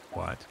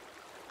 What?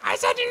 I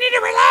said you need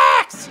to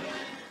relax!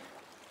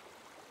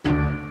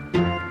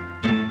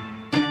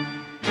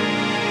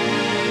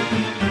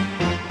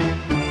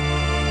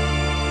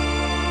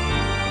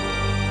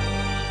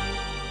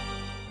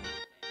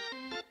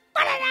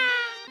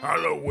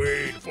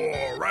 Halloween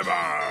forever!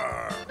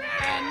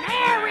 And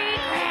Merry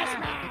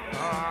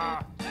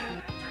Christmas!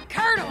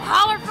 Curdle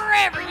Holler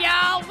forever,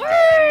 y'all!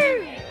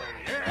 Woo!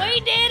 We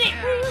did it!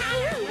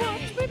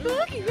 Watch me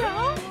boogie,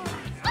 y'all.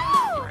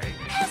 Oh,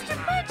 Pastor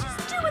Mudge is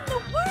doing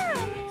the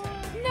world.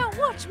 Now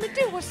watch me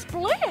do a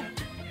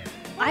split.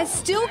 I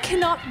still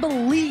cannot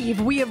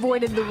believe we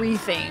avoided the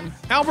wreathing.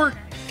 Albert,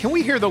 can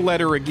we hear the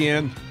letter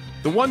again?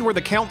 The one where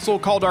the council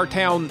called our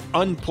town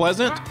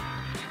unpleasant?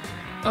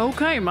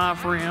 Okay, my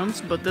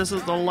friends, but this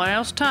is the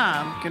last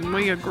time. Can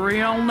we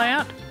agree on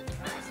that?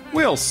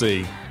 We'll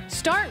see.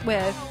 Start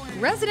with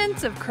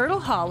residents of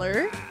Curdle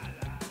Holler.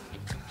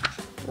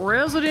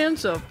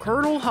 Residents of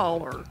Curdle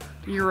Holler,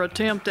 your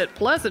attempt at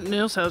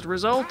pleasantness has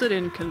resulted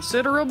in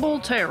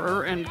considerable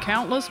terror and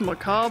countless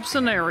macabre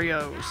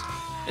scenarios.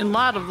 In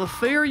light of the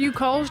fear you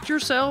caused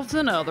yourselves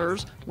and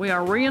others, we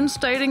are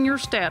reinstating your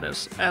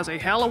status as a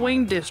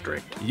Halloween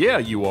district. Yeah,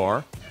 you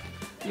are.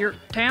 Your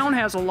town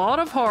has a lot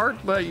of heart,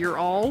 but you're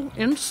all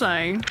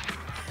insane.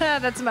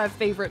 That's my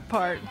favorite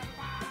part.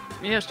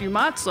 Yes, you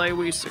might say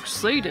we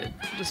succeeded,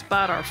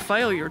 despite our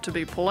failure to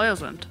be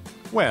pleasant.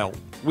 Well,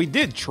 we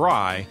did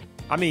try.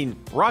 I mean,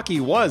 Rocky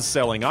was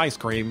selling ice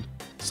cream.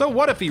 So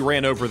what if he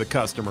ran over the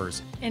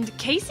customers? And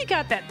Casey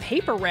got that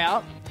paper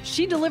route.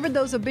 She delivered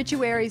those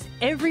obituaries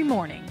every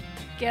morning.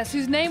 Guess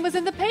whose name was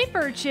in the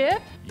paper,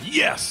 Chip?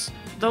 Yes!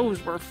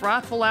 Those were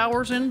frightful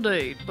hours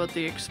indeed, but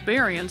the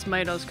experience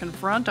made us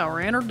confront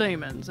our inner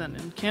demons and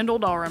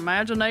enkindled our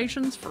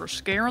imaginations for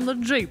scaring the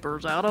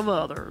jeepers out of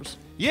others.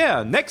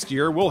 Yeah, next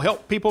year we'll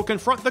help people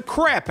confront the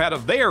crap out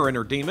of their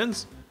inner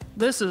demons.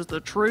 This is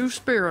the true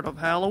spirit of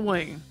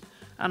Halloween,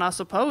 and I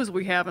suppose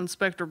we have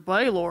Inspector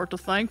Baylor to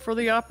thank for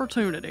the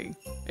opportunity.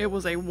 It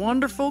was a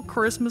wonderful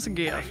Christmas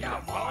gift.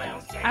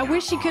 I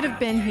wish he could have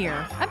been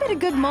here. I bet a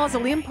good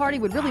mausoleum party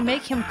would really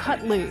make him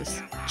cut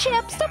loose.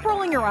 Chip, stop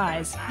rolling your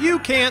eyes. You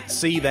can't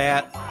see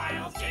that.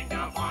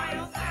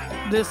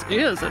 This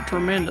is a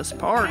tremendous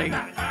party.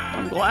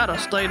 I'm glad I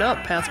stayed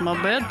up past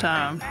my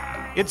bedtime.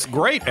 It's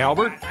great,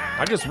 Albert.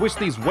 I just wish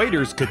these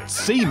waiters could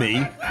see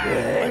me.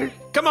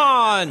 Come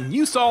on,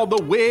 you saw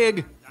the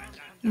wig.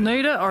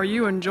 Nita, are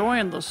you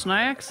enjoying the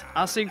snacks?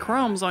 I see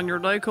crumbs on your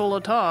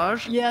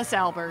décolletage. Yes,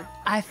 Albert.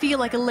 I feel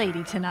like a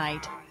lady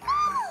tonight.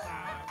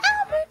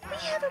 Albert, we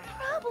have a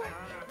problem.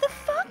 The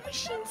fog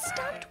machine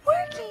stopped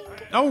working.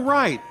 Oh,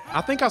 right. I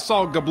think I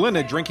saw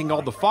Goblina drinking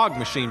all the fog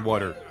machine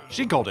water.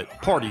 She called it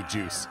party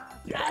juice.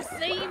 I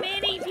see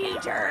many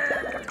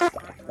futures.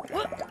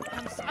 Whoop,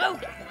 I'm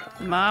smoking.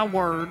 My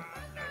word.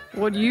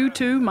 Would you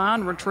two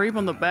mind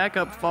retrieving the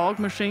backup fog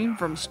machine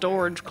from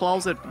storage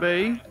closet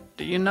B?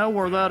 Do you know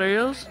where that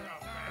is?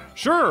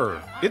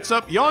 Sure. It's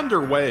up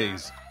yonder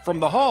ways. From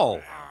the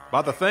hall.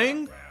 By the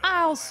thing?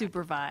 I'll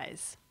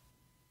supervise.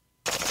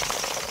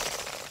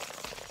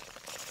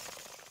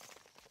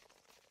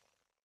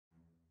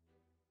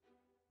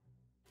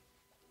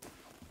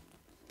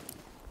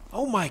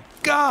 Oh my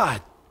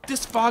God!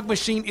 This fog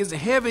machine is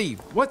heavy.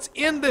 What's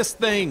in this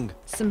thing?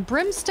 Some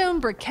brimstone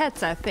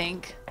briquettes, I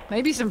think.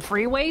 Maybe some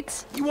free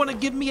weights? You want to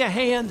give me a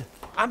hand?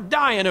 I'm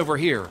dying over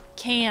here.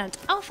 Can't.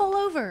 I'll fall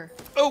over.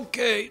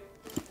 Okay.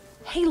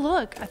 Hey,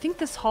 look. I think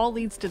this hall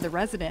leads to the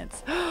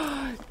residence.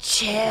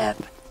 Chip,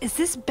 is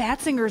this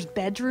Batsinger's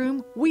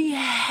bedroom? We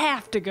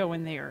have to go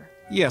in there.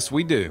 Yes,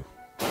 we do.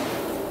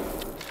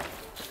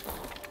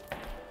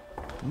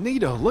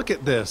 Nita, look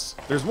at this.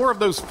 There's more of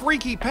those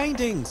freaky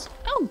paintings.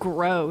 Oh,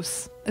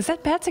 gross. Is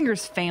that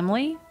Batsinger's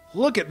family?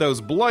 Look at those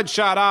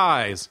bloodshot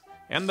eyes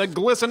and the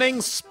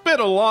glistening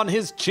spittle on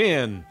his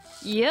chin.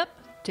 Yep,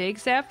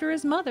 takes after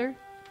his mother.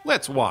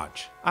 Let's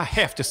watch. I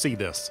have to see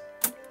this.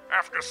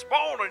 After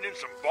spawning in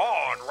some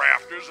barn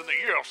rafters in the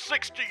year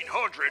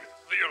 1600,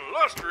 the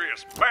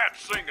illustrious bat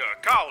singer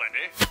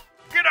colony.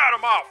 Get out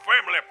of my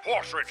family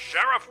portrait,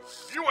 Sheriff.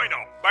 You ain't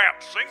a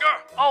bat singer.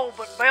 Oh,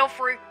 but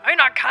Belfry,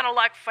 ain't I kind of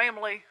like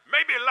family?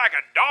 Maybe like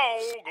a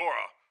dog or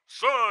a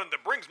son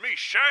that brings me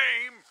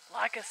shame.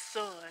 Like a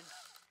son.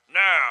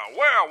 Now,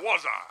 where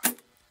was I?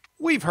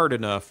 We've heard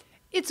enough.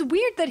 It's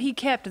weird that he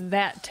kept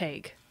that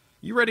take.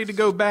 You ready to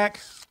go back,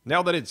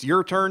 now that it's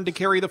your turn to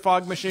carry the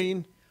fog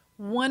machine?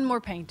 One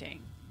more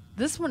painting.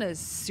 This one is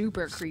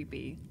super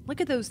creepy.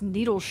 Look at those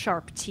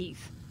needle-sharp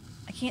teeth.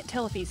 I can't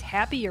tell if he's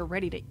happy or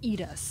ready to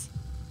eat us.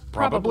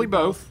 Probably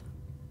both.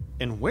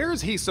 And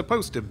where's he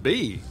supposed to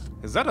be?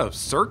 Is that a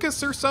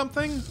circus or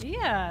something?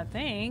 Yeah, I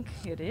think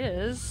it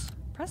is.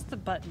 Press the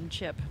button,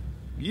 Chip.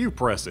 You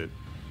press it.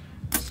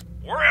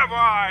 Wherever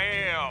I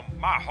am,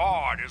 my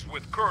heart is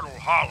with Curdle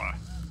Holler.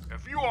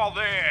 If you are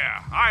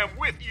there, I am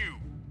with you.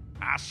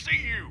 I see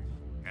you,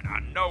 and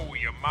I know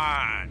you're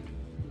mine.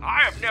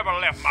 I have never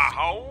left my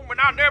home, and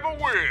I never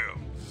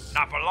will.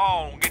 Not for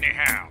long,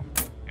 anyhow.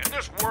 In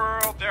this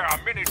world, there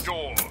are many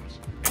doors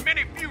and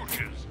many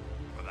futures,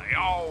 but they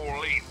all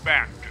lead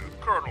back to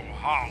Curdle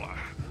Holler.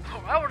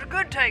 Oh, that was a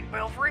good take,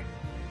 Belfry.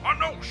 I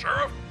know,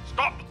 Sheriff.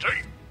 Stop the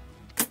tape.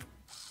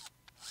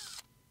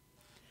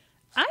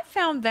 I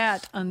found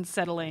that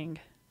unsettling.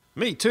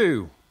 Me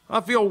too.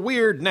 I feel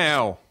weird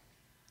now.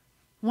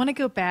 Want to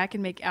go back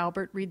and make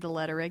Albert read the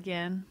letter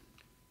again?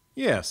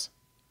 Yes.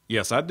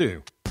 Yes, I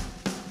do.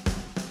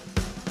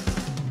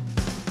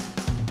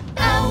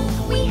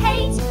 Oh, we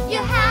hate you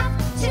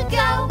have to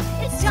go.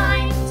 It's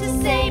time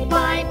to say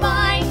bye-bye.